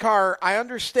NASCAR, I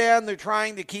understand they're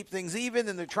trying to keep things even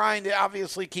and they're trying to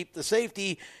obviously keep the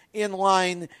safety in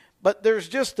line. But there's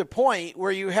just a point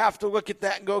where you have to look at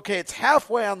that and go, okay, it's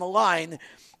halfway on the line.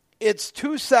 It's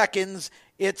 2 seconds.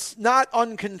 It's not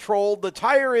uncontrolled. The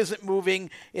tire isn't moving.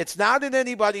 It's not in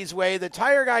anybody's way. The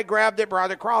tire guy grabbed it,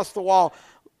 brought it across the wall.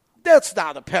 That's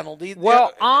not a penalty.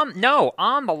 Well, on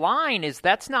the line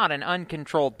that's not an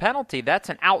uncontrolled penalty. That's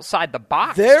an outside the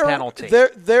box penalty.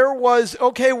 There was,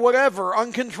 okay, whatever,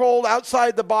 uncontrolled,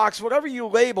 outside the box, whatever you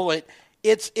label it.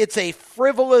 It's a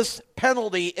frivolous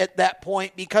penalty at that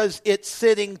point because it's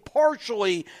sitting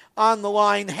partially on the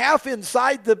line, half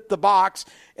inside the box,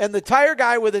 and the tire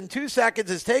guy within 2 seconds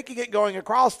is taking it, going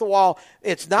across the wall.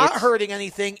 It's not hurting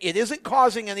anything. It isn't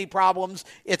causing any problems.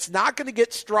 It's not going to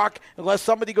get struck unless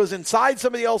somebody goes inside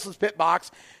somebody else's pit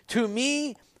box. To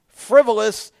me,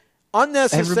 frivolous,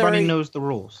 unnecessary. Everybody knows the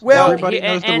rules. Well, everybody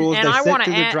knows the rules. And they I sit want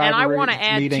through to the add, driver's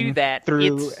to meeting that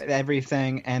through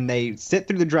everything, and they sit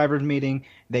through the driver's meeting.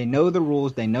 They know the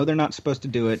rules. They know they're not supposed to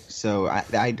do it. So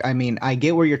I mean, I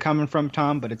get where you're coming from,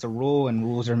 Tom, but it's a rule, and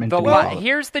rules are meant to be followed.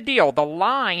 Here's the deal: the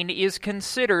line is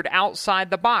considered outside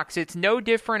the box. It's no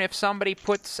different if somebody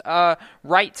puts a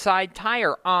right side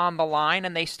tire on the line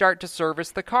and they start to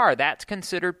service the car. That's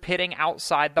considered pitting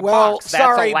outside the box. That's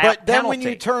sorry, a lap but then penalty. when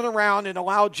you turn around and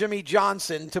allow Jimmy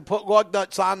Johnson to put lug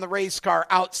nuts on the race car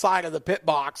outside of the pit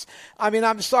box, I mean,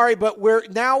 I'm sorry, but we're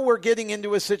getting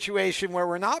into a situation where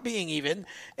we're not being even.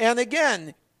 And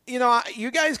again,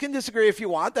 you guys can disagree if you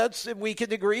want. We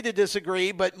can agree to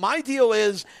disagree. But my deal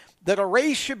is that a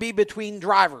race should be between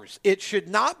drivers. It should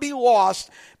not be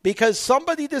lost because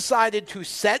somebody decided to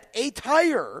set a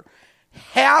tire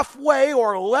halfway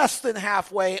or less than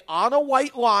halfway on a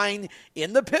white line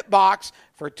in the pit box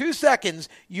for 2 seconds.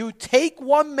 You take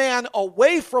one man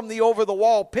away from the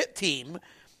over-the-wall pit team,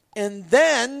 and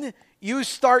then you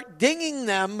start dinging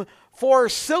them for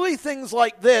silly things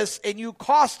like this, and you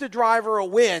cost a driver a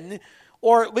win,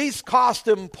 or at least cost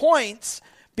him points,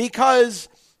 because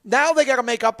now they got to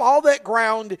make up all that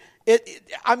ground.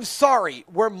 I'm sorry,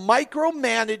 we're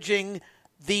micromanaging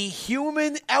the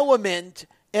human element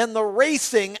and the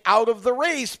racing out of the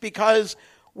race because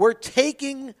we're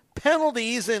taking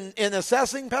penalties and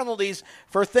assessing penalties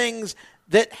for things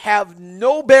that have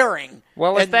no bearing.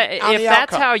 Well, if that's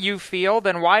outcome. how you feel,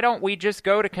 then why don't we just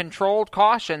go to controlled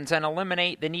cautions and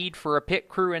eliminate the need for a pit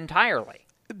crew entirely?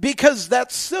 Because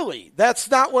that's silly. That's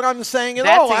not what I'm saying at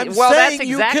all. That's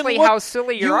exactly how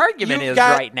silly your argument is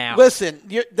right now. Listen,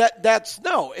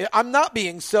 I'm not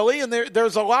being silly, and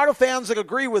there's a lot of fans that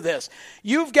agree with this.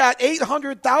 You've got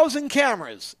 800,000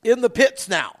 cameras in the pits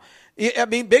now. I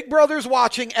mean, Big Brother's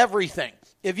watching everything.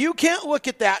 If you can't look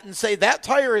at that and say that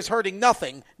tire is hurting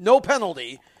nothing, no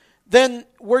penalty, then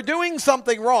we're doing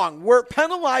something wrong. We're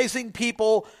penalizing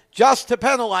people just to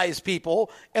penalize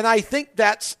people, and I think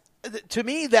to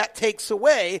me, that takes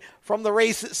away from the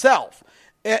race itself.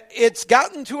 It's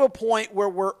gotten to a point where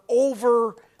we're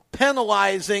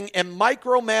over-penalizing and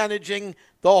micromanaging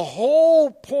the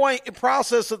whole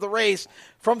process of the race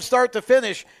from start to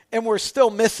finish, and we're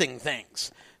still missing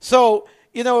things. So,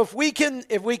 if we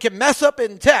can mess up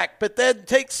in tech, but then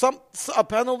take a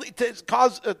penalty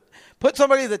to put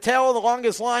somebody at the tail of the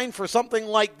longest line for something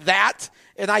like that,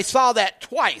 and I saw that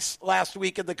twice last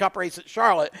week in the Cup race at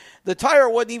Charlotte. The tire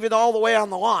wasn't even all the way on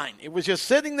the line. It was just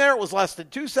sitting there. It was less than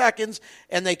 2 seconds,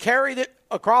 and they carried it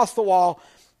across the wall.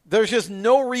 There's just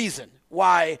no reason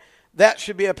why that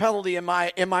should be a penalty in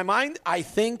my mind. I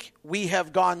think we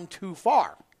have gone too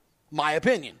far, my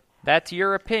opinion. That's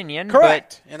your opinion.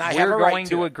 Correct. But and I have a right we're going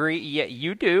to agree. Yeah,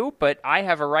 you do, but I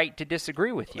have a right to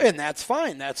disagree with you. And that's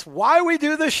fine. That's why we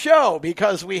do the show,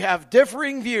 because we have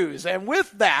differing views. And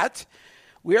with that,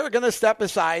 we are going to step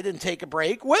aside and take a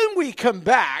break. When we come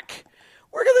back,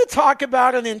 we're going to talk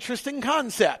about an interesting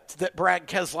concept that Brad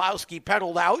Keselowski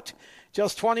peddled out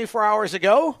just 24 hours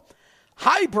ago.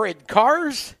 Hybrid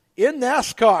cars in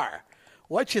NASCAR.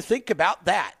 What you think about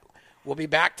that? We'll be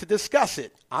back to discuss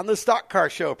it on the Stock Car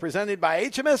Show, presented by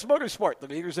HMS Motorsport, the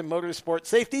leaders in motorsport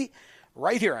safety,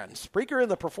 right here on Spreaker and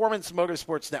the Performance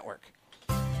Motorsports Network.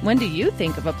 When do you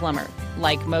think of a plumber?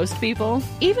 Like most people,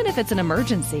 even if it's an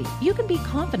emergency, you can be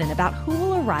confident about who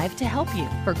will arrive to help you.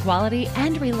 For quality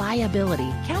and reliability,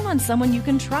 count on someone you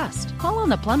can trust. Call on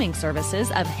the plumbing services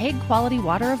of Hague Quality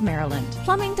Water of Maryland.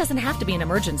 Plumbing doesn't have to be an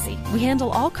emergency. We handle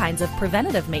all kinds of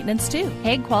preventative maintenance too.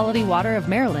 Hague Quality Water of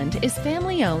Maryland is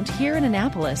family owned here in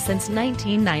Annapolis since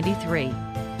 1993.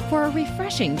 For a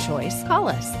refreshing choice, call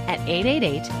us at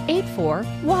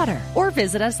 888-84-WATER or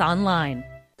visit us online.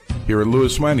 Here at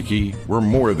Lewis Meineke, we're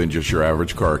more than just your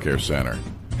average car care center.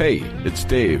 Hey, it's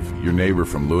Dave, your neighbor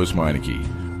from Lewis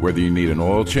Meineke. Whether you need an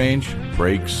oil change,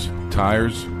 brakes,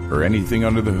 tires, or anything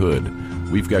under the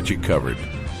hood, we've got you covered.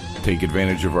 Take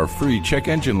advantage of our free check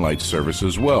engine light service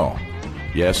as well.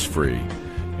 Yes, free.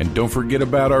 And don't forget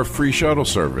about our free shuttle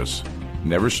service.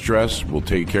 Never stress, we'll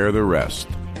take care of the rest.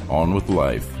 On with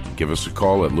life. Give us a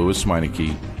call at Lewis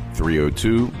Meineke,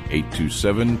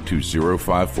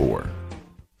 302-827-2054.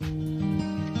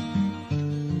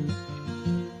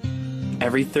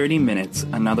 Every 30 minutes,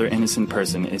 another innocent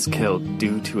person is killed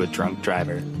due to a drunk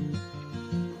driver.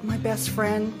 My best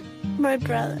friend. My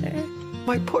brother.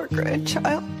 My poor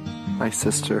grandchild. My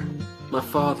sister. My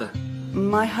father.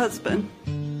 My husband.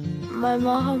 My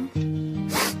mom.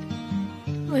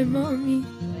 My mommy.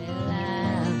 Well,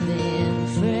 I've been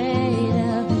afraid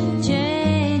of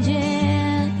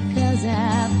changing, 'cause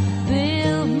I've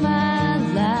built my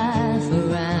life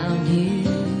around you.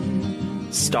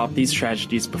 Stop these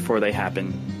tragedies before they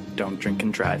happen. Don't drink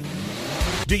and drive.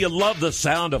 Do you love the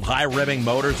sound of high-revving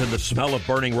motors and the smell of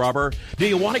burning rubber? Do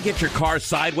you want to get your car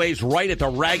sideways right at the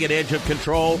ragged edge of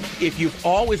control? If you've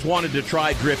always wanted to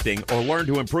try drifting or learn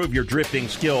to improve your drifting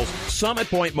skills, Summit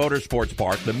Point Motorsports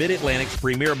Park, the Mid-Atlantic's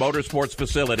premier motorsports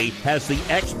facility, has the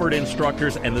expert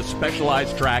instructors and the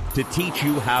specialized track to teach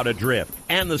you how to drift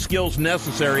and the skills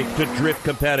necessary to drift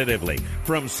competitively.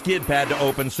 From skid pad to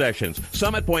open sessions,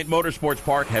 Summit Point Motorsports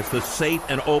Park has the safe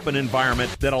and open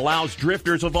environment that allows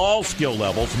drifters of all skill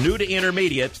levels, new to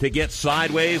intermediate, to get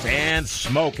sideways and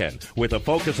smoking. With a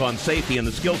focus on safety and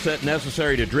the skill set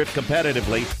necessary to drift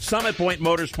competitively, Summit Point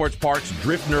Motorsports Park's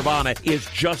Drift Nirvana is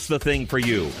just the thing for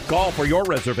you. Call for your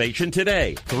reservation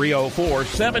today,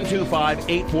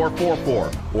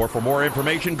 304-725-8444. Or for more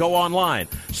information, go online,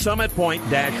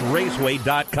 summitpoint-raceway.com,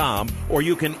 or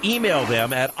you can email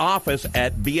them at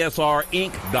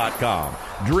office@bsrinc.com.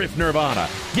 Drift Nirvana,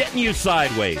 getting you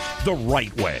sideways the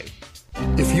right way.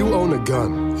 If you own a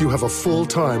gun, you have a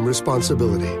full-time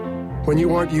responsibility. When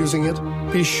you aren't using it,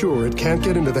 be sure it can't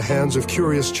get into the hands of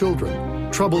curious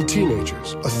children, troubled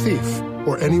teenagers, a thief,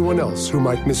 or anyone else who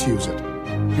might misuse it.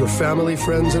 Your family,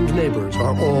 friends, and neighbors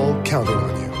are all counting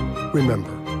on you.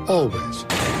 Remember, always,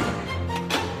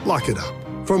 lock it up.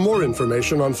 For more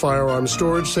information on firearm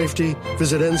storage safety,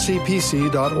 visit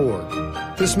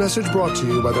ncpc.org. This message brought to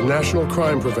you by the National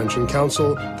Crime Prevention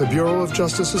Council, the Bureau of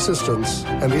Justice Assistance,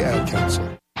 and the Ad Council.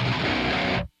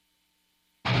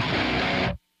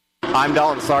 I'm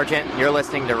Dalton Sargent. You're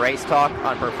listening to Race Talk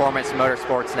on Performance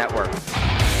Motorsports Network.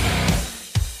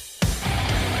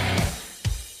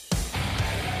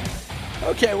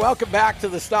 Okay, welcome back to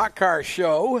the Stock Car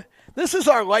Show. This is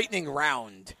our lightning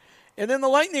round. And in the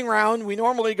lightning round, we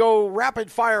normally go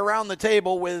rapid fire around the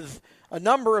table with a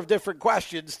number of different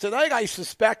questions. Tonight, I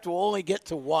suspect we'll only get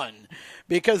to one,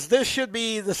 because this should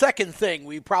be the second thing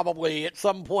we probably at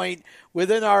some point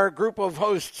within our group of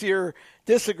hosts here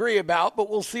disagree about, but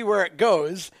we'll see where it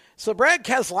goes. So Brad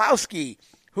Keselowski,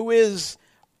 who is,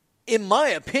 in my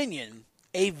opinion,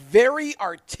 a very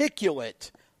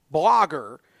articulate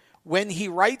blogger, when he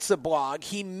writes a blog,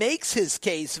 he makes his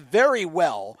case very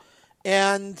well.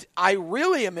 And I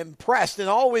really am impressed and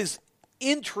always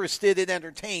interested and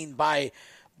entertained by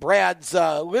Brad's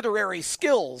literary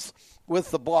skills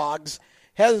with the blogs.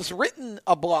 Has written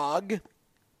a blog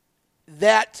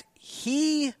that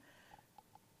he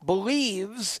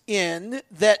believes in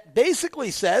that basically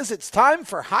says it's time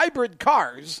for hybrid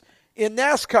cars in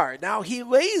NASCAR. Now, he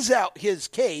lays out his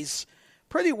case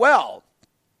pretty well.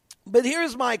 But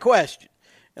here's my question.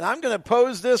 And I'm going to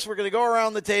pose this. We're going to go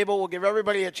around the table. We'll give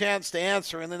everybody a chance to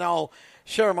answer, and then I'll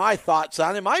share my thoughts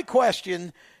on it. My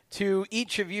question to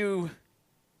each of you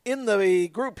in the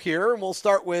group here, and we'll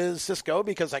start with Cisco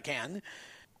because I can.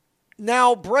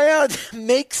 Now, Brad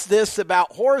makes this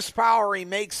about horsepower. He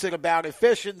makes it about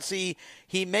efficiency.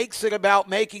 He makes it about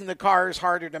making the cars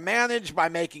harder to manage by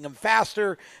making them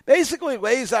faster. Basically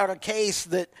lays out a case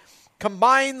that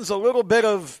combines a little bit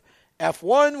of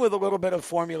F1 with a little bit of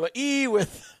Formula E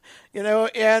with,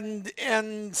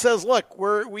 and says, look,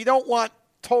 we don't want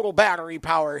total battery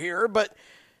power here, but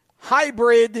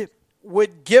hybrid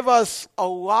would give us a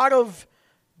lot of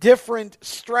different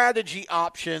strategy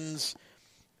options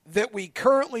that we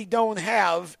currently don't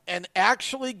have and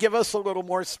actually give us a little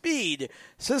more speed.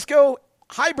 Cisco,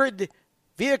 hybrid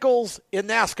vehicles in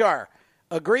NASCAR.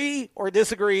 Agree or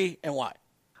disagree, and why?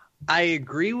 I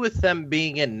agree with them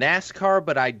being in NASCAR,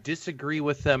 but I disagree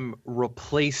with them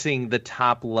replacing the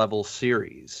top-level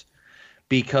series.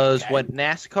 Because what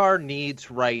NASCAR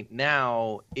needs right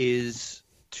now is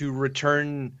to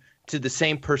return to the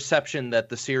same perception that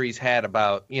the series had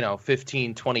about,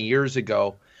 15, 20 years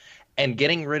ago, and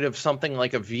getting rid of something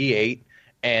like a V8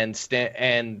 and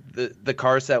the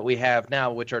cars that we have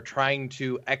now, which are trying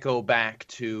to echo back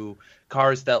to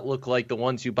cars that look like the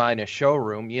ones you buy in a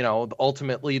showroom,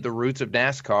 ultimately the roots of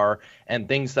NASCAR and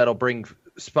things that'll bring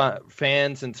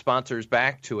fans and sponsors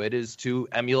back to it is to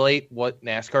emulate what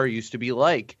NASCAR used to be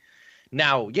like.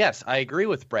 Now, yes, I agree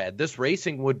with Brad. This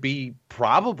racing would be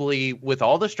probably, with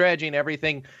all the strategy and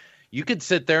everything, you could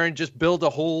sit there and just build a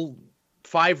whole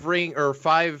five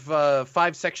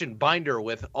section binder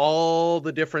with all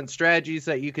the different strategies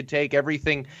that you could take,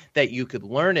 everything that you could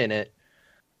learn in it.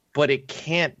 But it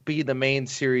can't be the main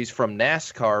series from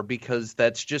NASCAR because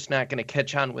that's just not going to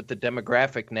catch on with the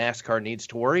demographic NASCAR needs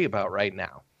to worry about right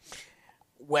now.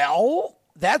 Well,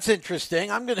 that's interesting.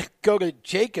 I'm going to go to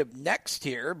Jacob next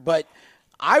here, but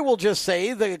I will just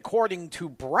say that according to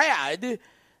Brad,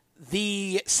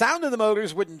 the sound of the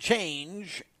motors wouldn't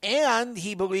change, and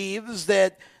he believes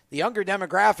that the younger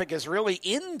demographic is really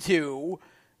into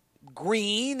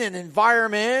green and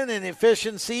environment and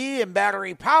efficiency and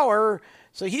battery power.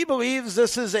 So he believes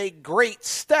this is a great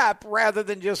step rather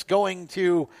than just going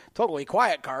to totally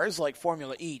quiet cars like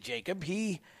Formula E, Jacob.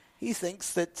 He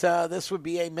thinks that this would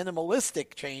be a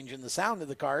minimalistic change in the sound of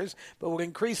the cars, but would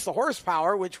increase the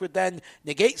horsepower, which would then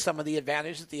negate some of the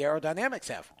advantage that the aerodynamics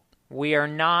have. We are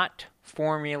not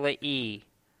Formula E.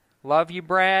 Love you,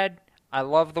 Brad. I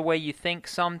love the way you think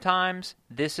sometimes.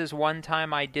 This is one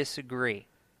time I disagree.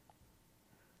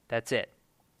 That's it.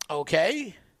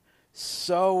 Okay.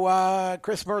 So,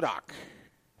 Chris Murdoch.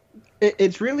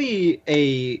 It's really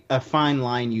a fine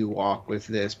line you walk with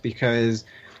this because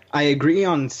I agree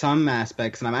on some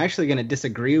aspects, and I'm actually going to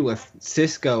disagree with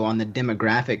Cisco on the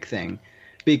demographic thing.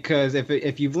 Because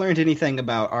if you've learned anything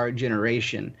about our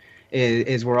generation,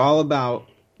 is we're all about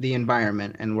the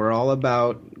environment, and we're all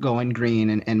about going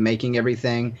green and making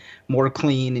everything more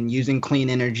clean and using clean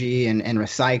energy and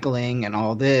recycling and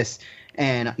all this.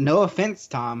 And no offense,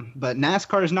 Tom, but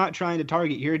NASCAR is not trying to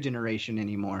target your generation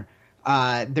anymore.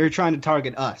 They're trying to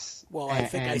target us. Well, I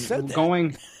think I said that.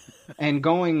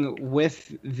 Going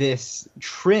with this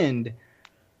trend,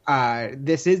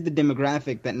 this is the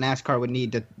demographic that NASCAR would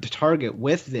need to target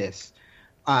with this.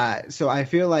 So I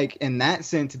feel like in that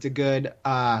sense, it's a good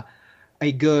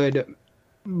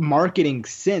marketing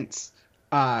sense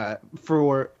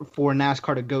for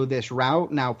NASCAR to go this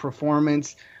route. Now,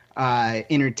 performance,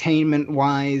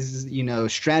 entertainment-wise,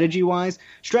 strategy-wise,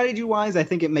 I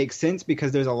think it makes sense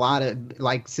because there's a lot of,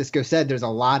 like Cisco said, there's a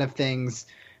lot of things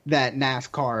that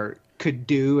NASCAR could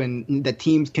do and the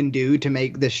teams can do to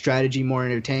make this strategy more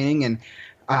entertaining and,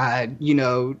 add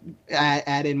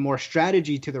in more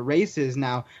strategy to the races.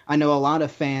 Now, I know a lot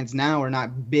of fans now are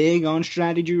not big on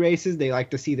strategy races. They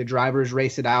like to see the drivers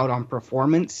race it out on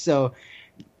performance. So,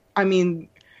 I mean,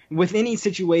 with any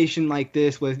situation like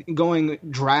this, with going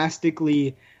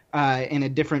drastically in a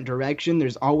different direction,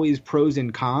 there's always pros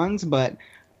and cons. But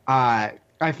I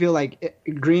feel like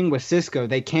agreeing with Cisco,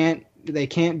 they can't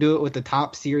do it with the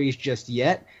top series just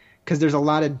yet because there's a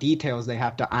lot of details they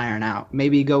have to iron out.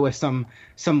 Maybe go with some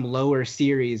lower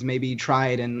series. Maybe try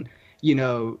it in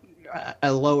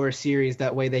a lower series.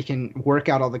 That way they can work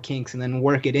out all the kinks and then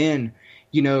work it in.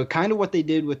 Kind of what they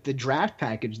did with the draft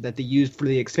package that they used for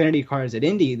the Xfinity cars at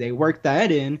Indy. They worked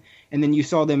that in, and then you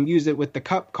saw them use it with the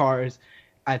Cup cars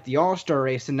at the All-Star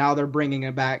race, and now they're bringing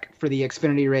it back for the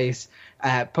Xfinity race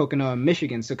at Pocono,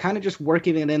 Michigan. So kind of just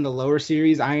working it in the lower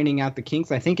series, ironing out the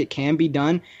kinks. I think it can be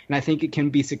done, and I think it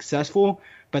can be successful,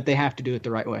 but they have to do it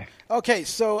the right way. Okay,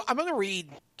 so I'm going to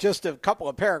read just a couple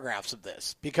of paragraphs of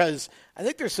this because I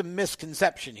think there's some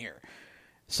misconception here.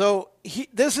 So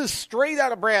this is straight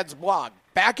out of Brad's blog.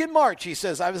 Back in March, he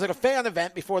says, I was at a fan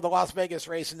event before the Las Vegas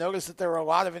race and noticed that there were a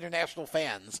lot of international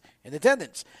fans in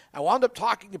attendance. I wound up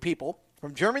talking to people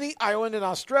from Germany, Ireland, and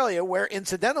Australia, where,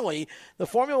 incidentally, the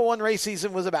Formula One race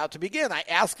season was about to begin. I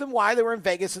asked them why they were in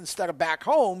Vegas instead of back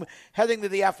home heading to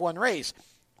the F1 race.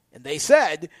 And they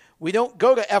said, we don't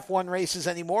go to F1 races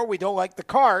anymore. We don't like the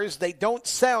cars. They don't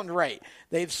sound right.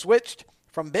 They've switched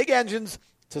from big engines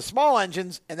to small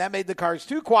engines, and that made the cars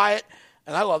too quiet.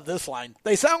 And I love this line.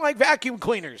 They sound like vacuum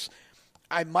cleaners.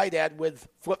 I might add, with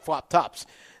flip-flop tops.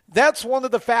 That's one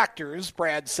of the factors,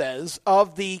 Brad says,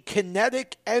 of the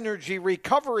kinetic energy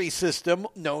recovery system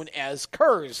known as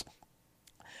KERS.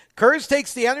 KERS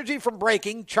takes the energy from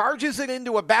braking, charges it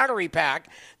into a battery pack,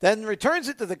 then returns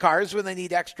it to the cars when they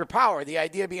need extra power. The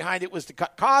idea behind it was to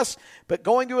cut costs, but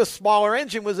going to a smaller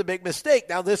engine was a big mistake.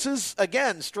 Now, this is,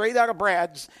 again, straight out of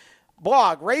Brad's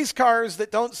blog. Race cars that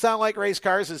don't sound like race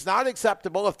cars is not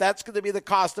acceptable. If that's going to be the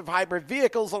cost of hybrid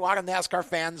vehicles, a lot of NASCAR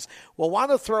fans will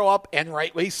want to throw up, and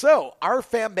rightly so. Our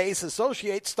fan base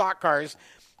associates stock cars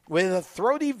with a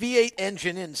throaty V8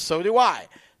 engine, and so do I.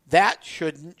 That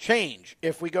shouldn't change.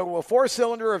 If we go to a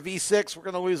 4-cylinder or V6, we're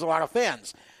going to lose a lot of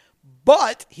fans.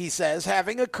 But, he says,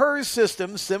 having a KERS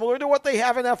system similar to what they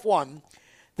have in F1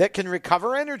 that can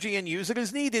recover energy and use it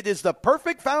as needed is the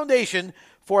perfect foundation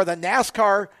for the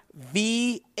NASCAR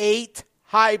V8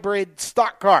 hybrid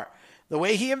stock car. The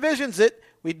way he envisions it,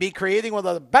 we'd be creating one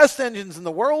of the best engines in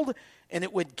the world, and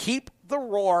it would keep the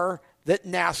roar that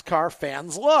NASCAR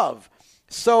fans love.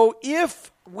 So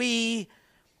if we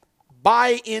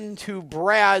buy into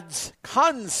Brad's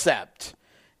concept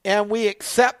and we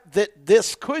accept that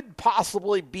this could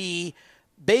possibly be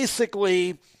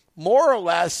basically more or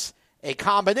less a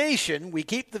combination, we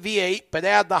keep the V8 but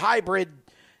add the hybrid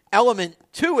element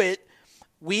to it,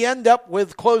 we end up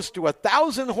with close to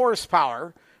 1,000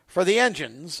 horsepower for the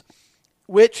engines,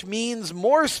 which means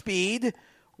more speed,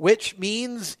 which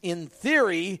means, in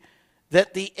theory,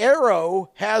 that the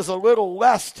aero has a little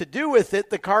less to do with it.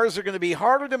 The cars are going to be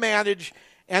harder to manage,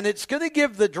 and it's going to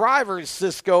give the drivers,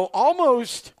 Cisco,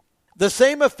 almost the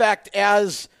same effect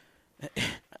as,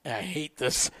 I hate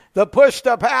this, the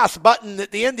push-to-pass button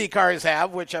that the Indy cars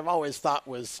have, which I've always thought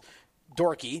was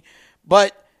dorky.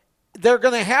 But they're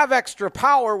going to have extra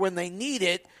power when they need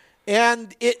it.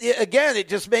 And it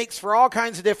just makes for all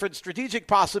kinds of different strategic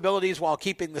possibilities while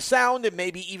keeping the sound and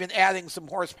maybe even adding some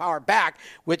horsepower back,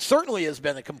 which certainly has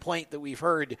been a complaint that we've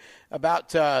heard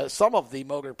about some of the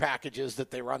motor packages that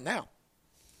they run now.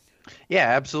 Yeah,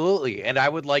 absolutely. And I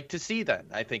would like to see that.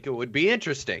 I think it would be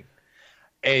interesting.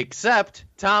 Except,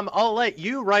 Tom, I'll let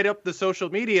you write up the social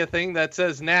media thing that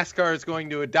says NASCAR is going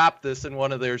to adopt this in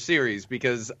one of their series,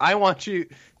 because why don't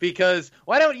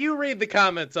you read the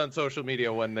comments on social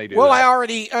media when they do Well,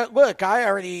 that? I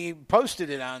already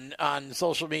posted it on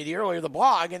social media earlier, the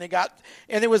blog, and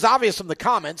it was obvious from the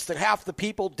comments that half the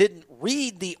people didn't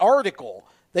read the article.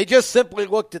 They just simply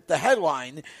looked at the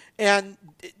headline and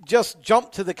just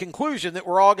jumped to the conclusion that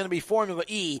we're all going to be Formula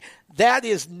E. That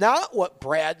is not what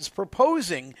Brad's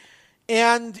proposing.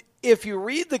 And if you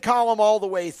read the column all the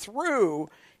way through,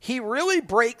 he really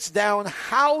breaks down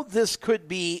how this could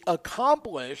be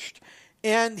accomplished,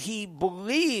 and he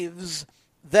believes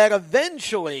that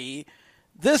eventually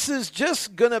this is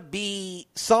just going to be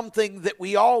something that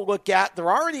we all look at. They're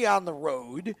already on the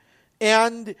road,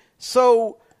 and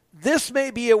so this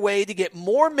may be a way to get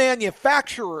more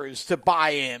manufacturers to buy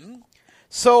in.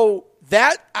 So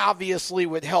that obviously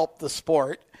would help the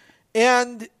sport.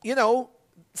 And,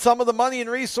 some of the money and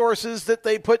resources that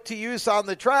they put to use on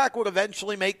the track would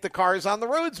eventually make the cars on the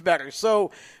roads better.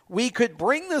 So we could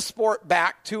bring the sport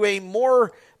back to a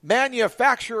more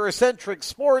manufacturer-centric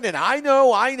sport. And I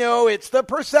know, it's the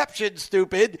perception,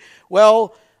 stupid.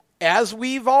 Well, as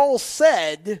we've all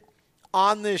said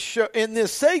on this show, in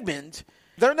this segment,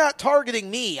 they're not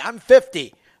targeting me. I'm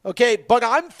 50. Okay, but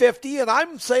I'm 50 and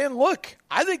I'm saying, look,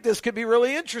 I think this could be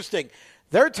really interesting.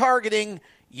 They're targeting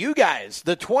you guys,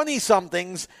 the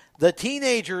 20-somethings, the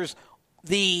teenagers,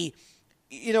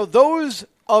 those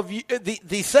of you,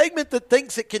 the segment that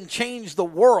thinks it can change the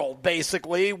world,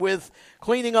 basically, with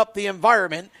cleaning up the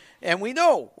environment. And we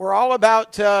know we're all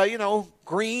about,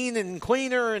 green and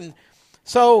cleaner. And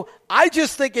so I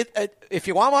just think if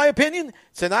you want my opinion,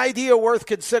 it's an idea worth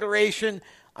consideration.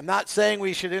 I'm not saying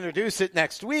we should introduce it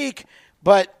next week,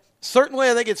 but certainly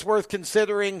I think it's worth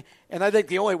considering, and I think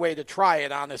the only way to try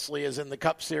it, honestly, is in the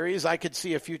Cup Series. I could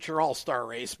see a future all-star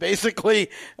race, basically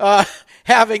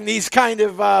having these kind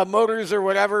of motors or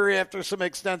whatever after some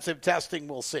extensive testing.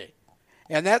 We'll see.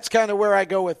 And that's kind of where I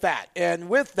go with that. And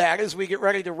with that, as we get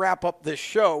ready to wrap up this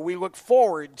show, we look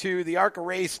forward to the ARCA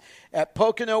race at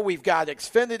Pocono. We've got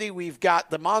Xfinity. We've got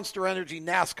the Monster Energy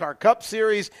NASCAR Cup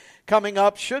Series coming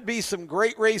up. Should be some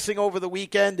great racing over the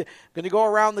weekend. Going to go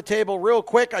around the table real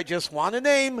quick. I just want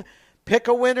to pick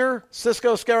a winner.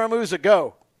 Cisco Scaramuza,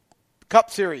 go. Cup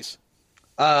Series.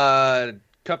 Cup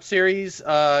Series,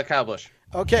 Kyle Busch.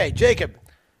 Okay, Jacob.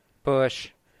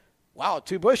 Busch. Wow,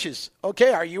 2 Bushes.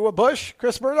 Okay, are you a Busch,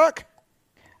 Chris Murdoch?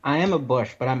 I am a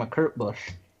Busch, but I'm a Kurt Busch.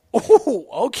 Oh,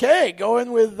 okay.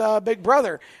 Going with Big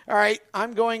Brother. All right.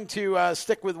 I'm going to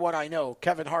stick with what I know.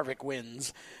 Kevin Harvick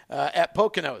wins at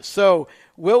Poconos. So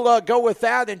we'll go with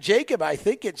that. And, Jacob, I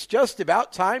think it's just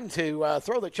about time to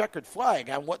throw the checkered flag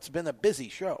on what's been a busy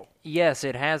show. Yes,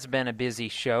 it has been a busy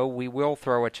show. We will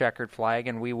throw a checkered flag,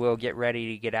 and we will get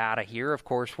ready to get out of here. Of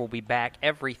course, we'll be back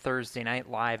every Thursday night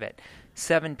live at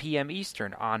 7 p.m.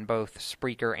 Eastern on both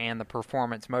Spreaker and the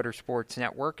Performance Motorsports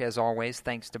Network. As always,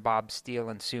 thanks to Bob Steele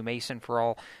and Sue Mason for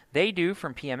all they do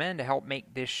from PMN to help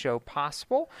make this show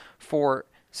possible. For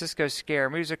Cisco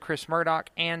Scaramuza, Chris Murdoch,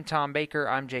 and Tom Baker,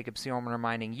 I'm Jacob Seelman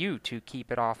reminding you to keep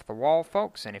it off the wall,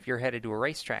 folks. And if you're headed to a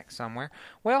racetrack somewhere,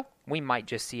 well, we might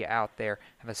just see you out there.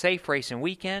 Have a safe racing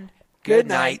weekend. Good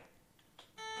night.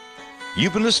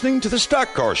 You've been listening to the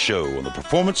Stock Car Show on the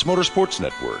Performance Motorsports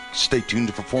Network. Stay tuned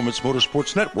to Performance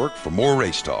Motorsports Network for more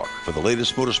race talk. For the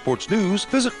latest motorsports news,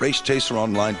 visit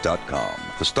RaceChaserOnline.com.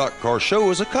 The Stock Car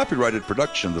Show is a copyrighted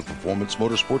production of the Performance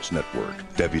Motorsports Network.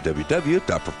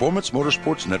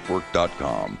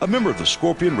 www.performancemotorsportsnetwork.com. A member of the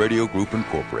Scorpion Radio Group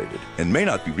Incorporated, and may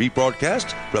not be rebroadcast,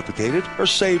 replicated, or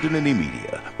saved in any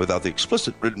media without the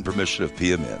explicit written permission of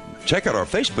PMN. Check out our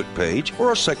Facebook page or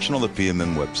our section on the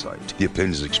PMN website. The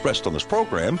opinions expressed on this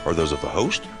program are those of the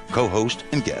host, co-host,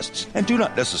 and guests, and do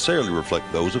not necessarily reflect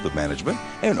those of the management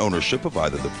and ownership of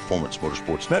either the Performance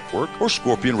Motorsports Network or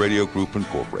Scorpion Radio Group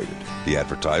Incorporated, the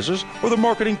advertisers, or the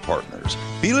marketing partners.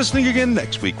 Be listening again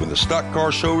next week when the Stock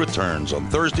Car Show returns on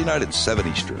Thursday night at 7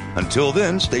 Eastern. Until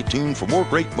then, stay tuned for more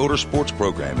great motorsports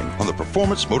programming on the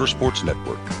Performance Motorsports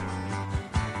Network.